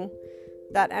you,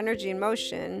 that energy in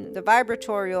motion. The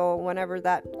vibratorial, whenever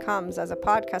that comes as a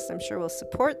podcast, I'm sure will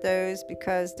support those,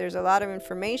 because there's a lot of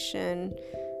information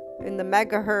in the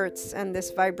megahertz and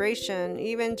this vibration,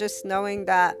 even just knowing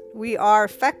that we are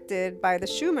affected by the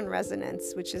Schumann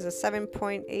resonance, which is a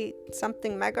 7.8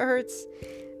 something megahertz,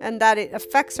 and that it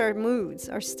affects our moods,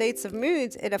 our states of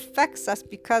moods. It affects us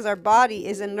because our body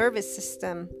is a nervous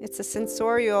system. It's a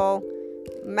sensorial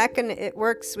mechanism. It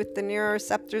works with the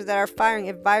neuroreceptors that are firing.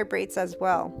 It vibrates as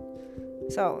well.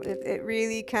 So it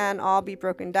really can all be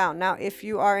broken down. Now, if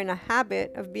you are in a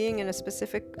habit of being in a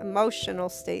specific emotional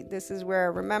state, this is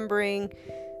where remembering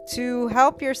to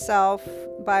help yourself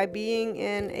by being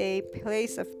in a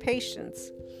place of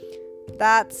patience.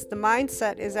 That's the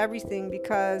mindset is everything,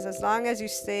 because as long as you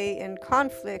stay in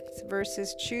conflict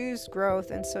versus choose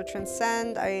growth and so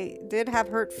transcend, I did have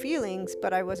hurt feelings,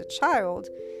 but I was a child.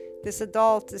 This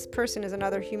adult, this person is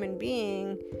another human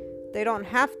being. They don't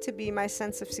have to be my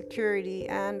sense of security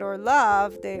and or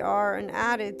love. They are an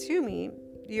added to me.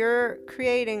 You're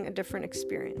creating a different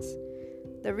experience.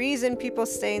 The reason people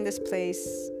stay in this place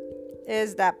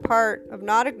is that part of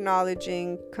not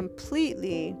acknowledging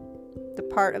completely the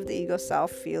part of the ego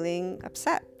self feeling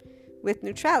upset with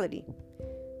neutrality.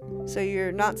 So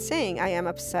you're not saying I am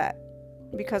upset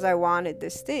because I wanted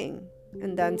this thing,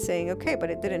 and then saying, okay, but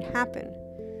it didn't happen.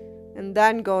 And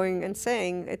then going and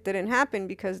saying it didn't happen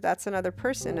because that's another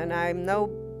person and I'm no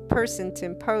person to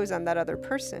impose on that other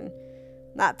person.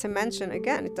 Not to mention,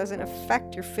 again, it doesn't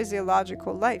affect your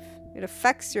physiological life. It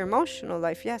affects your emotional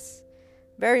life, yes,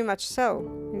 very much so.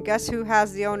 And guess who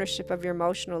has the ownership of your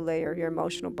emotional layer, your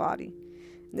emotional body?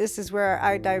 This is where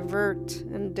I divert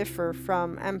and differ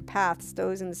from empaths,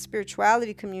 those in the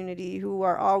spirituality community who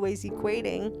are always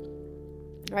equating.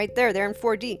 Right there, they're in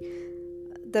 4D.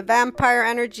 the vampire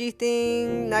energy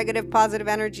thing, negative, positive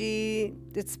energy,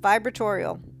 it's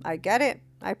vibratorial. I get it.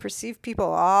 I perceive people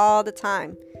all the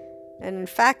time. And in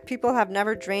fact, people have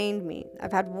never drained me.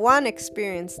 I've had one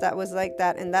experience that was like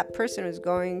that, and that person was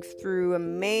going through a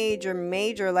major,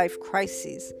 major life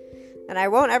crisis. And I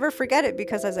won't ever forget it,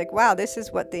 because I was like, wow, this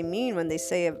is what they mean when they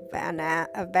say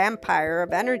a vampire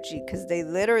of energy. Because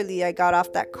I got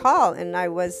off that call and I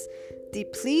was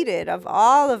depleted of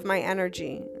all of my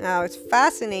energy. Now, it's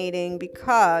fascinating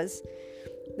because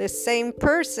this same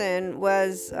person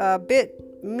was a bit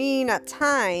mean at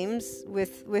times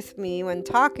with me when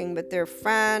talking, but they're a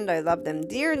friend. I love them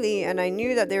dearly, and I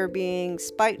knew that they were being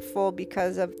spiteful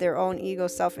because of their own ego,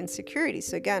 self-insecurity.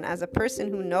 So again, as a person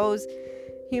who knows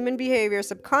human behavior,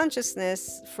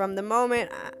 subconsciousness, from the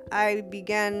moment I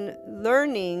began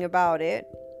learning about it,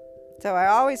 so I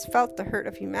always felt the hurt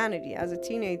of humanity. As a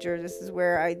teenager, this is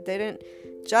where I didn't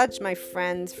judge my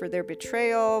friends for their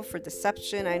betrayal, for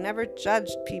deception. I never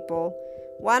judged people.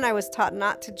 One, I was taught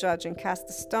not to judge and cast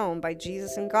a stone by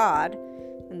Jesus and God,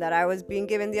 and that I was being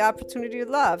given the opportunity to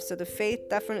love. So the faith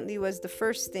definitely was the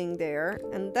first thing there.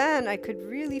 And then I could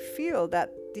really feel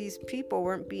that these people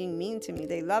weren't being mean to me.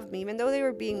 They loved me, even though they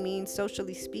were being mean,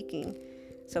 socially speaking.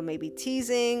 So maybe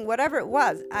teasing, whatever it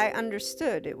was, I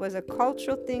understood. It was a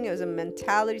cultural thing. It was a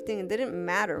mentality thing. It didn't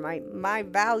matter. My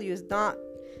value is not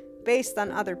based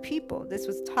on other people. This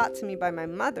was taught to me by my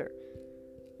mother.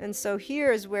 And so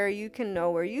here is where you can know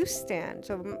where you stand.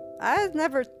 So I was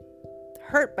never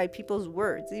hurt by people's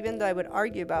words, even though I would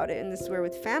argue about it. And this is where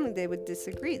with family, they would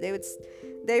disagree.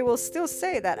 They will still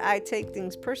say that I take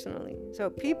things personally. So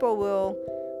people will,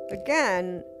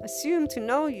 again, assume to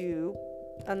know you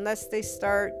unless they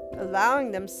start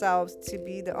allowing themselves to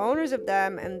be the owners of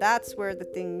them. And that's where the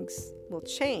things will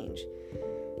change.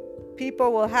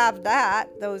 People will have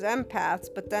those empaths,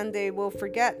 but then they will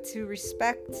forget to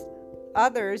respect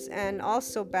others and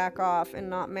also back off and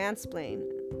not mansplain.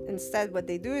 Instead, what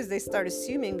they do is they start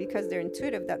assuming, because they're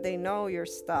intuitive, that they know your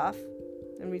stuff.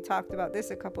 And we talked about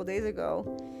this a couple days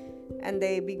ago. And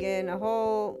they begin a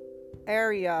whole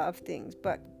area of things.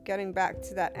 But getting back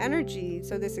to that energy,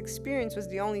 so this experience was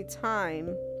the only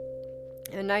time,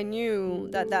 and I knew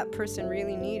that person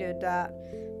really needed that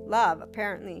love,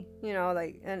 apparently,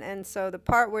 and so the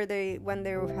part where when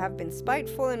they have been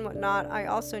spiteful and whatnot, I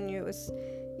also knew it was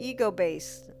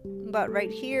ego-based. But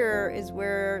right here is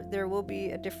where there will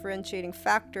be a differentiating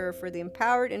factor for the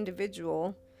empowered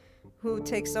individual who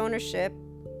takes ownership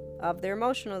of their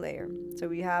emotional layer. So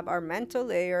we have our mental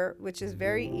layer, which is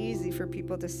very easy for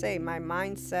people to say, my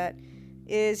mindset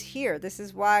is here. This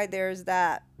is why there's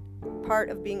that part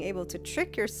of being able to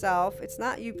trick yourself. It's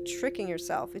not you tricking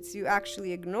yourself. It's you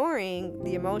actually ignoring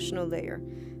the emotional layer,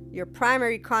 your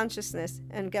primary consciousness.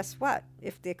 And guess what?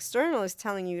 If the external is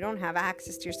telling you don't have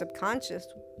access to your subconscious,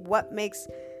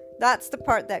 that's the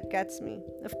part that gets me.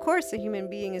 Of course, a human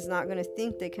being is not going to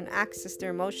think they can access their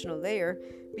emotional layer,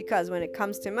 because when it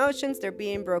comes to emotions, they're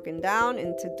being broken down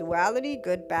into duality,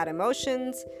 good, bad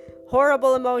emotions,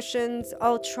 horrible emotions,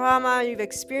 trauma you've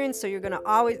experienced. So you're going to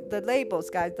always, the labels,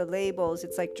 guys,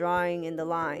 it's like drawing in the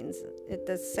lines. It's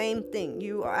the same thing.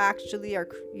 You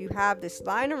have this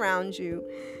line around you,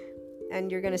 and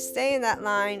you're going to stay in that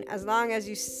line as long as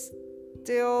you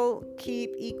still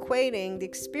keep equating the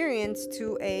experience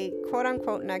to a quote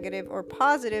unquote negative or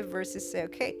positive, versus say,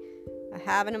 okay, I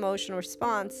have an emotional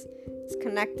response. It's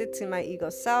connected to my ego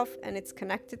self, and it's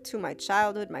connected to my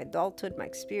childhood, my adulthood, my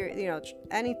experience,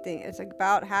 anything. It's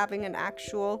about having an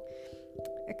actual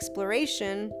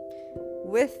exploration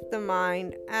with the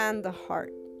mind and the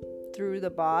heart through the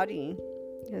body.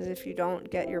 Because if you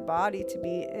don't get your body to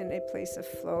be in a place of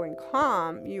flow and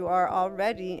calm, you are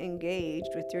already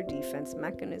engaged with your defense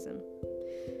mechanism.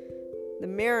 The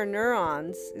mirror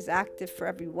neurons is active for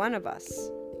every one of us.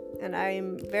 And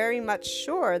I'm very much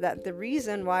sure that the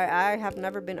reason why I have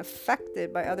never been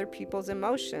affected by other people's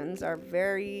emotions are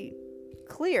very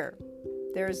clear.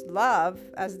 There's love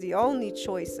as the only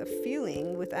choice of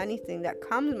feeling with anything that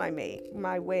comes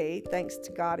my way, thanks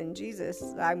to God and Jesus,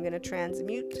 I'm going to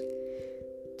transmute.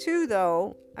 Two,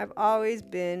 though, I've always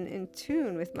been in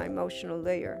tune with my emotional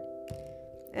layer,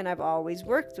 and I've always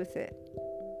worked with it.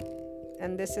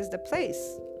 And this is the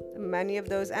place. Many of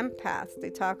those empaths,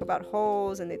 they talk about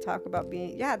holes, and they talk about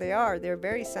they're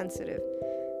very sensitive.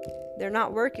 They're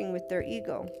not working with their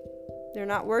ego. They're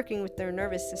not working with their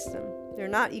nervous system. They're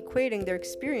not equating their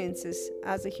experiences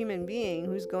as a human being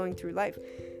who's going through life.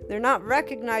 They're not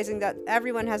recognizing that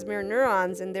everyone has mirror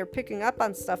neurons and they're picking up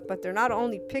on stuff, but they're not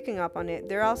only picking up on it,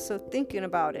 they're also thinking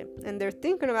about it. And they're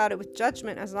thinking about it with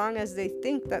judgment as long as they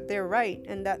think that they're right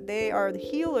and that they are the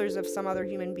healers of some other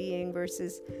human being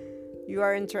versus you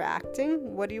are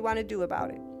interacting. What do you want to do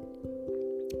about it?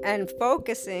 And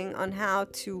focusing on how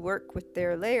to work with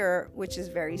their layer, which is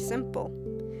very simple.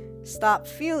 Stop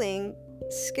feeling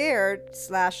scared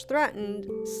 / threatened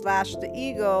 / the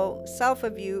ego self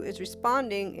of you is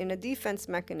responding in a defense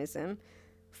mechanism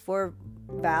for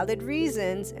valid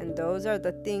reasons, and those are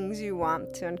the things you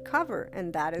want to uncover,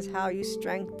 and that is how you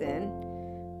strengthen,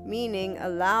 meaning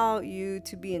allow you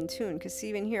to be in tune. Because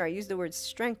even here I use the word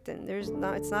strengthen. It's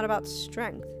not about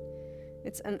strength,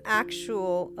 it's an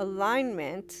actual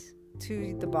alignment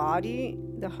to the body,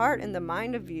 the heart, and the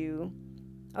mind of you.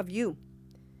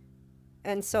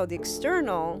 And so the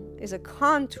external is a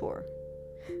contour.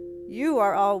 You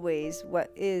are always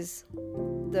what is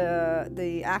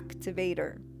the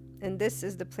activator. And this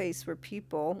is the place where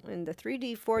people in the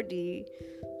 3D, 4D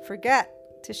forget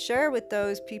to share with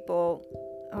those people,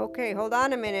 okay, hold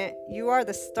on a minute. You are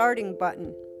the starting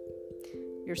button.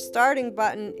 Your starting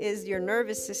button is your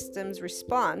nervous system's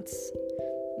response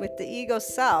with the ego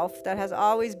self that has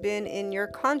always been in your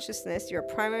consciousness, your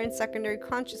primary and secondary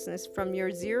consciousness from your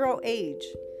 0 age.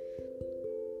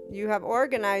 You have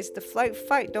organized the flight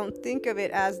fight. Don't think of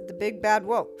it as the big bad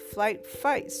wolf. Flight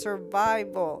fight,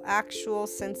 survival, actual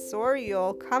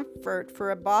sensorial comfort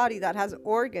for a body that has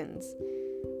organs.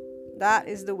 That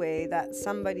is the way that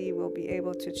somebody will be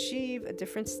able to achieve a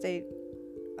different state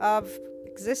of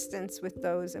existence with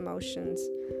those emotions,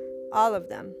 all of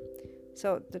them.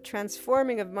 So the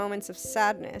transforming of moments of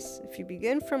sadness, if you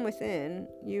begin from within,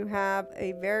 you have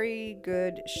a very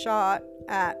good shot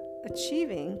at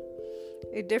achieving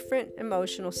a different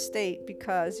emotional state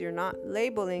because you're not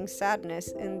labeling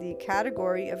sadness in the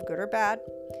category of good or bad.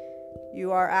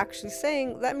 You are actually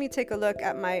saying, let me take a look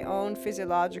at my own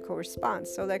physiological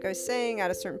response. So like I was saying,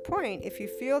 at a certain point, if you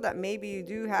feel that maybe you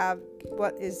do have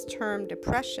what is termed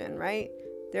depression, right?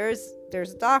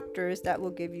 There's doctors that will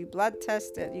give you blood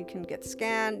tests that you can get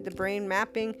scanned, the brain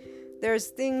mapping. There's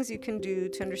things you can do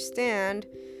to understand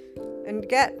and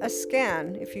get a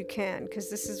scan if you can, because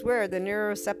this is where the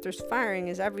neuroreceptors firing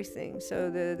is everything. So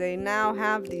they now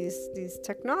have these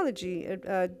technology.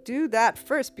 Do that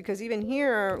first, because even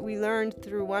here we learned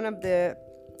through one of the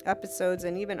episodes,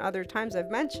 and even other times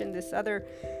I've mentioned this other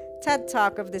TED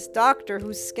talk of this doctor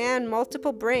who scanned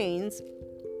multiple brains.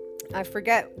 I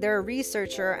forget, they're a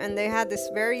researcher, and they had this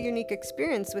very unique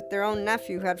experience with their own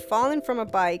nephew who had fallen from a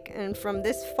bike, and from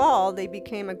this fall they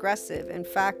became aggressive. In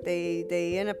fact,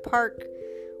 they in a park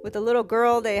with a little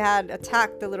girl, they had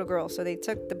attacked the little girl, so they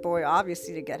took the boy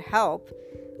obviously to get help.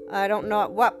 I don't know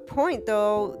at what point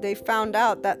though they found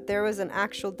out that there was an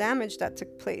actual damage that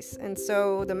took place, and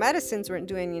so the medicines weren't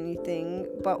doing anything,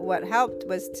 but what helped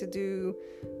was to do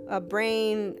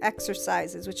brain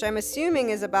exercises, which I'm assuming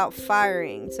is about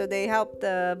firing. So they helped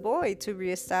the boy to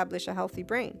reestablish a healthy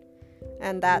brain,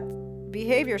 and that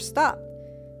behavior stopped.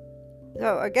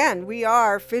 So again, we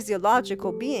are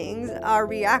physiological beings. Our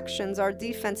reactions, our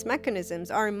defense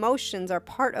mechanisms, our emotions are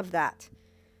part of that.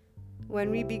 When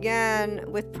we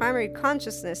began with primary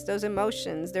consciousness, those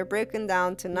emotions, they're broken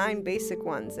down to 9 basic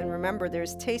ones. And remember,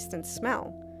 there's taste and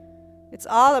smell. It's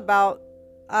all about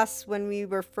us when we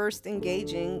were first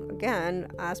engaging,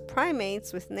 again, as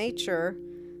primates with nature,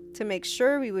 to make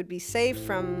sure we would be safe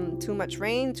from too much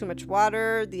rain, too much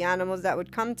water, the animals that would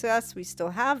come to us. We still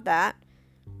have that.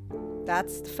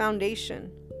 That's the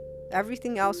foundation.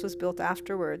 Everything else was built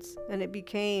afterwards. And it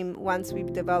became, once we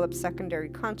developed secondary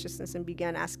consciousness and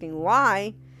began asking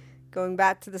why, going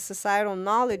back to the societal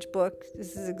knowledge book,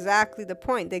 this is exactly the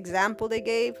point. The example they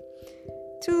gave,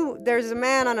 there's a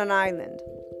man on an island,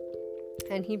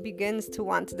 and he begins to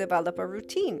want to develop a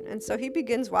routine. And so he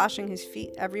begins washing his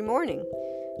feet every morning.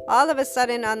 All of a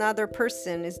sudden, another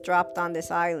person is dropped on this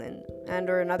island,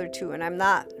 or another 2. And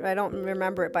I don't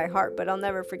remember it by heart, but I'll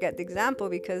never forget the example,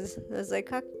 because I was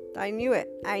like, I knew it.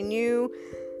 I knew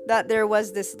that there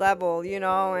was this level,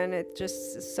 and it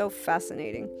just is so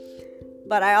fascinating.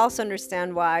 But I also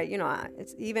understand why,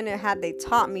 it's even had they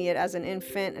taught me it as an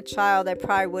infant, a child, I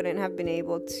probably wouldn't have been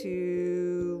able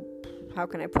to, how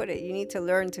can I put it? You need to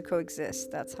learn to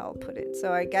coexist. That's how I'll put it.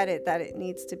 So I get it that it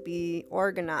needs to be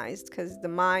organized, because the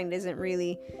mind isn't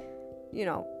really,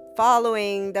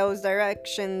 following those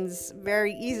directions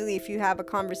very easily. If you have a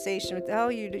conversation with,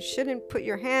 you shouldn't put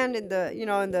your hand in the,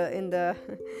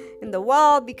 in the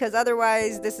wall, because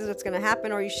otherwise this is what's going to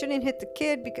happen, or you shouldn't hit the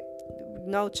kid, because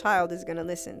no child is going to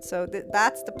listen. So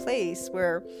that's the place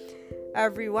where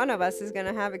Every one of us is going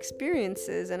to have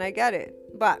experiences, and I get it.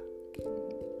 But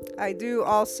I do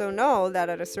also know that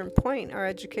at a certain point, our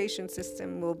education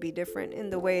system will be different in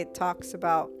the way it talks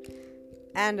about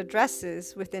and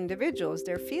addresses with individuals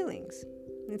their feelings.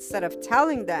 Instead of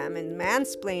telling them and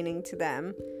mansplaining to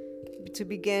them, to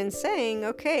begin saying,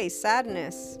 okay,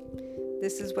 sadness,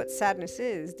 this is what sadness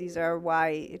is. These are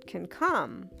why it can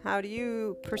come. How do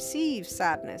you perceive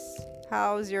sadness?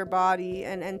 How's your body?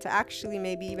 And to actually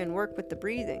maybe even work with the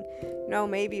breathing.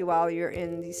 Maybe while you're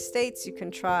in these states, you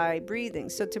can try breathing.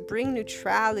 So to bring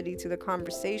neutrality to the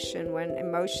conversation when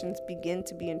emotions begin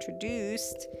to be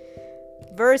introduced,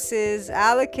 versus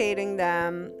allocating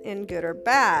them in good or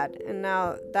bad. And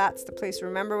now that's the place.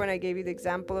 Remember when I gave you the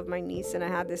example of my niece, and I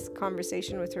had this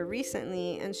conversation with her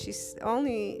recently, and she's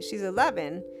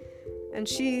 11, and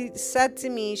she said to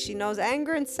me she knows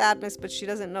anger and sadness, but she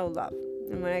doesn't know love.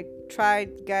 And when I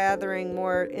tried gathering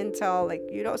more intel, like,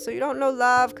 so you don't know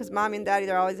love because mommy and daddy,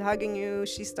 they're always hugging you,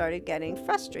 she started getting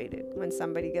frustrated. When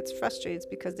somebody gets frustrated, it's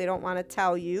because they don't want to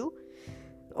tell you.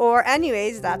 Or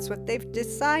anyways, that's what they've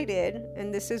decided.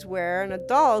 And this is where an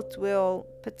adult will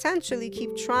potentially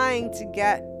keep trying to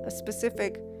get a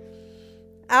specific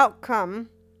outcome,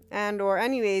 and or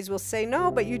anyways will say,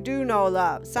 no, but you do know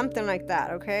love. Something like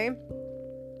that, okay?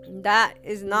 That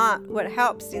is not what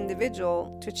helps the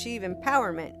individual to achieve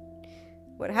empowerment.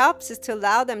 What helps is to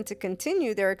allow them to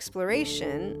continue their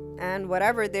exploration and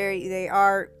whatever they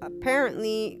are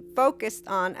apparently focused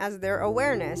on as their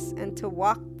awareness, and to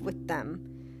walk with them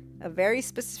a very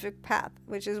specific path,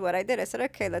 which is what I did. I said,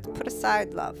 okay, let's put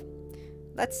aside love.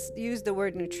 Let's use the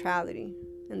word neutrality.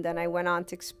 And then I went on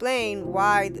to explain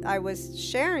why I was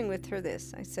sharing with her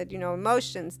this. I said,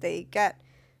 emotions, they get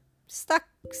stuck,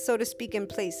 so to speak, in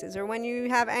places. Or when you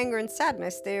have anger and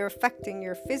sadness, they are affecting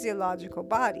your physiological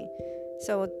body.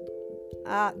 So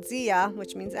Zia,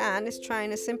 which means Anne, is trying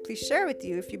to simply share with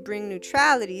you, if you bring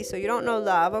neutrality, so you don't know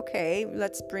love, okay,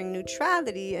 let's bring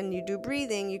neutrality, and you do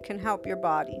breathing, you can help your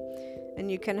body, and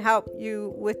you can help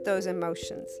you with those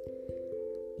emotions.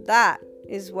 That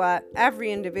is what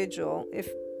every individual, if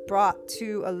brought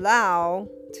to allow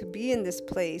to be in this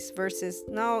place, versus,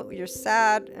 no, you're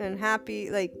sad and happy,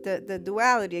 like the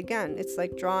duality, again, it's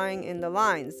like drawing in the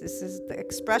lines. This is the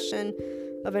expression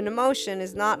of an emotion,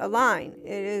 is not a line.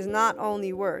 It is not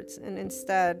only words. And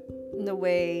instead, the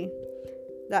way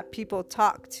that people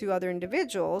talk to other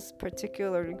individuals,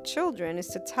 particularly children, is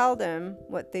to tell them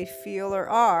what they feel or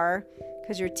are,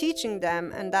 because you're teaching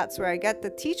them. And that's where I get the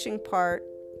teaching part.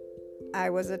 I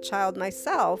was a child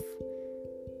myself,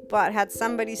 but had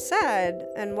somebody said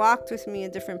and walked with me a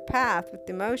different path with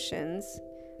emotions,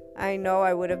 I know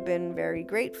I would have been very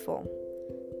grateful.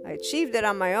 I achieved it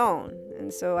on my own,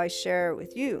 and so I share it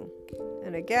with you.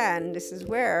 And again, this is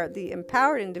where the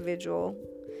empowered individual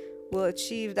will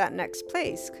achieve that next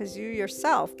place, because you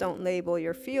yourself don't label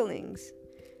your feelings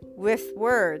with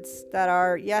words that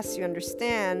are, yes, you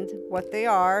understand what they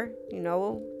are,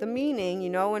 the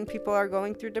meaning, when people are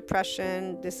going through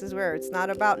depression, this is where it's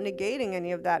not about negating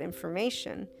any of that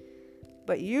information,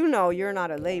 but you're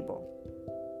not a label.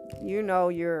 You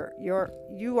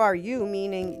are you,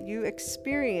 meaning you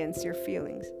experience your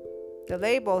feelings. The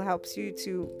label helps you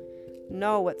to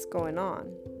know what's going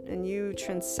on, and you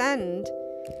transcend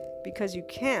because you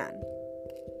can.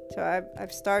 So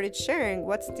I've started sharing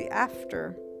what's the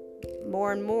after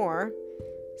more and more.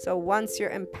 So once you're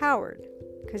empowered,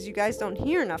 because you guys don't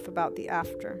hear enough about the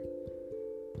after,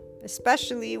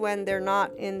 especially when they're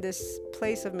not in this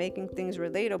place of making things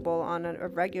relatable on a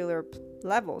regular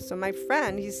level. So my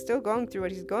friend, he's still going through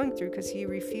what he's going through because he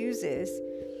refuses,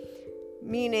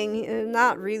 meaning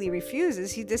not really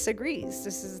refuses, he disagrees.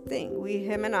 This is the thing.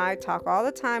 Him and I talk all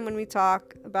the time when we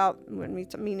talk about,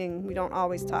 meaning we don't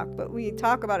always talk, but we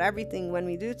talk about everything when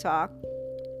we do talk,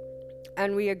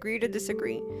 and we agree to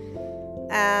disagree.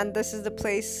 And this is the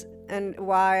place and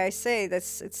why I say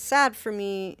this, it's sad for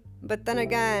me. But then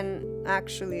again,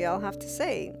 actually, I'll have to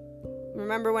say,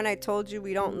 remember when I told you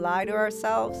we don't lie to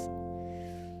ourselves?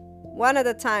 One of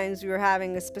the times we were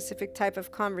having a specific type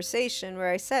of conversation where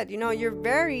I said, you're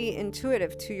very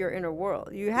intuitive to your inner world.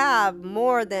 You have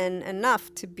more than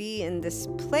enough to be in this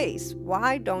place.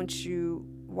 Why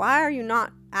are you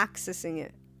not accessing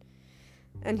it?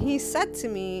 And he said to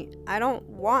me, I don't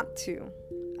want to.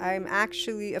 I'm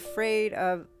actually afraid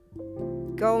of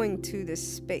going to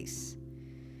this space.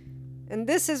 And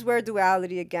this is where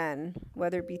duality, again,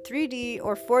 whether it be 3D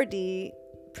or 4D,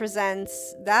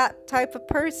 presents that type of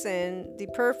person the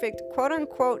perfect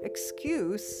quote-unquote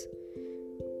excuse,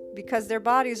 because their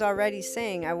body is already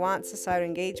saying, I want societal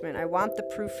engagement. I want the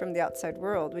proof from the outside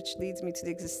world, which leads me to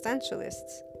the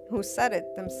existentialists, who said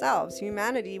it themselves.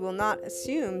 Humanity will not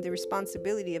assume the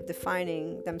responsibility of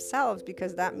defining themselves,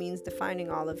 because that means defining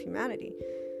all of humanity.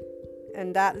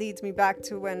 And that leads me back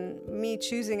to me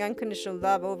choosing unconditional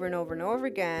love over and over and over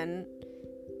again,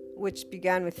 which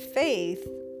began with faith,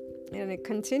 and it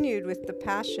continued with the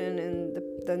passion and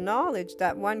the knowledge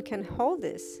that one can hold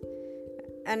this.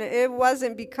 And it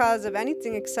wasn't because of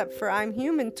anything except for I'm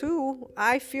human too.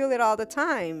 I feel it all the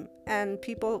time. And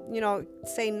people,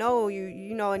 say no,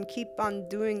 and keep on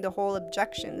doing the whole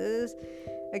objection. This is,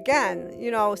 again,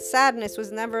 sadness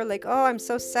was never like, oh, I'm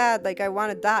so sad, like I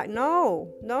want to die. No,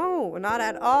 not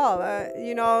at all.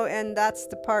 And that's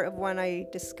the part of when I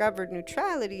discovered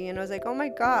neutrality, and I was like, oh my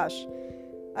gosh,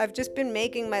 I've just been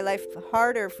making my life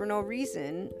harder for no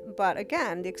reason. But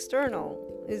again, the external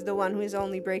is the one who is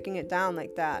only breaking it down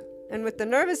like that. And with the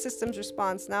nervous system's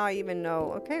response, now I even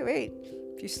know, okay, wait,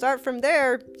 if you start from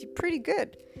there, you're pretty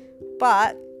good.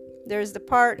 But there's the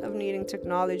part of needing to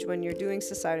acknowledge when you're doing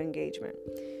societal engagement.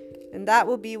 And that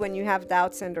will be when you have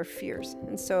doubts and or fears.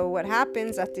 And so what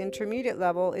happens at the intermediate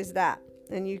level is that.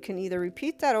 And you can either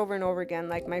repeat that over and over again,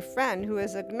 like my friend who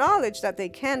has acknowledged that they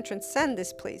can transcend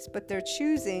this place, but they're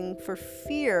choosing for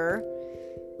fear.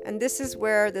 And this is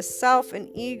where the self and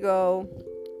ego,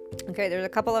 okay, there's a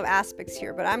couple of aspects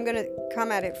here, but I'm going to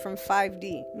come at it from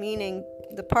 5D, meaning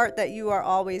the part that you are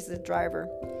always the driver.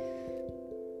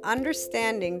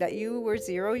 Understanding that you were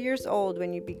 0 years old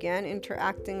when you began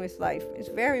interacting with life is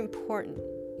very important.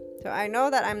 So I know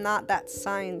that I'm not that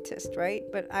scientist, right?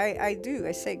 But I do.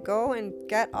 I say, go and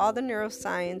get all the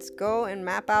neuroscience, go and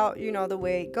map out, the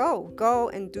way, go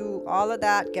and do all of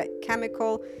that, get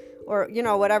chemical or,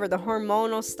 whatever, the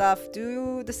hormonal stuff,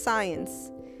 do the science.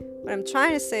 What I'm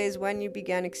trying to say is when you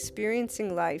began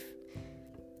experiencing life,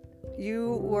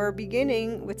 you were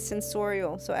beginning with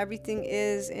sensorial. So everything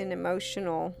is in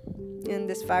emotional, in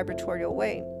this vibratorial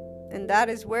way. And that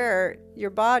is where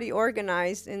your body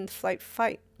organized in flight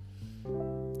fight.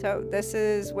 So this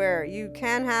is where you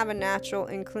can have a natural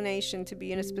inclination to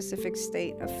be in a specific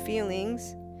state of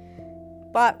feelings.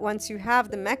 But once you have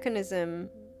the mechanism,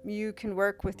 you can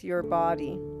work with your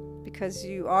body because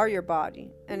you are your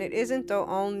body. And it isn't though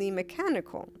only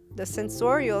mechanical. The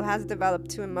sensorial has developed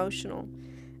to emotional.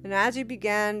 And as you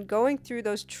began going through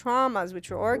those traumas,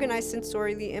 which were organized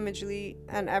sensorially, imagely,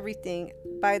 and everything,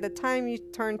 by the time you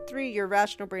turned 3, your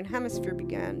rational brain hemisphere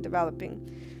began developing.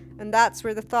 And that's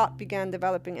where the thought began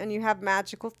developing. And you have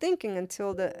magical thinking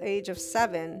until the age of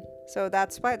 7. So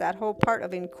that's why that whole part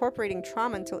of incorporating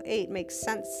trauma until 8 makes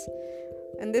sense.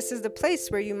 And this is the place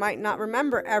where you might not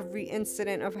remember every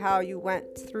incident of how you went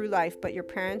through life, but your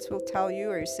parents will tell you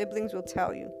or your siblings will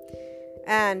tell you.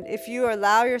 And if you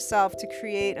allow yourself to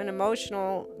create an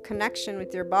emotional connection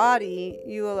with your body,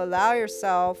 you will allow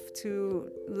yourself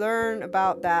to learn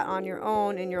about that on your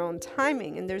own in your own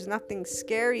timing. And there's nothing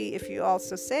scary if you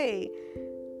also say,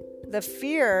 the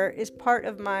fear is part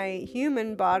of my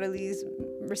human body's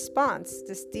response,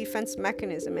 this defense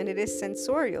mechanism, and it is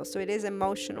sensorial, so it is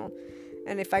emotional.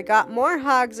 And if I got more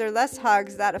hugs or less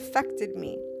hugs, that affected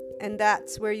me. And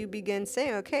that's where you begin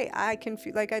saying, okay, I can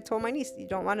feel, like I told my niece, you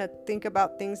don't want to think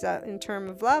about things in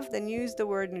terms of love, then use the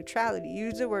word neutrality,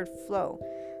 use the word flow.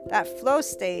 That flow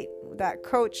state, that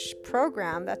coach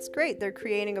program, that's great. They're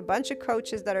creating a bunch of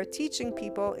coaches that are teaching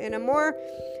people in a more,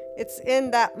 it's in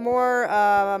that more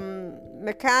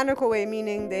mechanical way,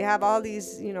 meaning they have all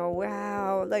these,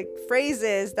 like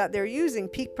phrases that they're using,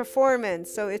 peak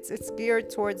performance. So it's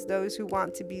geared towards those who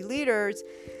want to be leaders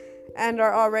and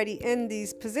are already in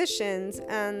these positions.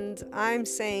 And I'm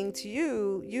saying to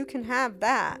you, you can have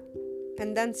that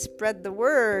and then spread the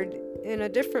word in a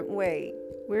different way.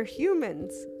 We're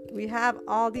humans. We have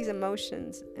all these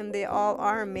emotions and they all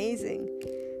are amazing.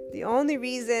 The only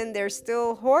reason they're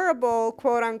still horrible,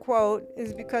 quote unquote,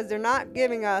 is because they're not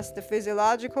giving us the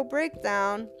physiological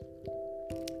breakdown.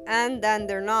 And then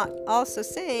they're not also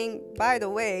saying, by the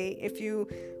way, if you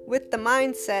with the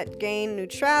mindset gain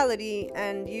neutrality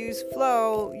and use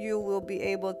flow, you will be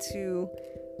able to,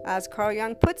 as Carl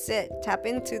Jung puts it, tap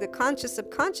into the conscious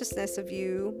subconsciousness of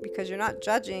you, because you're not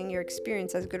judging your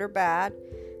experience as good or bad.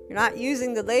 You're not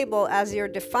using the label as your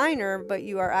definer, but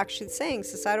you are actually saying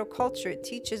societal culture, it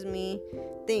teaches me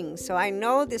things. So I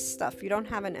know this stuff. You don't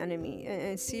have an enemy.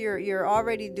 And see, you're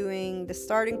already doing, the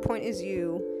starting point is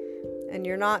you. And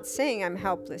you're not saying I'm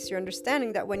helpless. You're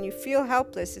understanding that when you feel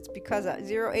helpless, it's because at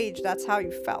 0 age, that's how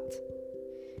you felt.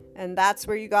 And that's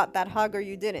where you got that hug or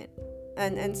you didn't.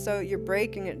 And so you're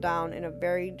breaking it down in a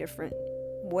very different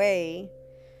way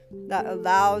that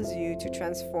allows you to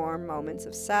transform moments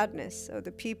of sadness. So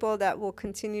the people that will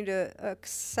continue to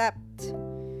accept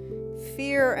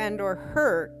fear and or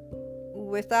hurt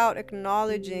without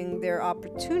acknowledging their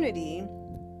opportunity,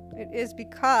 it is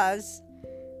because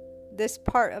this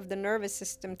part of the nervous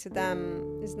system to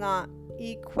them is not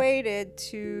equated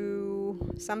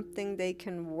to something they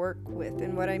can work with.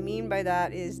 And what I mean by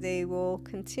that is they will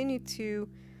continue to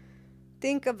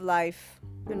think of life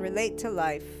and relate to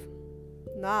life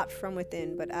not from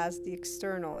within, but as the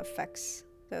external effects.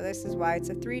 So this is why it's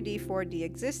a 3D, 4D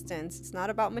existence. It's not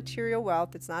about material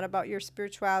wealth. It's not about your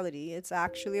spirituality. It's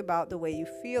actually about the way you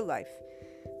feel life.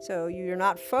 So you're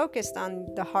not focused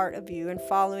on the heart of you and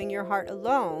following your heart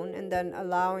alone, and then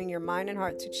allowing your mind and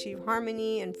heart to achieve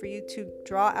harmony and for you to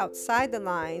draw outside the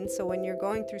line. So when you're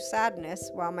going through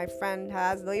sadness, while my friend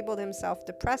has labeled himself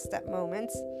depressed at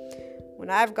moments, when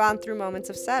I've gone through moments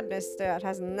of sadness, that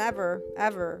has never,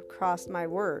 ever crossed my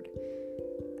word.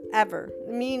 Ever.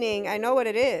 Meaning, I know what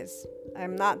it is.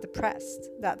 I'm not depressed.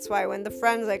 That's why when the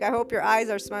friend's like, I hope your eyes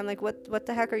are smiling, like, what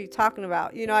the heck are you talking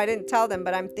about? You know, I didn't tell them,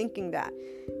 but I'm thinking that.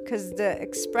 Because the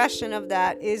expression of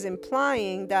that is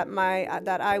implying that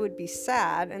that I would be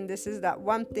sad. And this is that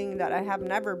one thing that I have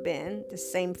never been. The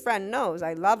same friend knows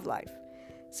I love life.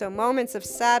 So moments of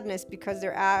sadness, because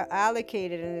they're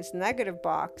allocated in this negative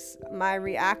box, my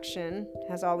reaction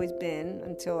has always been,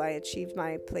 until I achieved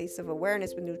my place of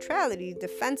awareness with neutrality,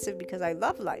 defensive, because I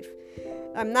love life.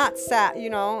 I'm not sad, you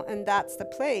know, and that's the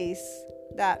place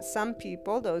that some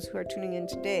people, those who are tuning in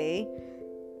today,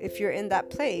 if you're in that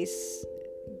place,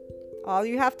 all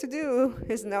you have to do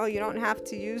is know you don't have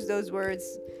to use those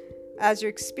words as you're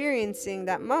experiencing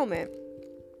that moment.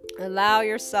 Allow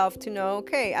yourself to know,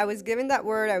 okay, I was given that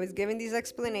word, I was given these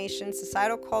explanations,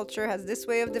 societal culture has this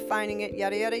way of defining it,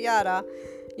 yada, yada, yada.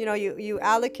 You know, you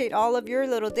allocate all of your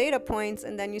little data points,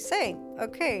 and then you say,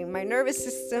 okay, my nervous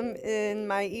system in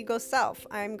my ego self,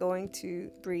 I'm going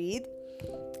to breathe,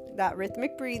 that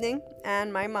rhythmic breathing,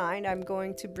 and my mind, I'm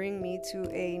going to bring me to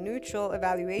a neutral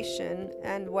evaluation.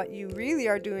 And what you really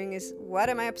are doing is, what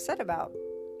am I upset about?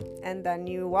 And then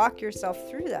you walk yourself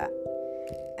through that.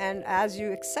 And as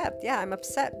you accept, yeah, I'm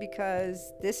upset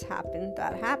because this happened,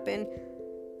 that happened.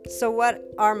 So what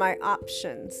are my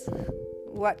options?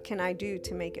 What can I do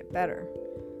to make it better?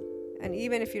 And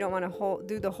even if you don't want to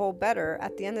do the whole better,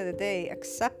 at the end of the day,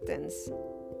 acceptance,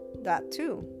 that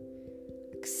too.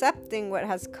 Accepting what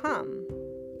has come.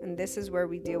 And this is where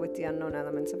we deal with the unknown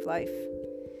elements of life.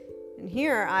 And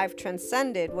here I've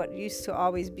transcended what used to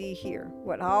always be here.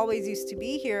 What always used to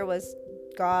be here was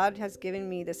God has given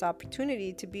me this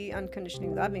opportunity to be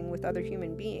unconditionally loving with other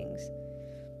human beings.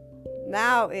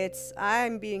 Now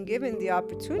I'm being given the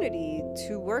opportunity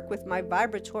to work with my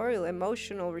vibratorial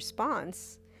emotional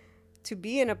response, to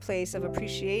be in a place of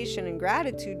appreciation and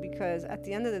gratitude, because at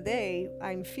the end of the day,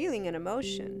 I'm feeling an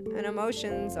emotion. And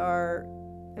emotions are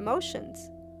emotions,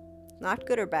 not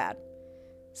good or bad.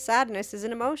 Sadness is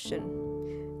an emotion.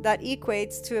 That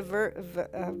equates to a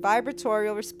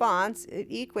vibratorial response. It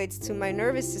equates to my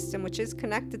nervous system, which is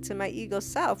connected to my ego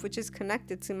self, which is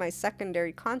connected to my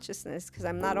secondary consciousness, because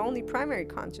I'm not only primary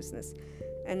consciousness.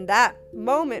 And that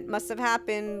moment must have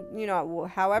happened, you know,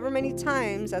 however many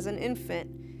times as an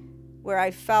infant, where I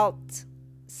felt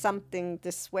something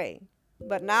this way.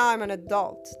 But now I'm an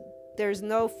adult. There's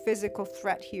no physical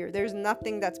threat here. There's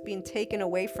nothing that's being taken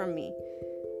away from me.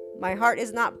 My heart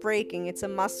is not breaking. It's a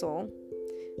muscle.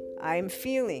 I'm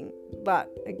feeling. But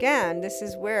again, this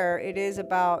is where it is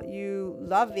about you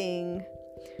loving,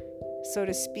 so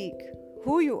to speak,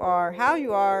 who you are, how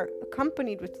you are,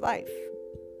 accompanied with life.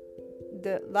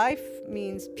 The life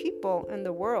means people and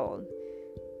the world.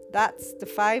 That's the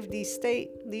 5D state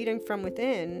leading from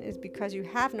within, is because you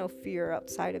have no fear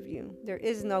outside of you. There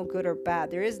is no good or bad.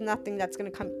 There is nothing that's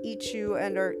going to come eat you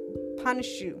and or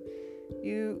punish you.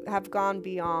 You have gone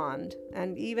beyond.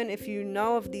 And even if you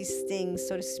know of these things,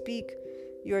 so to speak,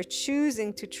 you're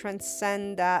choosing to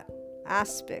transcend that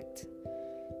aspect.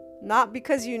 Not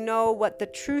because you know what the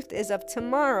truth is of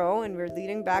tomorrow, and we're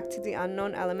leading back to the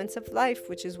unknown elements of life,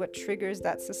 which is what triggers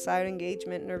that societal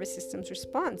engagement nervous system's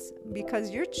response.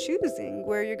 Because you're choosing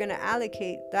where you're going to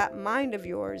allocate that mind of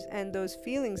yours and those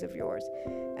feelings of yours.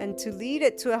 And to lead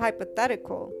it to a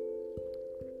hypothetical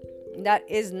that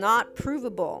is not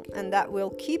provable, and that will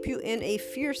keep you in a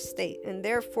fear state, and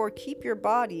therefore keep your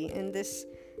body in this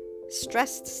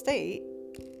stressed state,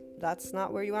 that's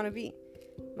not where you want to be.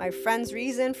 My friend's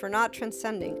reason for not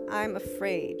transcending, I'm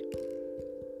afraid.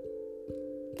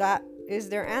 That is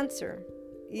their answer.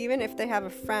 Even if they have a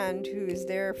friend who is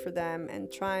there for them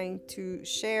and trying to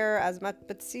share as much.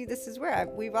 But see, this is where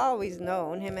we've always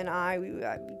known, him and I, we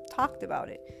talked about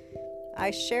it. I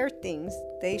share things,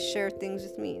 they share things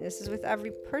with me. This is with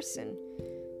every person.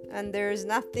 And there's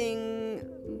nothing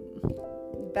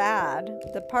bad,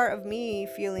 the part of me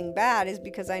feeling bad is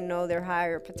because I know their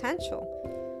higher potential.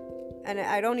 And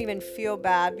I don't even feel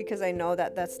bad because I know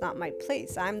that that's not my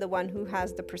place. I'm the one who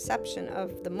has the perception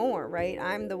of the more, right?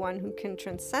 I'm the one who can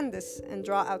transcend this and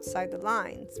draw outside the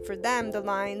lines. For them, the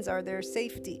lines are their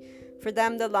safety. For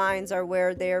them, the lines are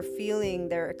where they're feeling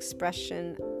their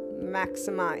expression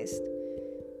maximized.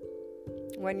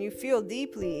 When you feel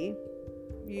deeply,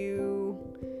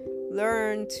 you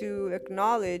learn to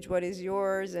acknowledge what is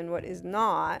yours and what is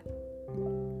not,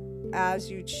 as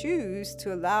you choose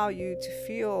to allow you to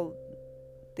feel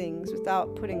things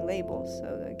without putting labels.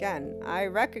 So again, I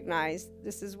recognize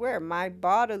this is where my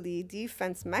bodily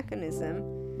defense mechanism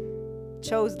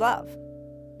chose love.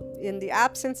 In the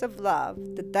absence of love,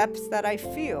 the depths that I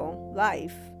feel,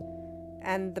 life,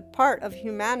 and the part of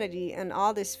humanity and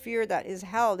all this fear that is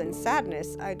held in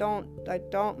sadness,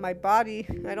 my body,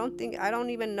 I don't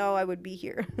even know I would be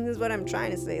here. This is what I'm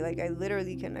trying to say. Like, I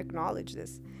literally can acknowledge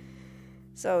this.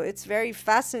 So it's very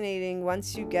fascinating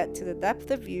once you get to the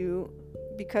depth of you,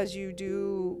 because you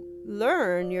do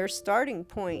learn your starting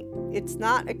point. It's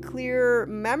not a clear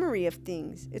memory of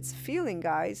things. It's feeling,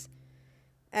 guys.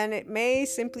 And it may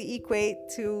simply equate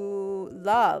to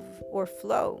love or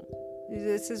flow.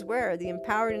 This is where the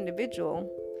empowered individual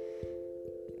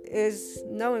is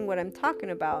knowing what I'm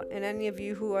talking about. And any of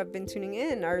you who have been tuning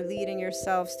in are leading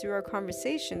yourselves through our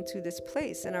conversation to this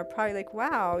place and are probably like,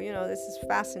 wow, this is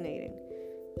fascinating.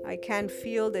 I can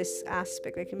feel this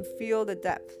aspect. I can feel the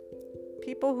depth.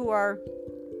 People who are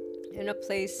in a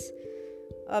place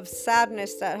of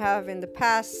sadness that have in the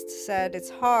past said it's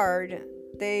hard,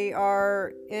 they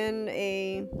are in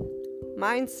a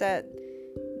mindset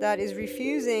that is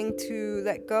refusing to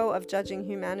let go of judging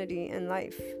humanity and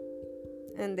life.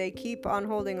 And they keep on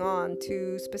holding on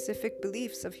to specific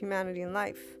beliefs of humanity and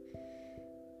life,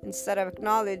 instead of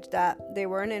acknowledge that they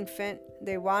were an infant,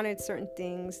 they wanted certain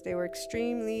things, they were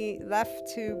extremely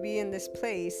left to be in this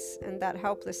place, and that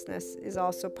helplessness is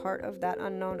also part of that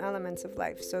unknown elements of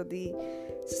life. So the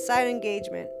societal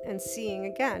engagement and seeing,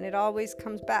 again, it always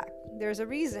comes back. There's a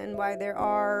reason why there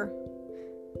are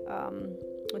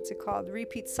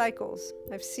repeat cycles.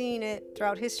 I've seen it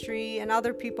throughout history, and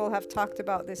other people have talked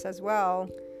about this as well,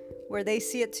 where they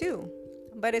see it too.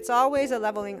 But it's always a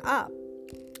leveling up.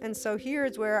 And so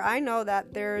here's where I know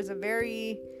that there's a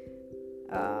very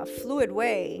fluid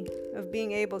way of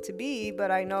being able to be,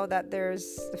 but I know that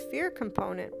there's the fear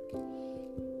component.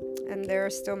 And there are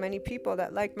still many people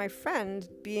that, like my friend,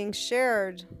 being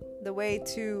shared the way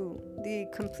to the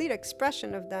complete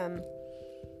expression of them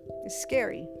is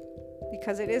scary,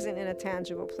 because it isn't in a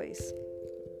tangible place.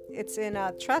 It's in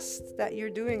a trust that you're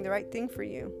doing the right thing for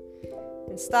you.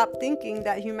 And stop thinking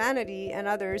that humanity and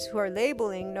others who are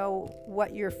labeling know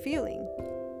what you're feeling.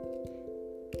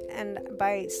 And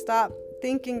by stop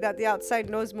thinking that the outside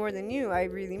knows more than you, I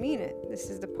really mean it. This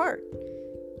is the part.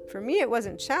 For me, it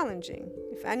wasn't challenging.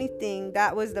 If anything,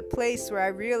 that was the place where I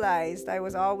realized I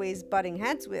was always butting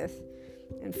heads with.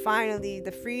 And finally,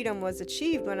 the freedom was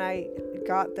achieved when I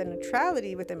got the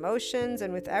neutrality with emotions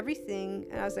and with everything.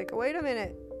 And I was like, oh, wait a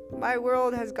minute. My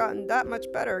world has gotten that much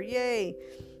better. Yay.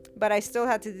 But I still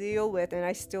had to deal with, and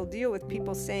I still deal with,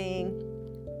 people saying,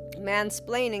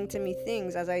 mansplaining to me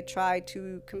things as I try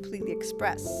to completely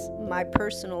express my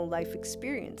personal life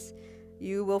experience.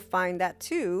 You will find that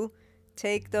too.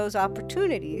 Take those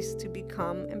opportunities to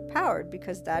become empowered,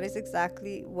 because that is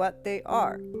exactly what they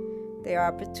are. They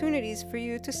are opportunities for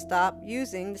you to stop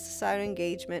using the societal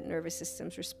engagement nervous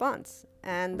system's response,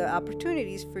 and the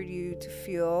opportunities for you to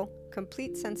feel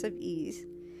complete sense of ease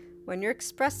when you're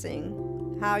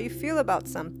expressing how you feel about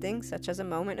something, such as a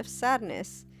moment of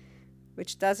sadness,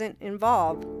 which doesn't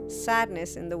involve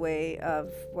sadness in the way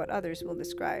of what others will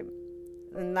describe.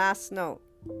 And last note,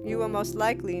 you will most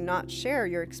likely not share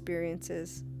your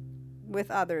experiences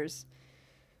with others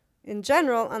in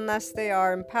general, unless they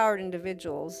are empowered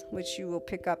individuals, which you will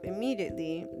pick up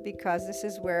immediately, because this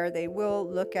is where they will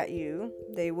look at you,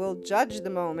 they will judge the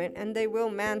moment, and they will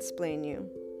mansplain you.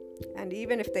 And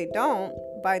even if they don't,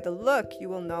 by the look, you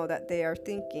will know that they are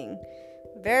thinking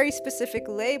very specific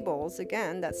labels,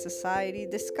 again, that society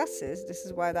discusses. This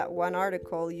is why that one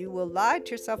article, you will lie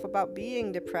to yourself about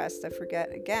being depressed. I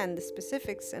forget, again, the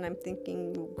specifics, and I'm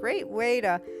thinking, great way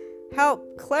to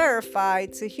help clarify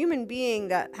to a human being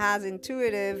that has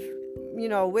intuitive,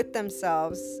 with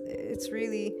themselves. It's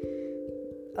really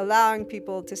allowing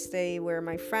people to stay where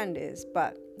my friend is.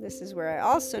 But this is where I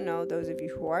also know those of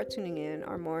you who are tuning in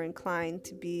are more inclined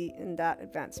to be in that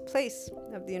advanced place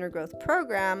of the inner growth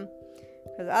program,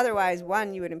 Because otherwise,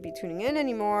 one, you wouldn't be tuning in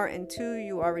anymore, and two,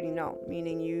 you already know.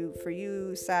 Meaning for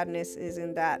you, sadness is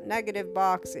in that negative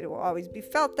box. It will always be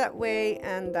felt that way,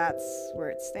 and that's where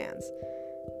it stands.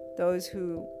 Those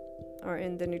who are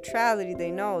in the neutrality,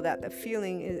 they know that the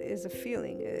feeling is a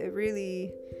feeling. It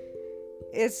really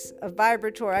is a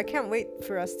vibrator. I can't wait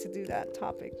for us to do that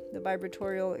topic, the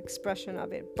vibratorial expression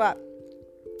of it. But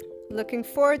looking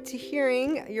forward to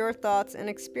hearing your thoughts and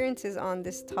experiences on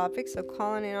this topic. So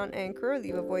call in on Anchor,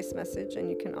 leave a voice message, and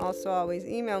you can also always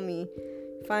email me.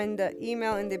 Find the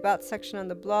email in the About section on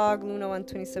the blog,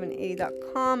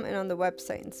 luna127a.com, and on the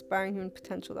website,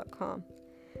 inspiringhumanpotential.com.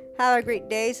 Have a great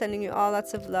day. Sending you all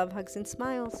lots of love, hugs, and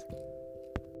smiles.